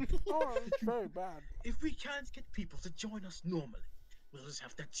 Oh, it's very bad. If we can't get people to join us normally, we'll just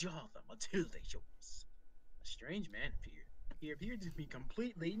have to jar them until they show us. A strange man appeared. He appeared to be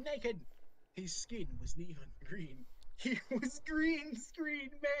completely naked. His skin was neon green. He was green screen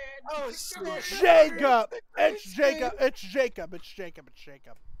man. Oh, snap. Jacob! It's Jacob! It's Jacob! It's Jacob! It's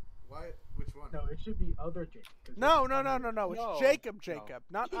Jacob! What? Which one? No, it should be other Jacob. No. It's No. Jacob,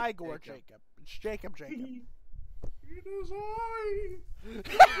 not Igor Jacob. It's Jacob. It is I, the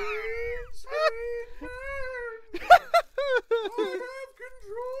green screen man. I have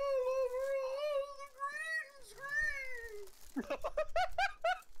control over all the green screen.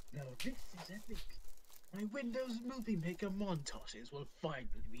 Now this is epic. My Windows Movie Maker montages will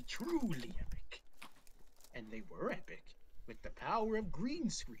finally be truly epic. And they were epic. With the power of green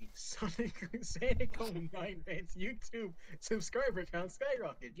screen, Sonic 9 Man's YouTube subscriber count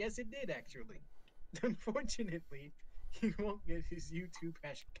skyrocketed. Yes, it did actually. Unfortunately, he won't get his YouTube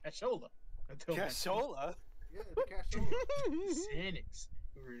cashola until Cashola? Yeah, the cashola. Sonics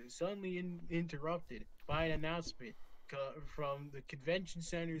were suddenly interrupted by an announcement from the convention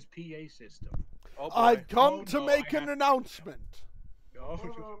center's PA system. Oh, I've come to make an announcement. No.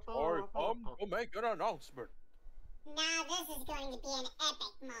 We'll make an announcement. Now this is going to be an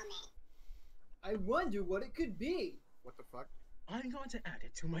epic moment. I wonder what it could be. What the fuck? I'm going to add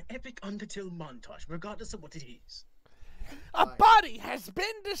it to my epic Undertale montage, regardless of what it is. A body has been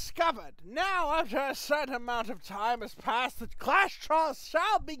discovered. Now, after a certain amount of time has passed, the clash trials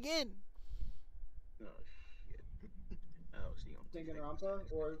shall begin. Oh shit! That was the only thing.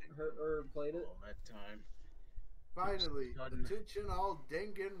 Danganronpa or played it? All that time. Finally, Sudden. attention all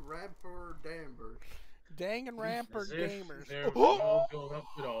Dangan Ramper Dambers. Danganronpa As if gamers. there was no build up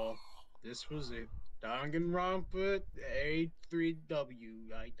at all. This was it. Danganronpa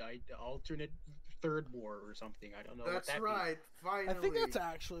A3W. I alternate third war or something. I don't know. That's what that right. Finally. I think that's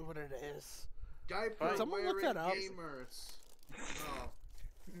actually what it is. Diaper Someone look wearing that up. gamers. Oh.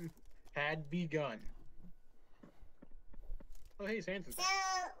 means. Had begun. Oh hey, Santa's So,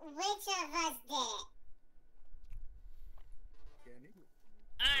 back. which of us did it? Kenny?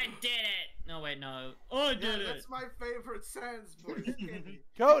 I did it! No, wait, no. I did Yeah, it! that's my favorite Sans voice, Kenny.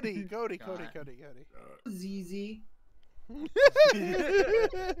 Cody. ZZ.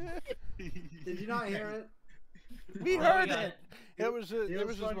 Did you not hear it? We Oh, heard yeah. it. It was his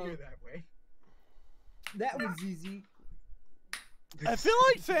funnier moment. that way. That was ZZ. I feel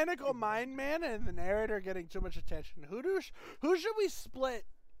like Sanico Mind Man and the narrator are getting too much attention. Who should we split?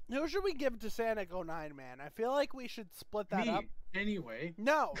 Who should we give to Sanico 9 Man? I feel like we should split that Me, up. anyway.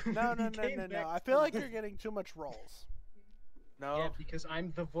 No. He came back I feel like you're getting too much roles. No. Yeah, because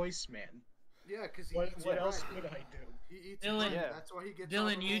I'm the voice man. Yeah, because he What, eats what it else right. would I do? He eats Dylan, it. Yeah. That's why he gets all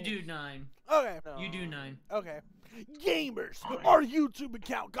Dylan, the you roles. do 9. Okay. You do 9. Okay. Gamers, our YouTube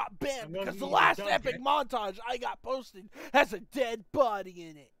account got banned I'm because not the even last done epic yet. montage I got posted has a dead body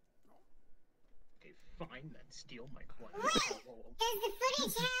in it. Okay, fine, then steal my one. Does the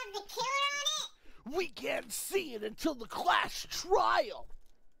footage have the killer on it? We can't see it until the clash trial.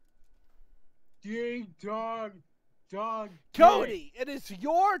 Ding dong, dong. Cody, it is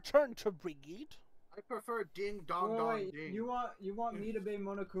your turn to read. I prefer ding dong Wait, dong wait, ding. you want me to be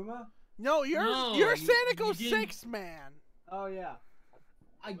Monokuma? No, you're Sanico 6 man. Oh yeah.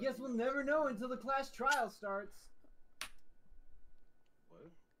 I guess we'll never know until the class trial starts. What?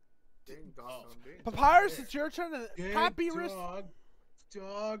 Ding dong dong ding. Papyrus, it's your turn. Ding Papyrus.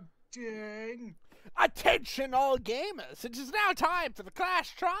 dog, ding. Attention all gamers, it is now time for the class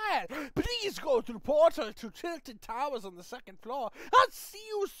trial. Please go through portal to Tilted Towers on the second floor. I'll see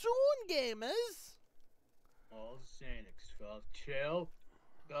you soon, gamers. All Xanax felt chill.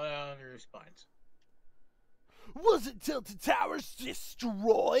 Go down their spines. Wasn't Tilted Towers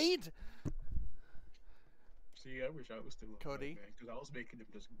destroyed? See, I wish I was still Cody, because I was making him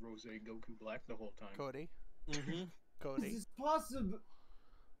just Rose Goku Black the whole time. Cody. Is Cody. this possible?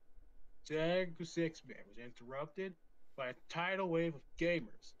 Xanax 6 Man was interrupted by a tidal wave of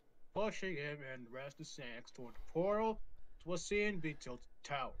gamers, pushing him and the rest of Xanax toward the portal to what's seen be Tilted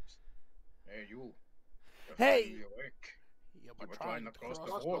Towers. Hey, you. Hey! You awake? You were trying to cross the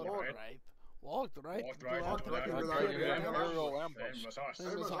border, border, right? Walked right. Walked right Walked into right that into big that ambush. ambush. Same as us.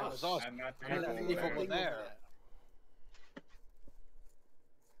 Same as us. And that And that people people there.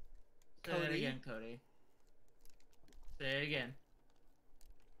 there. Say it again, Cody. Say it again.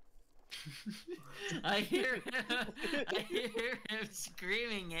 I hear him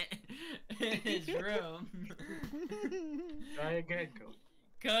screaming it in his room. Try again, Cody.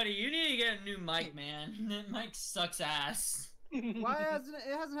 Cody, you need to get a new mic, man. That mic sucks ass. Why hasn't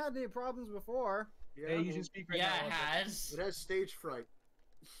it hasn't had any problems before? Yeah, you should speak right Yeah, now. it has. It has stage fright.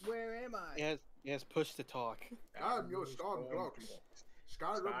 Where am I? He has push to talk. I'm your storm blocks.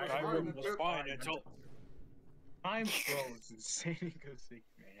 Skyrim Skyrim was was fine fine until time froze and Sanico 6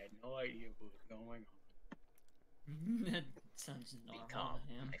 Man had no idea what was going on. That sounds normal Calm,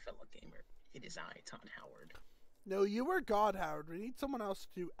 to him. my fellow gamer. It is I, Todd Howard. No, you were God Howard. We need someone else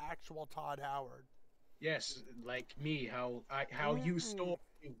to do actual Todd Howard. Yes, like me, how you stole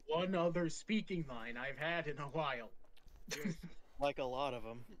one other speaking line I've had in a while. Like a lot of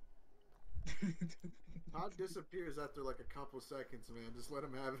them. Todd disappears after like a couple seconds, man. Just let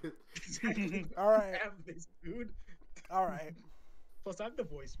him have it. All right. Have this, dude. All right. Plus, I'm the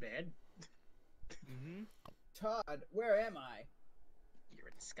voice man. Todd, where am I? You're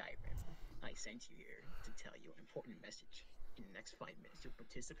in Skyrim. I sent you here to tell you an important message. In the next 5 minutes, you'll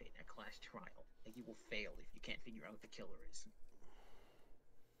participate in a class trial, and you will fail if you can't figure out who the killer is.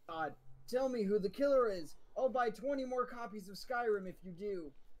 Todd, tell me who the killer is. I'll buy 20 more copies of Skyrim if you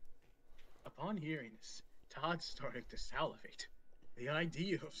do. Upon hearing this, Todd started to salivate. The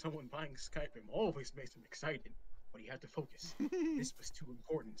idea of someone buying Skyrim always makes him excited, but he had to focus. This was too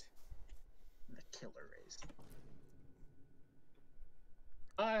important. The killer is.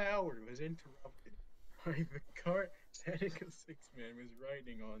 Howard was interrupted by the cart Seneca 6 Man was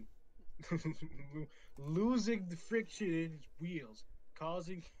riding on, losing the friction in his wheels,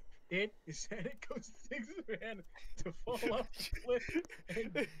 causing it, Seneca 6 Man, to fall off the cliff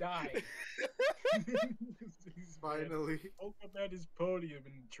and die. Finally. Woke up at his podium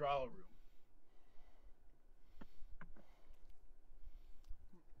in the trial room.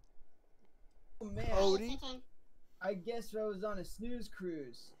 Oh man, Odie? I guess I was on a snooze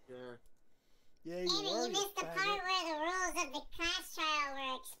cruise. Yeah. Yeah, Maybe you missed the part where the rules of the class trial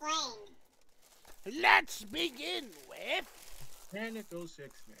were explained. Let's begin with... Seneca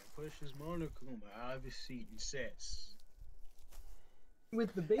 6 Man pushes Monokuma out of his seat and says,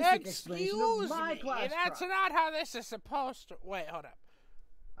 With the basic explanation of Excuse my me, class that's trial. not how this is supposed to... Wait, hold up.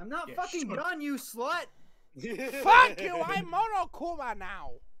 I'm not Yeah, fucking shut up. done, you slut! Fuck you, I'm Monokuma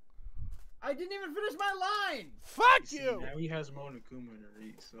now. I didn't even finish my line! Fuck See, you! now he has Monokuma to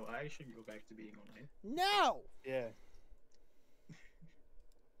read, so I should go back to being online. No! Yeah.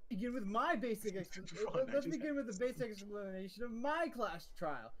 Begin with my basic Let's begin with the basic explanation of my class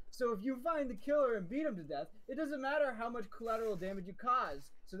trial. So if you find the killer and beat him to death, it doesn't matter how much collateral damage you cause.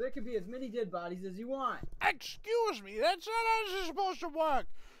 So there can be as many dead bodies as you want. Excuse me, that's not how this is supposed to work.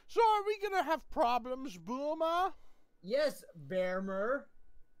 So are we gonna have problems, Boomer? Yes, Bearmer.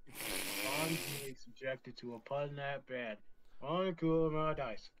 Bond being subjected to a pun that bad. Monokuma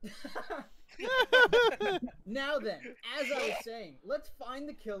dies. Now then, as I was saying, let's find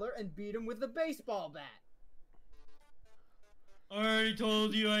the killer and beat him with a baseball bat. I already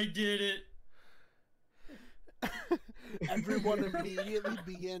told you I did it. Everyone immediately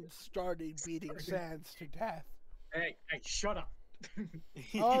started beating Sans to death. Hey, shut up.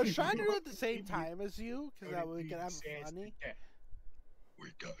 I was trying to do it at the same time as you, because that way we can have funny.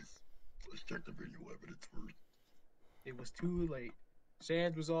 Wait, guys. Let's check the video evidence first. It was too late.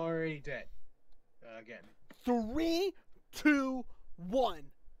 Sans was already dead. again. 3, 2,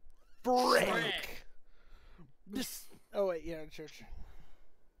 1. Frick. This. Oh wait, yeah, church.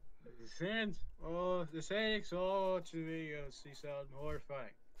 The Saints all to me see something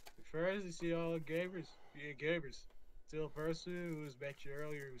horrifying. At first, you see all gamers being gamers. Till a person who was mentioned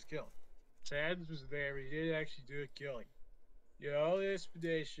earlier was killed. Sands was there, but he didn't actually do a killing. The only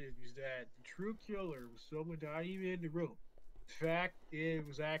explanation is that the true killer was someone not even in the room. In fact, it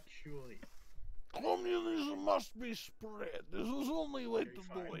was actually. Communism must be spread. This is the only way to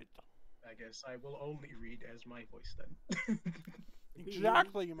do it. I guess I will only read as my voice then.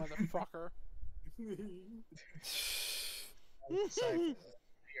 Exactly, you motherfucker.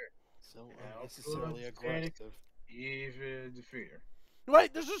 So unnecessarily aggressive. Even the fear.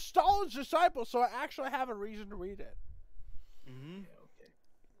 Wait, this is Stalin's disciple, so I actually have a reason to read it. Mm-hmm. Yeah, okay.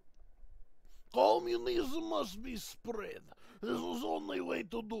 Communism must be spread. This is the only way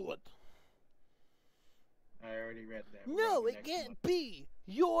to do it. I already read that. No, it can't be.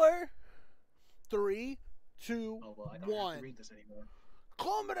 You're 3, 2, Oh, well, I don't 1. have to read this anymore.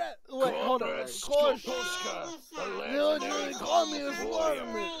 Comrade, wait, hold on. Skokoska, You're the communist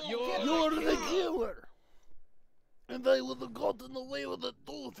government. You're the killer. And I would have gotten away with it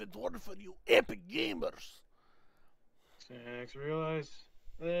too if it weren't for you epic gamers. Snacks realized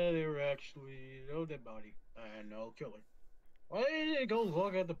that they were actually no dead body and no killer. Why didn't they go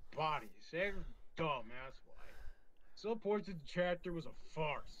look at the bodies? They're dumb, that's why. Some parts of the chapter was a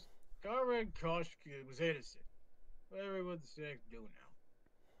farce. Comrade Koshka was innocent. Whatever what the Snacks do now.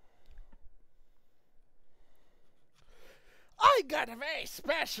 I got a very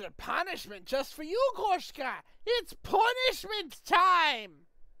special punishment just for you, Koshka. It's punishment time.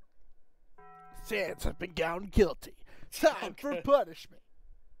 Sans have been found guilty. Time for punishment.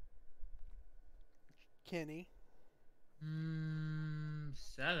 Kenny.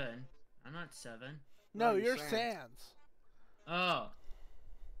 7. I'm not 7. No, you're Sans. Oh.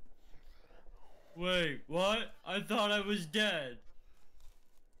 Wait, what? I thought I was dead.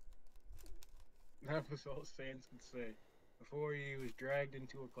 That was all Sans could say before he was dragged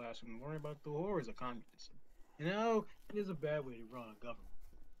into a classroom and learned about the horrors of communism. You know, it is a bad way to run a government.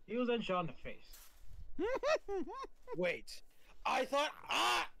 He was then shot in the face. Wait, I thought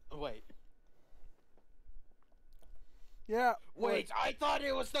wait. Yeah. Wait, I thought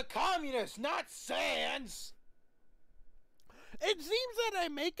it was the communists, not Sans. It seems that I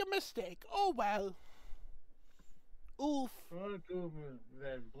make a mistake. Oh well. Oof.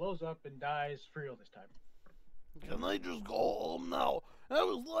 Then blows up and dies for real this time. Can I just go home now? I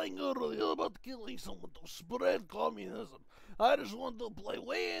was lying earlier about killing someone to spread communism. I just want to play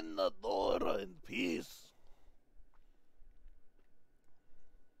way in the door in peace.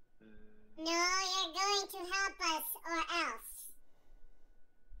 No, you're going to help us or else.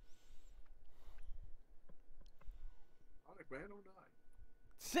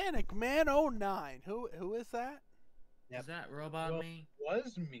 Sonic Man 09. Who is that? Is that robot me?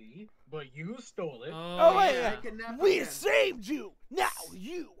 Was me, but you stole it. Oh wait, yeah. We saved you. Now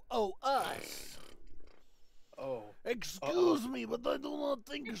you owe us. Oh. Excuse me, but I do not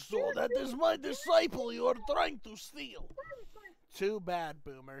think so. That is my disciple you are trying to steal. Too bad,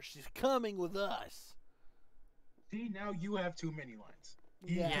 Boomer. She's coming with us. See, now you have too many lines.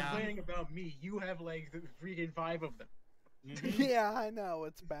 He's Yeah. complaining about me. You have like the freaking 5 of them. Yeah, I know.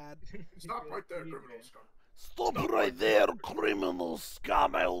 It's bad. Stop right there, criminal scum. Stop right there, criminal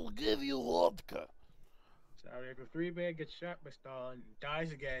scum. I will give you vodka. Sorry, if a 3-man gets shot by Stalin and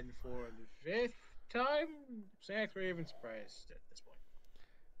dies again for the 5th time, Snacks were even surprised at this point.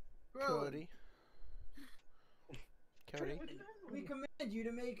 Cody. Cody. We command you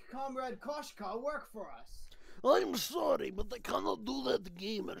to make Comrade Koshka work for us. I'm sorry, but I cannot do that to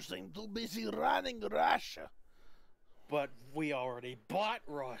gamers. I'm too busy running Russia. But we already bought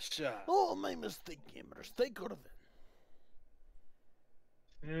Russia. Oh, my mistake, gamers. Take care of it.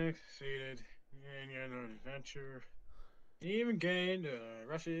 Snacks succeeded and got an adventure. He even gained a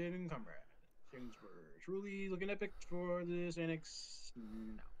Russian comrade. Things were truly looking epic for this annex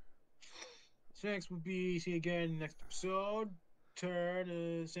now. Snacks will be seen again next episode. Turn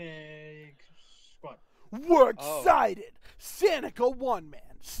to Snacks Squad. We're excited! Sanico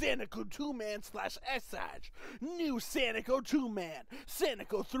 1-man, Sanico 2-man / SH, new Sanico 2-man,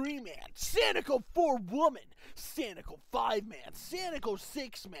 Sanico 3-man, Sanico 4-woman, Sanico 5-man, Sanico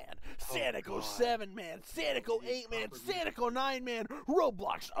 6-man, Sanico 7-man, Sanico 8-man, Sanico 9-man,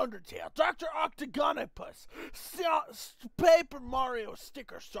 Roblox Undertale, Dr. Octagonopus, Paper Mario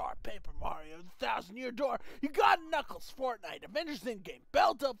Sticker Star, Paper Mario The 1000-Year Door, You Got Knuckles, Fortnite, Avengers Endgame,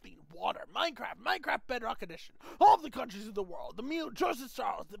 Belle Delphine, Water, Minecraft, Minecraft Bedrock, Bedrock Edition. All of the countries of the world. The Mew, Joseph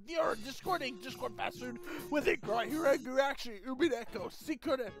Charles, the Viewer, Discord Inc., Discord Bastard, with Inkrai, Hiragu, Actually, Ubin Echo,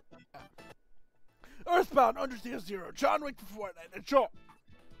 Secret, Earthbound, Undertale Zero, John Wick for Fortnite, and Joel.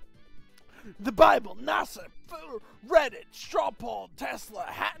 The Bible, NASA, Reddit, Strawpoll, Tesla,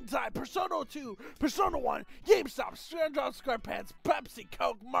 Hat and Tie, Persona 2, Persona 1, GameStop, Strandon SquarePants, Pepsi,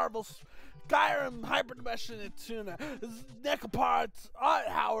 Coke, Marvel, Skyrim, Hyperdimension, and Tuna, Necoparts,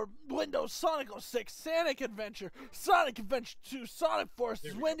 Howard, Windows, Sonic 06, Sonic Adventure 2, Sonic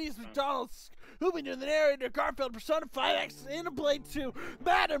Forces, Wendy's, McDonald's, Scooby Doo, the Narrator, Garfield, Persona 5X, Interblade 2,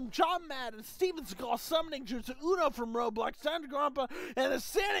 Madam, John Madden, Steven Seagal, Summoning Jutsu, Uno from Roblox, Santa Grandpa, and the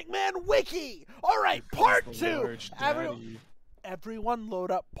Sonic Man Wiki! Alright, part 2! Everyone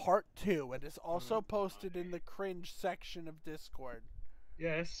load up part 2. It is also posted in the cringe section of Discord.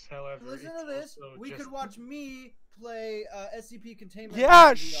 Yes, however, Listen it's to this. also We just- could watch me play SCP Containment. Yeah,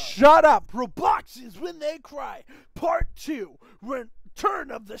 in VR. shut up! Robloxians When They Cry, Part 2, Return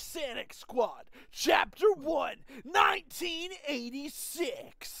of the Sonic Squad, Chapter 1,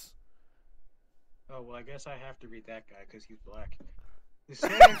 1986. Oh, well, I guess I have to read that guy because he's black. The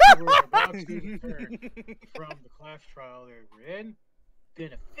Sonics were about to return from the class trial they were in.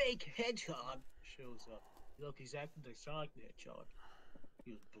 Then a fake hedgehog shows up. Look, he's acting like Sonic the Hedgehog.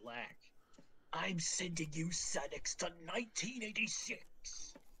 He was black. I'm sending you Sonics to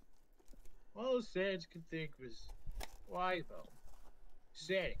 1986. All Sans could think was, why though?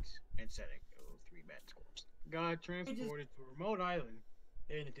 Sonics and Sonic, three man squads, got transported to a remote island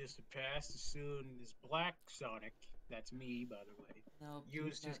in the distant past as soon as Black Sonic, that's me by the way, No,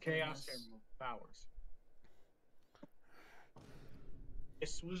 used his not doing Chaos this. Emerald powers.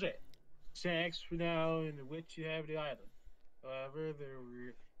 This was it. Sonics for now in the which you have the island. However, there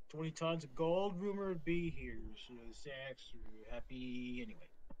were 20 tons of gold rumored to be here, so the Sonics were happy anyway.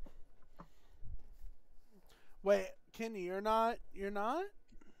 Wait, Kenny, you're not?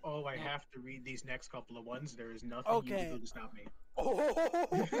 Oh, I have to read these next couple of ones. There is nothing you Okay. can do to stop me.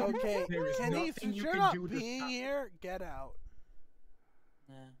 Okay, There is Kenny, nothing since you you're can not do to being stop me. here, get out.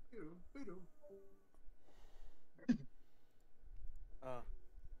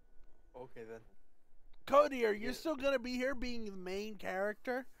 Okay then. Cody, are you still gonna be here being the main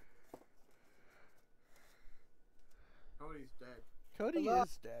character? Cody's dead. Cody Hello?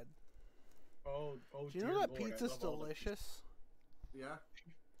 is dead. Oh, Do you know dear that Lord, I pizza's love all the delicious Yeah.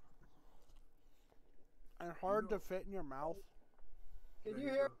 and hard to fit in your mouth? Can There you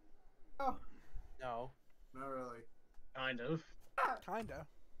you hear? go. Oh, No. Not really. Kind of. Kinda.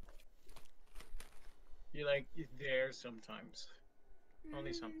 You're like there sometimes.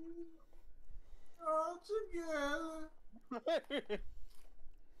 Only some. All together.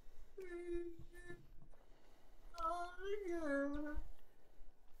 All together.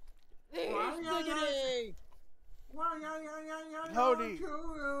 Cody.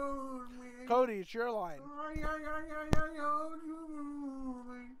 Cody, it's your line.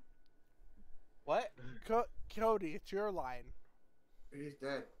 What? Cody, it's your line. He's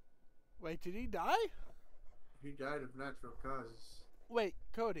dead. Wait, did he die? He died of natural causes. Wait,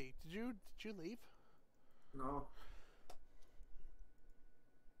 Cody, did you leave? No.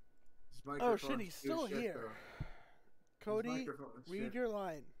 His Oh microphone's shit, he's too still shit, here. though. Cody, microphone's read shit. your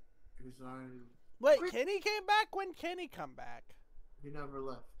line. His line. Wait, Kenny came back? When Kenny come back? He never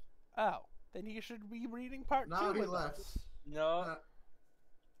left. Oh, then you should be reading part No, 2 he with left. us. No.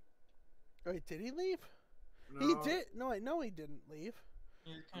 Wait, did he leave? No. He did. No, I know he didn't leave.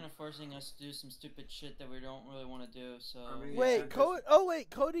 You're kind of forcing us to do some stupid shit that we don't really want to do. So I mean, Wait, yeah, Cody. Oh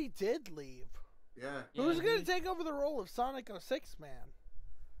wait, Cody did leave. Yeah. Who's Yeah, gonna he- take over the role of Sonic 06 man?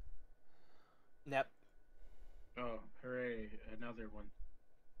 Nep. Oh, hooray! Another one.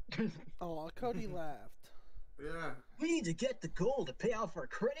 Oh, Cody left. Yeah. We need to get the gold to pay off our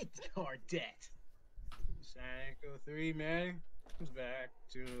credit card debt. Sonic 03, man, comes back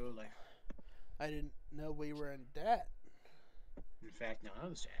to life. I didn't know we were in debt. In fact, none of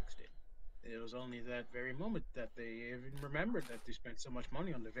the Sonics did. It was only that very moment that they even remembered that they spent so much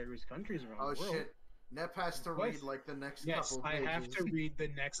money on the various countries around Oh the world. shit. Nep has to What? read like the next Yes, couple I pages. have to read the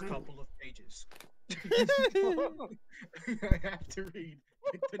next couple of pages. I have to read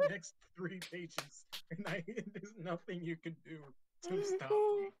like the next 3 pages, and there's nothing you can do to stop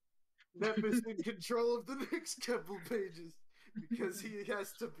me. Nep is in control of the next couple pages because he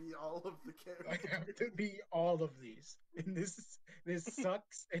has to be all of the I characters. have to be all of these, and this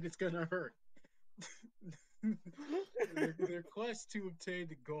sucks, and it's gonna hurt. their quest to obtain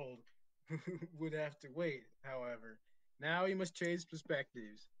the gold would have to wait. However, now he must change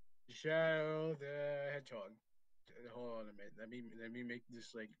perspectives. Shadow the Hedgehog Hold on a minute. Let me make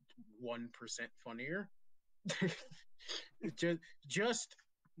this like 1% funnier. just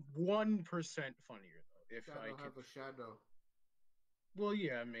 1% funnier though. If I Shadow could. have a shadow. Well,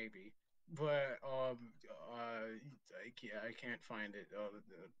 yeah, maybe, but I can't find it.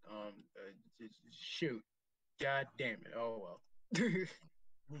 Shoot, god damn it. Oh well.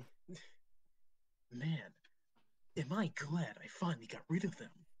 Man, am I glad I finally got rid of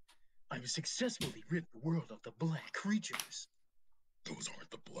them. I've successfully rid the world of the black creatures. Those aren't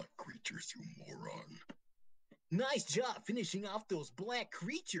the black creatures, you moron. Nice job finishing off those black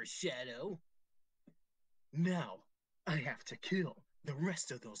creatures, Shadow. Now, I have to kill the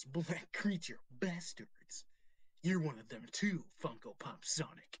rest of those black creature bastards. You're one of them too, Funko Pop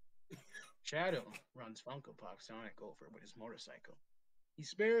Sonic. Shadow runs Funko Pop Sonic over with his motorcycle. He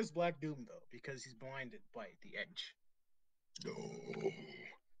spares Black Doom though because he's blinded by the edge. No.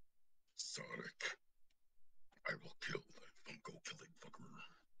 Sonic. I will kill that Funko killing fucker.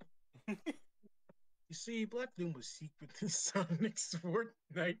 You see, Black Doom was secretly Sonic's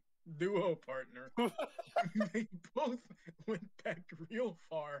Fortnite duo partner. They both went back real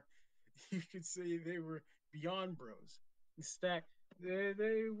far. You could say they were beyond bros.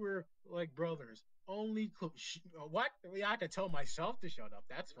 They were like brothers. Only what? I had to tell myself to shut up.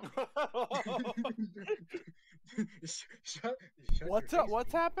 That's funny. shut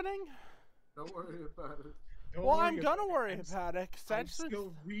What's happening? Don't worry about it. Well, I'm gonna worry about it. I'm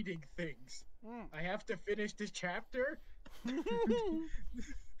still reading things. I have to finish this chapter.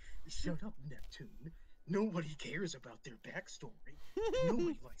 Shut up, Neptune. Nobody cares about their backstory.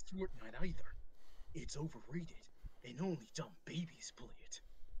 Nobody likes Fortnite either. It's overrated, and only dumb babies play it.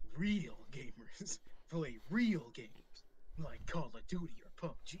 Real gamers play real games, like Call of Duty or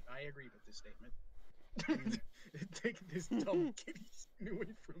PUBG. I agree with this statement. Take this dumb kitty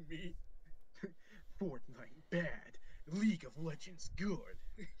away from me. Fortnite bad. League of Legends good.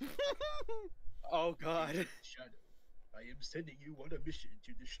 Oh god. Shadow, I am sending you on a mission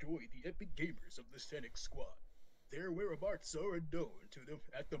to destroy the epic gamers of the Scenic Squad. Their whereabouts are unknown to them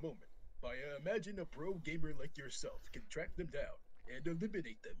at the moment. I imagine a pro gamer like yourself can track them down and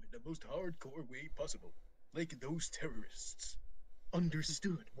eliminate them in the most hardcore way possible, like those terrorists.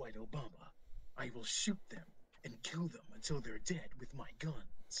 Understood, White Obama. I will shoot them and kill them until they're dead with my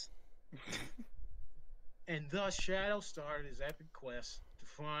guns. And thus Shadow started his epic quest to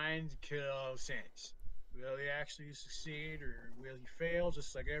find and kill Saints. Will he actually succeed, or will he fail,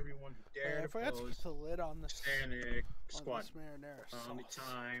 just like everyone who dared I forgot to oppose keep the lid on the Sanic Squad? this marinara Only sauce.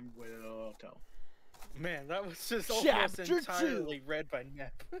 time will tell. Man, that was just Chapter almost entirely read by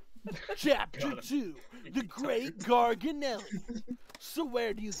Nep. Chapter 2, The Great Garganelli. So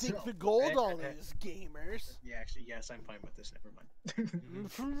where do you think the gold all is, gamers? Yeah, actually, yes, I'm fine with this. Never mind.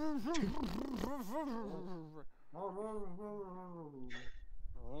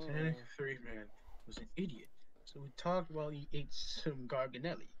 Sanic 3-man was an idiot, so we talked while he ate some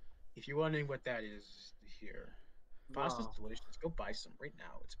Garganelli. If you're wondering what that is, here. Pasta's delicious. Go buy some right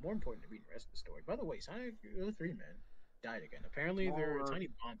now. It's more important to read the rest of the story. By the way, Sonic the 3-man died again. Apparently, there are tiny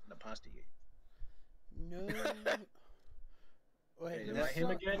bombs in the pasta you ate. No. Wait, is that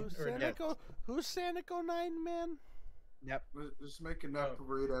him again? Who's Sanic 09, man? Yep. Just making up to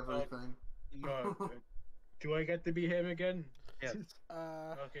read everything. Do I get to be him again? Yes.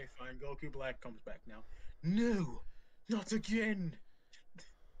 Okay, fine. Goku Black comes back now. No, not again.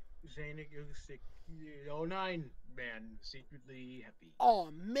 Sanic 09 man, secretly happy.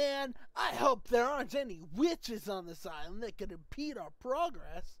 Oh man, I hope there aren't any witches on this island that could impede our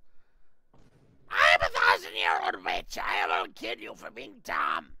progress. I'm a 1,000-year-old witch. I will kill you for being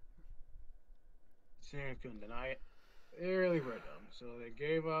dumb. Sanic couldn't deny it. They really were dumb, so they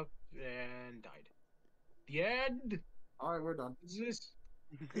gave up and died. The end? Alright, we're done. Is this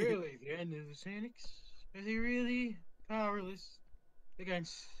really the end of the Sanics? Are they really powerless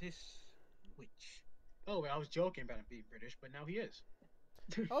against this witch? Oh, I was joking about him being British, but now he is.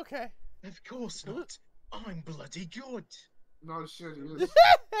 Okay. Of course not. I'm bloody good. No shit, he is.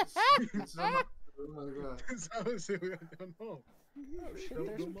 Oh my god. I don't know. Oh shit, The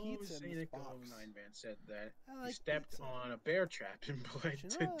there's mom pizza in Sanic this box. 09 man said that I he like stepped pizza. on a bear trap and bled You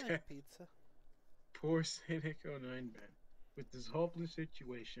to know I death. like pizza. Poor Sanic 09 man. With this hopeless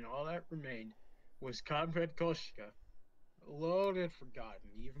situation, all that remained was Comrade Koshka, alone and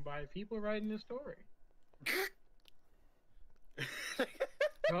forgotten, even by the people writing the story.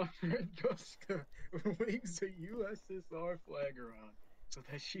 Comrade Koshka waves a USSR flag around so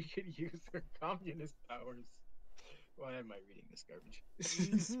that she can use her communist powers. Why am I reading this garbage?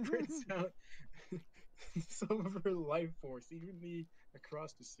 She spreads out some of her life force evenly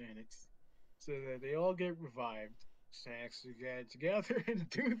across the Sanics, so that they all get revived. Snacks get together and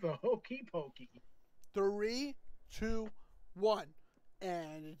do the hokey pokey. 3, 2, 1.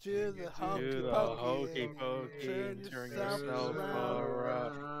 And do the hokey Do the pokey. hokey and pokey, Turn turn yourself yourself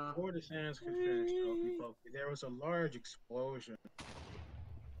around. Before the Sans could finish the hokey pokey, there was a large explosion.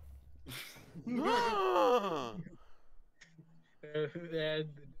 And the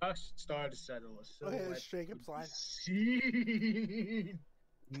dust started to settle. A Okay, silhouette it's Jacob's line. seen.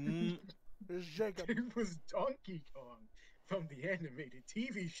 There's Jacob. It was Donkey Kong from the animated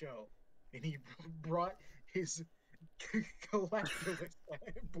TV show, and he brought his collectorless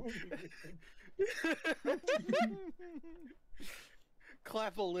booty with him.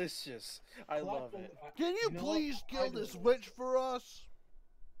 Clapalicious. I love it. Can you please kill this witch for us?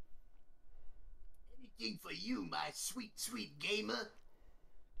 Anything for you, my sweet, sweet gamer.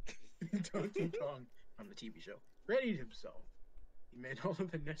 Donkey Kong from the TV show readied himself. He made all of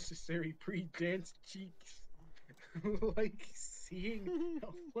the necessary pre-dance cheeks, like seeing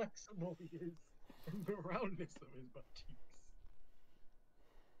how flexible he is and the roundness of his butt cheeks.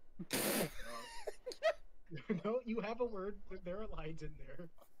 No, you have a word. There are lines in there.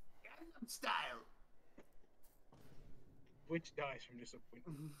 Gangnam Style. Which dies from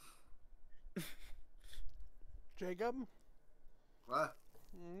disappointment. Jacob? What?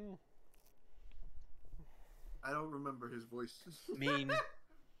 Mm. I don't remember his voice. Mean,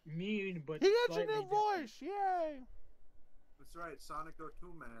 but he gets a slightly new voice. Yay! That's right. Sonic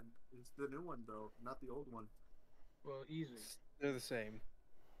 02 Man. It's the new one though, not the old one. Well, easy. They're the same.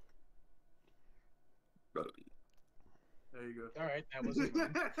 There you go. All right, that wasn't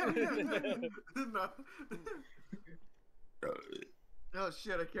mine. No. Oh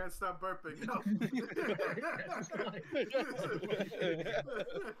shit! I can't stop burping. No.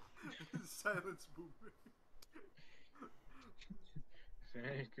 Silence boomer.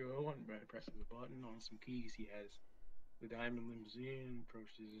 Sonic 01 presses a button on some keys he has. The diamond limousine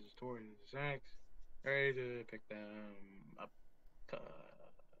approaches toward the Sonic, ready to pick them up.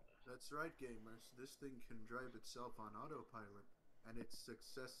 That's right, gamers. This thing can drive itself on autopilot, and it's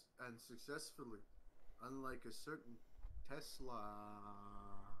successfully, unlike a certain Tesla.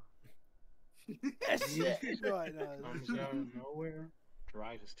 Comes out of nowhere,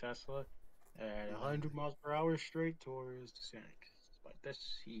 drives his Tesla at 100 miles per hour straight towards the Sonic. Despite this,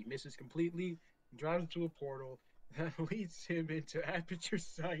 he misses completely and drives into a portal that leads him into Aperture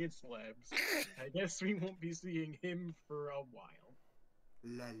Science Labs. I guess we won't be seeing him for a while.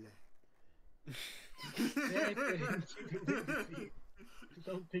 Lala.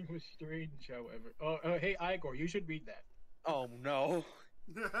 Something was strange, however. Oh, hey, Igor, you should read that. Oh, no.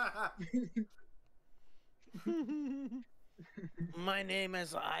 My name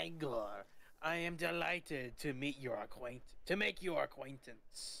is Igor. I am delighted to make your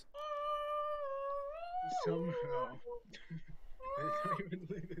acquaintance. Somehow, the diamond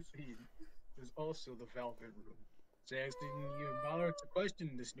limousine is also the Velvet Room. Sans didn't even bother to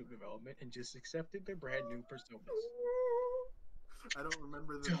question this new development and just accepted their brand new personas. I don't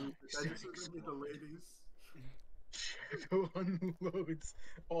remember the music. I just remember the ladies. Shadow unloads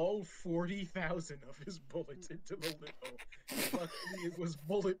all 40,000 of his bullets into the limo. Luckily, it was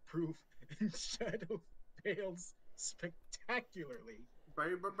bulletproof, and Shadow fails spectacularly.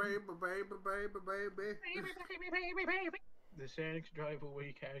 Baby, baby, baby, baby, baby. The Sonics drive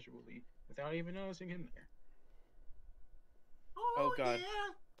away casually, without even noticing him there. Oh, God.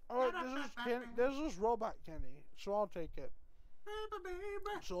 Yeah. Oh, this is Robot Kenny, so I'll take it.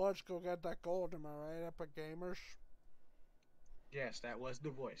 So let's go get that gold, am I right, Epic Gamers? Yes, that was the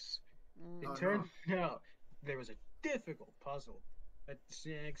voice. It Oh, turned out there was a difficult puzzle that the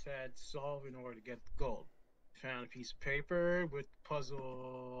Sonics had to solve in order to get the gold. Found a piece of paper with the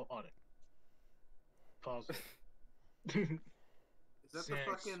puzzle on it. Puzzle. Is that the Sonics.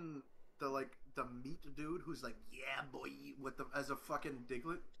 fucking the meat dude who's like, yeah, boy, with the as a fucking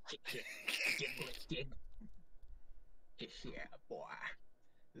Diglett? Yeah, boy.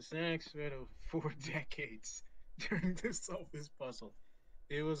 The Sonics spent over 4 decades trying to solve this puzzle.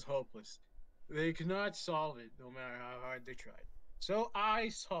 It was hopeless. They could not solve it no matter how hard they tried. So I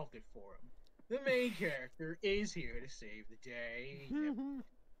solved it for them. The main character is here to save the day.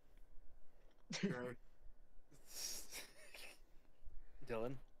 Yep.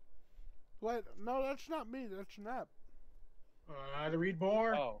 Dylan? What? No, that's not me. That's Nap. To read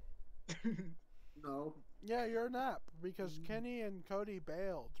more? Oh. No. Yeah, you're Nap because Kenny and Cody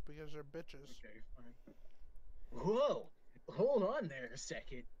bailed because they're bitches. Okay, fine. Whoa! Hold on there a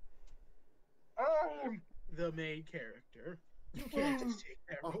second. I'm the main character. You can't just take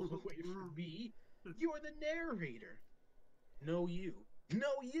that role away from me. You're the narrator. No, you.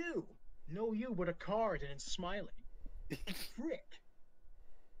 No, you. No, you with a card and it's smiling. Frick.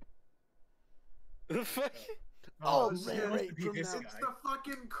 Oh, this man, wants right to be from this now. It's guy. the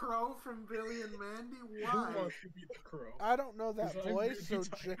fucking crow from Billy and Mandy. Who Why? wants to be the crow? I don't know that 'Cause I'm voice, so really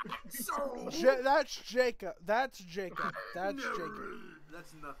tired of being So That's Jacob. That's Jacob. That's No, Jacob.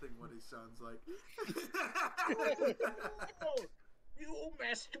 That's nothing what he sounds like. Oh, you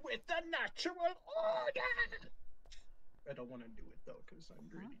messed with the natural order. I don't want to do it though, because I'm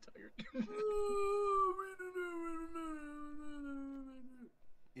really tired.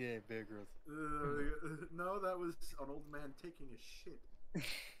 Yeah, Bear Grylls. No, that was an old man taking a shit.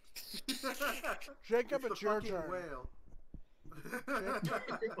 Jacob, It's it's the your fucking turn. whale.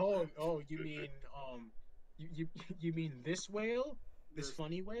 Oh, you mean you mean this whale? This Yes.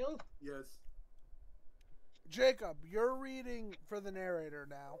 funny whale? Yes. Jacob, you're reading for the narrator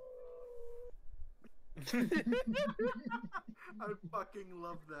now. I fucking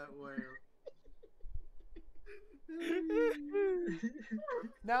love that whale.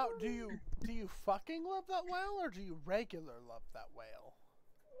 Now, do you fucking love that whale, or do you regular love that whale?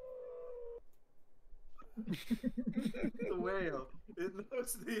 The whale. It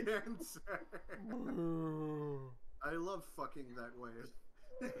knows the answer. I love fucking that whale.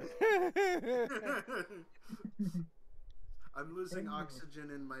 I'm losing oxygen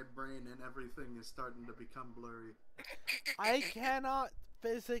in my brain and everything is starting to become blurry. I cannot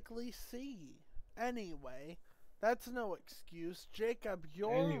physically see. Anyway, that's no excuse. Jacob,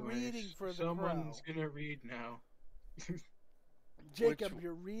 you're Anyways, reading for the someone's crow. gonna read now. Jacob,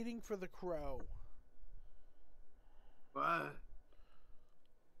 you're reading for the crow. But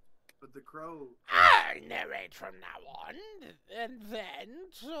the crow. I narrate from now on, and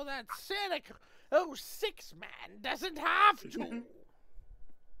then, so that Santa 06 man doesn't have to.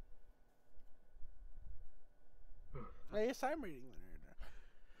 Yes, I'm reading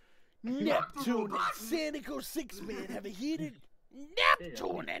the narrator. Neptune and Santa 06 man have a heated.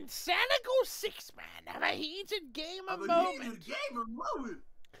 Neptune and Santa 06 man have a heated gamer moment.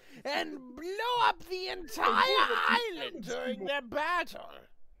 And blow up the entire island during their battle.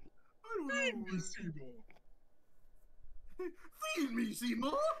 Feed me, Seymour. Feed me,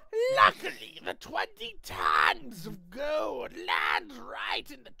 Seymour. Luckily, the 20 tons of gold lands right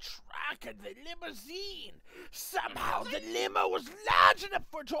in the truck of the limousine. Somehow the limo was large enough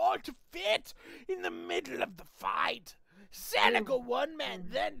for it all to fit in the middle of the fight. Seneca one man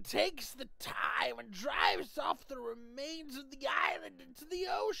then takes the time and drives off the remains of the island into the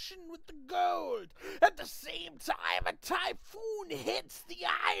ocean with the gold. At the same time, a typhoon hits the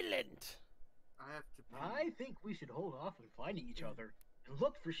island. I think we should hold off on finding each other and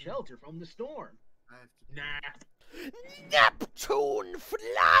look for shelter from the storm. Nah. Neptune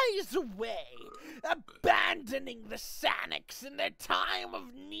flies away, abandoning the Sanics in their time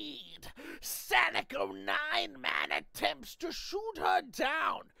of need. Sanic 09 man attempts to shoot her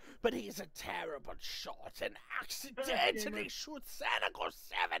down, but he's a terrible shot and accidentally shoots Sanic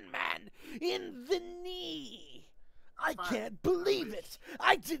 07 man in the knee. I can't believe it.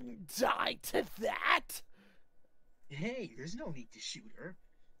 I didn't die to that. Hey, there's no need to shoot her.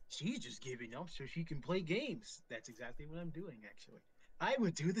 She's just giving up so she can play games. That's exactly what I'm doing, actually. I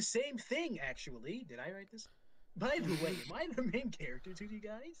would do the same thing, actually. Did I write this? By the way, am I the main character to you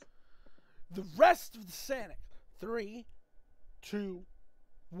guys? The rest of the Sanic. 3, 2,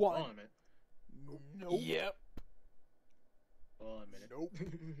 1. Hold on a minute. Nope. Yep. Hold on a minute. Nope.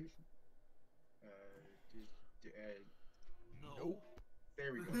 Nope.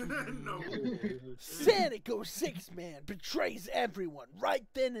 There we go. No. Sanic 06 man betrays everyone right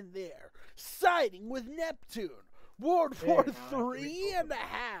then and there, siding with Neptune. World War III and a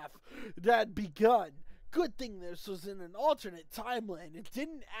half had begun. Good thing this was in an alternate timeline. It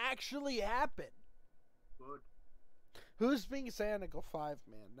didn't actually happen. Good. Who's being Sanic 05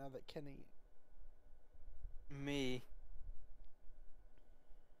 man now that Kenny... Me.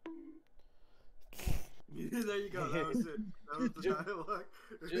 There you go. That was it. That was the dialogue.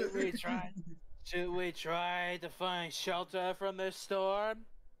 Should we try to find shelter from this storm?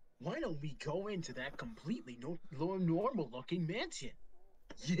 Why don't we go into that completely normal-looking mansion?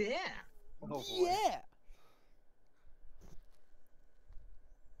 Yeah. Oh, yeah.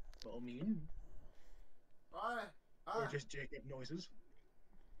 Well, I mean, Hi. or just Jacob noises.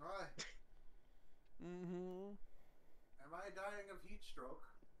 Hi. Mm-hmm. Am I dying of heat stroke?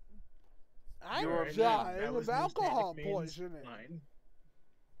 I'm Alright, dying that of was no alcohol Sanic man's poisoning. line.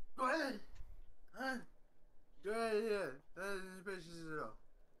 Go ahead. Huh? Go ahead, yeah.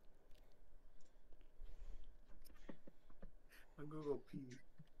 I'm gonna go pee.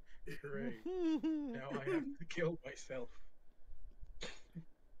 Great. Now I have to kill myself.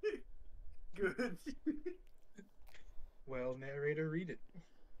 Good. Well, narrator, read it.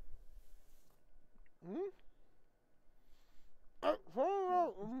 It turned out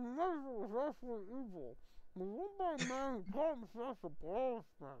it was never Resident Evil. The one by man called himself a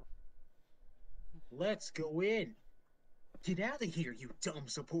blacksmith. Let's go in. Get out of here, you dumb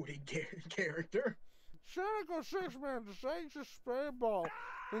supporting character. Shaniko 6-Man disables a spray ball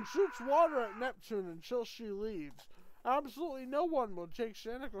and shoots water at Neptune until she leaves. Absolutely no one will take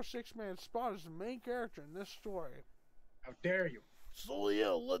Shaniko 6-Man's spot as the main character in this story. How dare you? So yeah,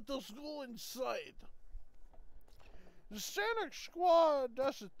 let us go inside. The Sonic Squad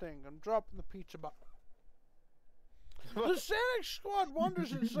does the thing. I'm dropping the pizza box. The Sonic Squad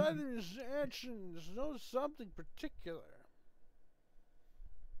wanders inside the mansion and knows something particular.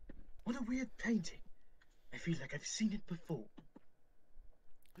 What a weird painting. I feel like I've seen it before.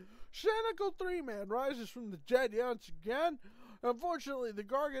 Shaniko 3-Man rises from the dead once again. Unfortunately, the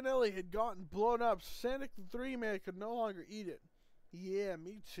Garganelli had gotten blown up, so Sonic the 3-Man could no longer eat it. Yeah,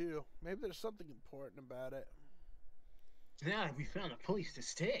 me too. Maybe there's something important about it. Now that we found a place to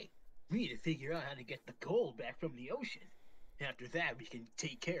stay, we need to figure out how to get the gold back from the ocean. After that, we can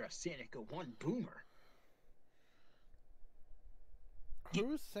take care of Sanico 1 Boomer.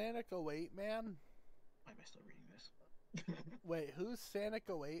 Who's Sanico 8-Man? Why am I still reading this? Wait, who's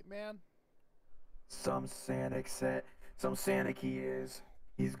Sanico 8-Man? Some Sanic he is.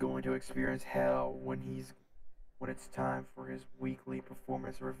 He's going to experience hell when it's time for his weekly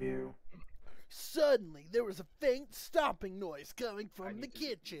performance review. Suddenly, there was a faint stomping noise coming from the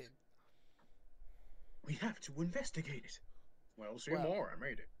kitchen. We have to investigate it. Well, see more. I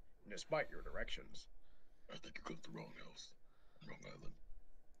made it, despite your directions. I think you got the wrong house, wrong island,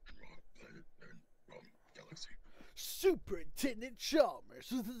 and wrong planet, and wrong galaxy. Superintendent Chalmers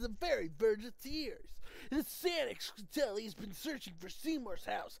was at the very verge of tears. The Sanix could tell he's been searching for Seymour's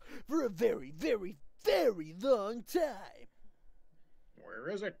house for a very, very, very long time. Where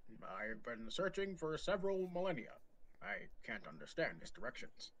is it? I've been searching for several millennia. I can't understand his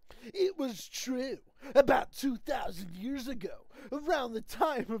directions. It was true. About 2,000 years ago, around the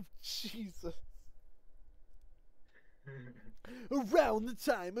time of Jesus. Around the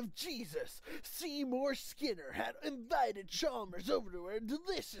time of Jesus, Seymour Skinner had invited Chalmers over to a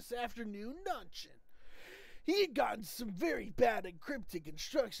delicious afternoon luncheon. He had gotten some very bad and cryptic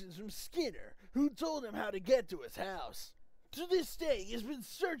instructions from Skinner, who told him how to get to his house. To this day, he has been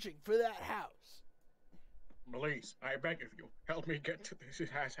searching for that house. Please, I beg of you, help me get to his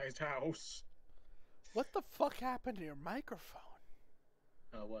house. What the fuck happened to your microphone?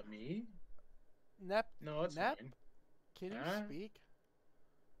 What, me? Nep? No, it's Nep? fine. Can you speak?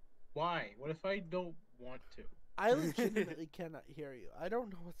 Why? What if I don't want to? I legitimately cannot hear you. I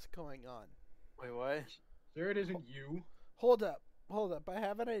don't know what's going on. Wait, what? Sure, it isn't you. Hold up. I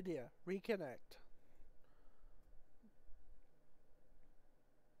have an idea. Reconnect.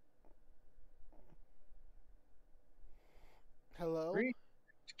 Hello?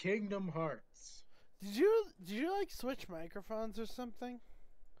 Kingdom Hearts. Did you like switch microphones or something?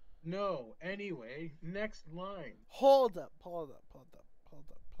 No. Anyway, next line. Hold up.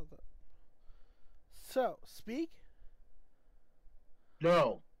 So, speak?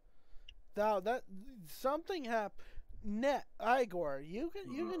 No. Now that something happened. Igor, you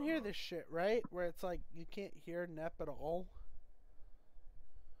can hear this shit, right? Where it's like you can't hear Nep at all.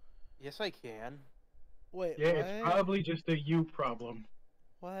 Yes, I can. Wait, yeah, what? it's probably just a you problem.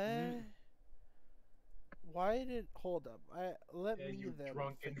 What? Why did hold up? Let me you then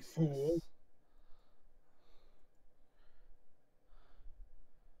drunken fix fool. this.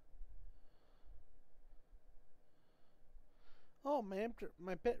 Oh,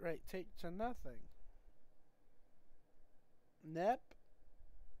 my bitrate takes to nothing. Nep?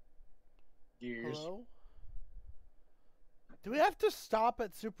 Years. Hello? Do we have to stop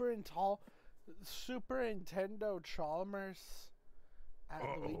at Super Nintendo Chalmers at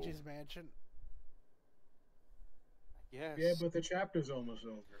Luigi's Mansion? Yes. Yeah, but the chapter's almost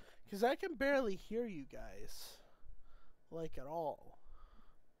over. Because I can barely hear you guys. Like, at all.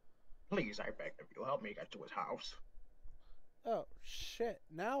 Please, I beg of you, help me get to his house. Oh, shit.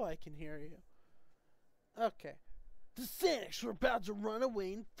 Now I can hear you. Okay. The Sanix were about to run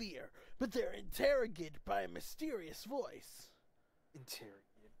away in fear, but they're interrogated by a mysterious voice.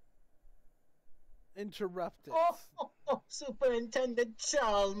 Interrupted. Oh, Superintendent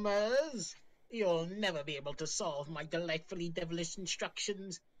Chalmers! You'll never be able to solve my delightfully devilish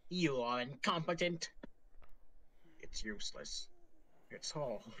instructions. You are incompetent. It's useless. It's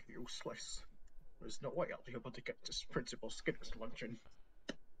all useless. There's no way I'll be able to get to Principal Skinner's luncheon.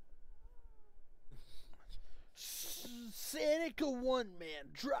 Sanico 1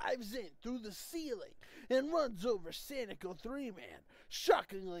 man drives in through the ceiling and runs over Sanico 3 man.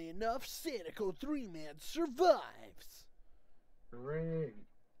 Shockingly enough, Sanico 3 man survives. Hooray.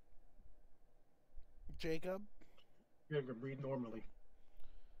 Jacob? You can read normally.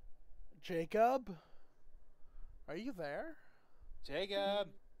 Jacob? Are you there? Jacob.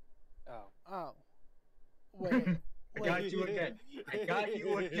 Oh. Oh. Wait. I got you again. I got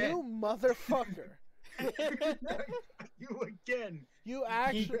you again. You motherfucker. You again. You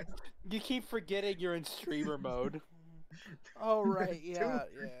actually. You keep forgetting you're in streamer mode. Oh, right. Yeah.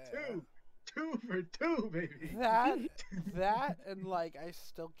 Two for two, baby. That, and like, I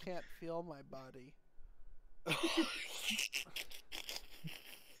still can't feel my body.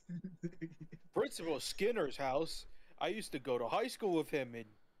 Principal Skinner's house. I used to go to high school with him in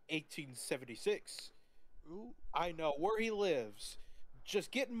 1876. Ooh. I know where he lives.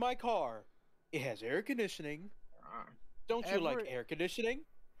 Just get in my car. It has air conditioning. Don't you like air conditioning?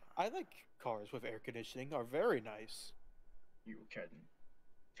 I like cars with air conditioning. Are very nice. You can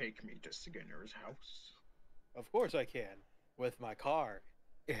take me to Skinner's house. Of course I can. With my car.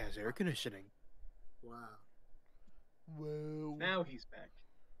 It has air conditioning. Wow. Whoa. Now he's back.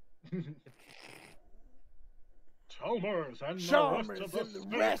 Chalmers and the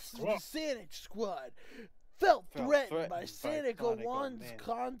rest of the Sonic Squad felt threatened by Sanico 1's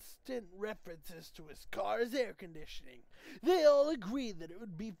constant references to his car's air conditioning. They all agreed that it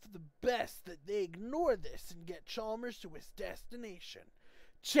would be for the best that they ignore this and get Chalmers to his destination.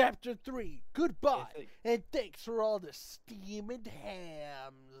 Chapter 3, goodbye, and thanks for all the steamed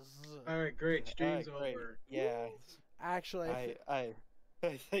hams. Alright, great. Stream's over. Yeah. Actually, I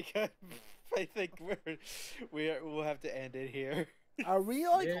think we'll have to end it here. Are we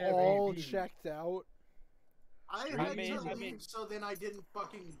like all checked out? I had to leave so then I didn't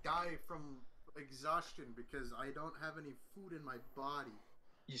fucking die from exhaustion because I don't have any food in my body.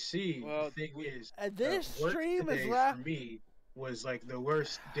 You see, the thing is, this stream is for me was like the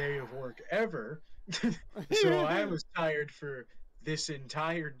worst day of work ever. So I was tired for this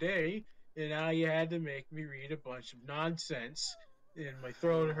entire day, and now you had to make me read a bunch of nonsense, and my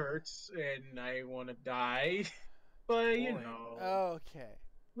throat hurts, and I want to die. But you know, okay.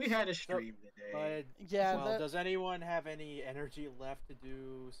 We had a stream today. Yeah. Well, does anyone have any energy left to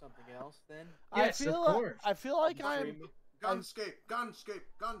do something else then? Yes, of course. I feel like I'm. Gunscape.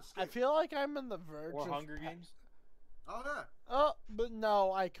 I feel like I'm in the verge or of Hunger Games. Oh yeah. Oh, but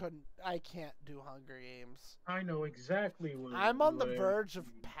no, I couldn't. I can't do Hunger Games. I know exactly what. I'm on the verge of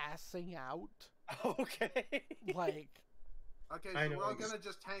passing out. Okay. Like. Okay, so we're all gonna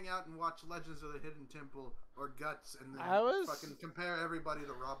just hang out and watch Legends of the Hidden Temple or Guts, and then fucking compare everybody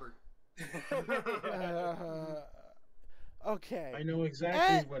to Robert. Okay. I know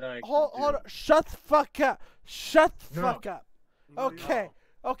exactly what I. Hold on. Shut the fuck up. Shut the fuck up. Okay.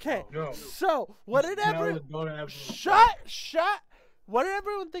 Okay. No. So, what did everyone? Shut. What did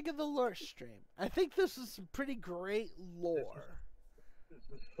everyone think of the lore stream? I think this is some pretty great lore. This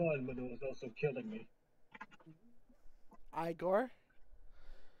was fun, but it was also killing me. Igor?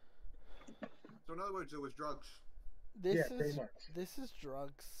 So in other words, it was drugs. This pretty is much. This is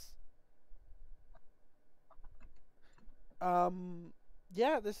drugs.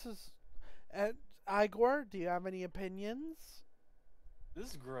 Yeah, this is. And Igor, do you have any opinions?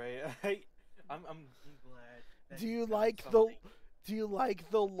 This is great. I'm glad. That Do you found like something. Do you like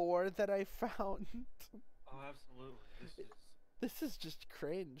the lore that I found? Oh, absolutely. This is just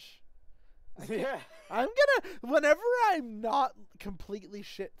cringe. Yeah. I'm gonna, whenever I'm not completely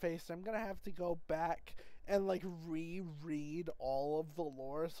shit-faced, I'm gonna have to go back and, like, reread all of the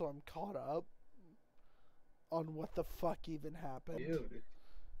lore so I'm caught up on what the fuck even happened.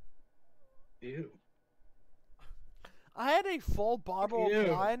 Ew. I had a full bottle you. of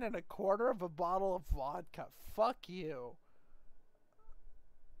wine and a quarter of a bottle of vodka. Fuck you.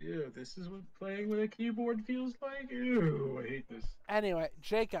 Ew, this is what playing with a keyboard feels like? Ew, I hate this. Anyway,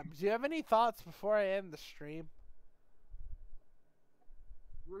 Jacob, do you have any thoughts before I end the stream?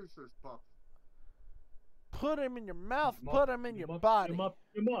 Reese's Puffs. Put him in your mouth, Him put up, him in your him up, body. him up.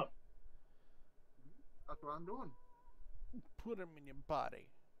 That's what I'm doing. Put him in your body.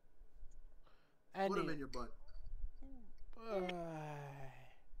 Put him in your butt.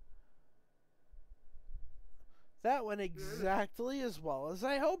 That went exactly as well as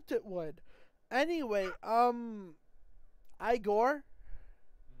I hoped it would. Anyway, Igor,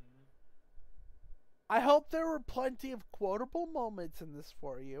 I hope there were plenty of quotable moments in this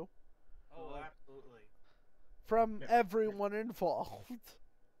for you. Oh, absolutely. From everyone involved.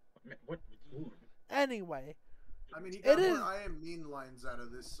 What? Ooh. Anyway, I mean, he It got is- more I am mean lines out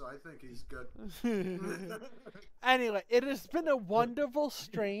of this, so I think he's good. Anyway, it has been a wonderful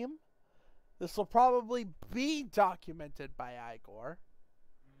stream. This will probably be documented by Igor.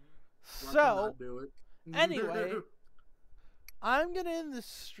 Why So, not do it? anyway, I'm gonna end the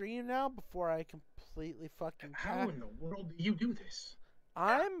stream now before I completely fucking How in the world do you do this?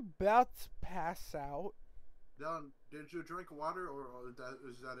 I'm about to pass out. Dylan, did you drink water, or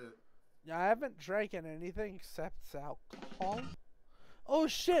is that it? I haven't drinking anything except alcohol. Oh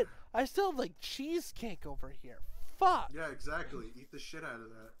shit! I still have like cheesecake over here. Fuck. Yeah, exactly. Eat the shit out of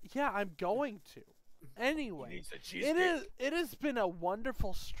that. Yeah, I'm going to. Anyway, it has been a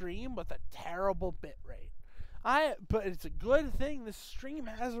wonderful stream with a terrible bit rate. But it's a good thing this stream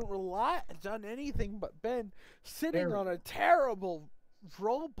hasn't done anything but been sitting on a terrible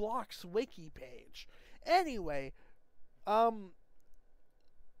Roblox wiki page. Anyway,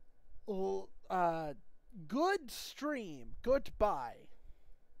 good stream. Goodbye.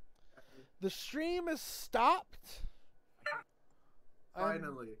 The stream is stopped.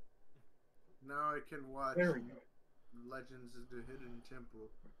 Finally. Now I can watch There we go. Legends of the Hidden Temple.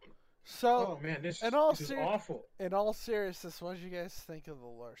 So, Oh man, this is awful. In all seriousness, what did you guys think of the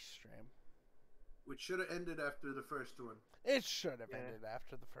lure stream? Which should have ended after the first one. It should have ended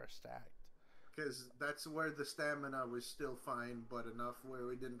after the first act. Because that's where the stamina was still fine, but enough where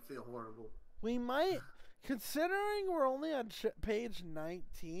we didn't feel horrible. We might, considering we're only on page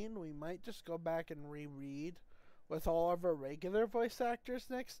 19, we might just go back and reread with all of our regular voice actors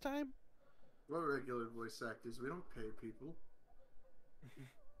next time. What regular voice actors? We don't pay people.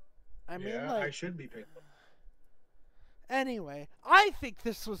 I mean, yeah, like, I should be paid. Anyway, I think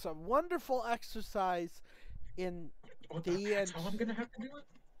this was a wonderful exercise in That's how I'm gonna have to do it?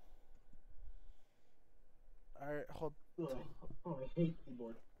 Alright, hold. Oh, I hate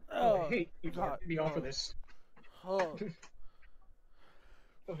keyboard. Oh, I hate keyboard. God. Get me off of this. Oh.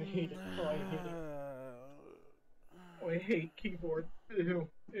 Oh, I hate it. Oh, I hate it. Oh, I hate keyboard. Ew, ew,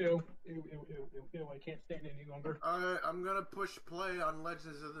 ew, ew, ew, ew, ew. I can't stand it any longer. Alright, I'm gonna push play on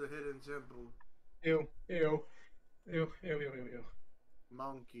Legends of the Hidden Temple. Ew, ew, ew, ew, ew, ew, ew.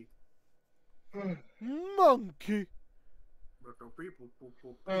 Monkey. Monkey.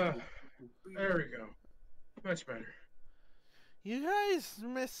 There we go. Much better. You guys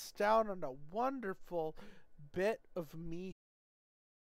missed out on a wonderful bit of me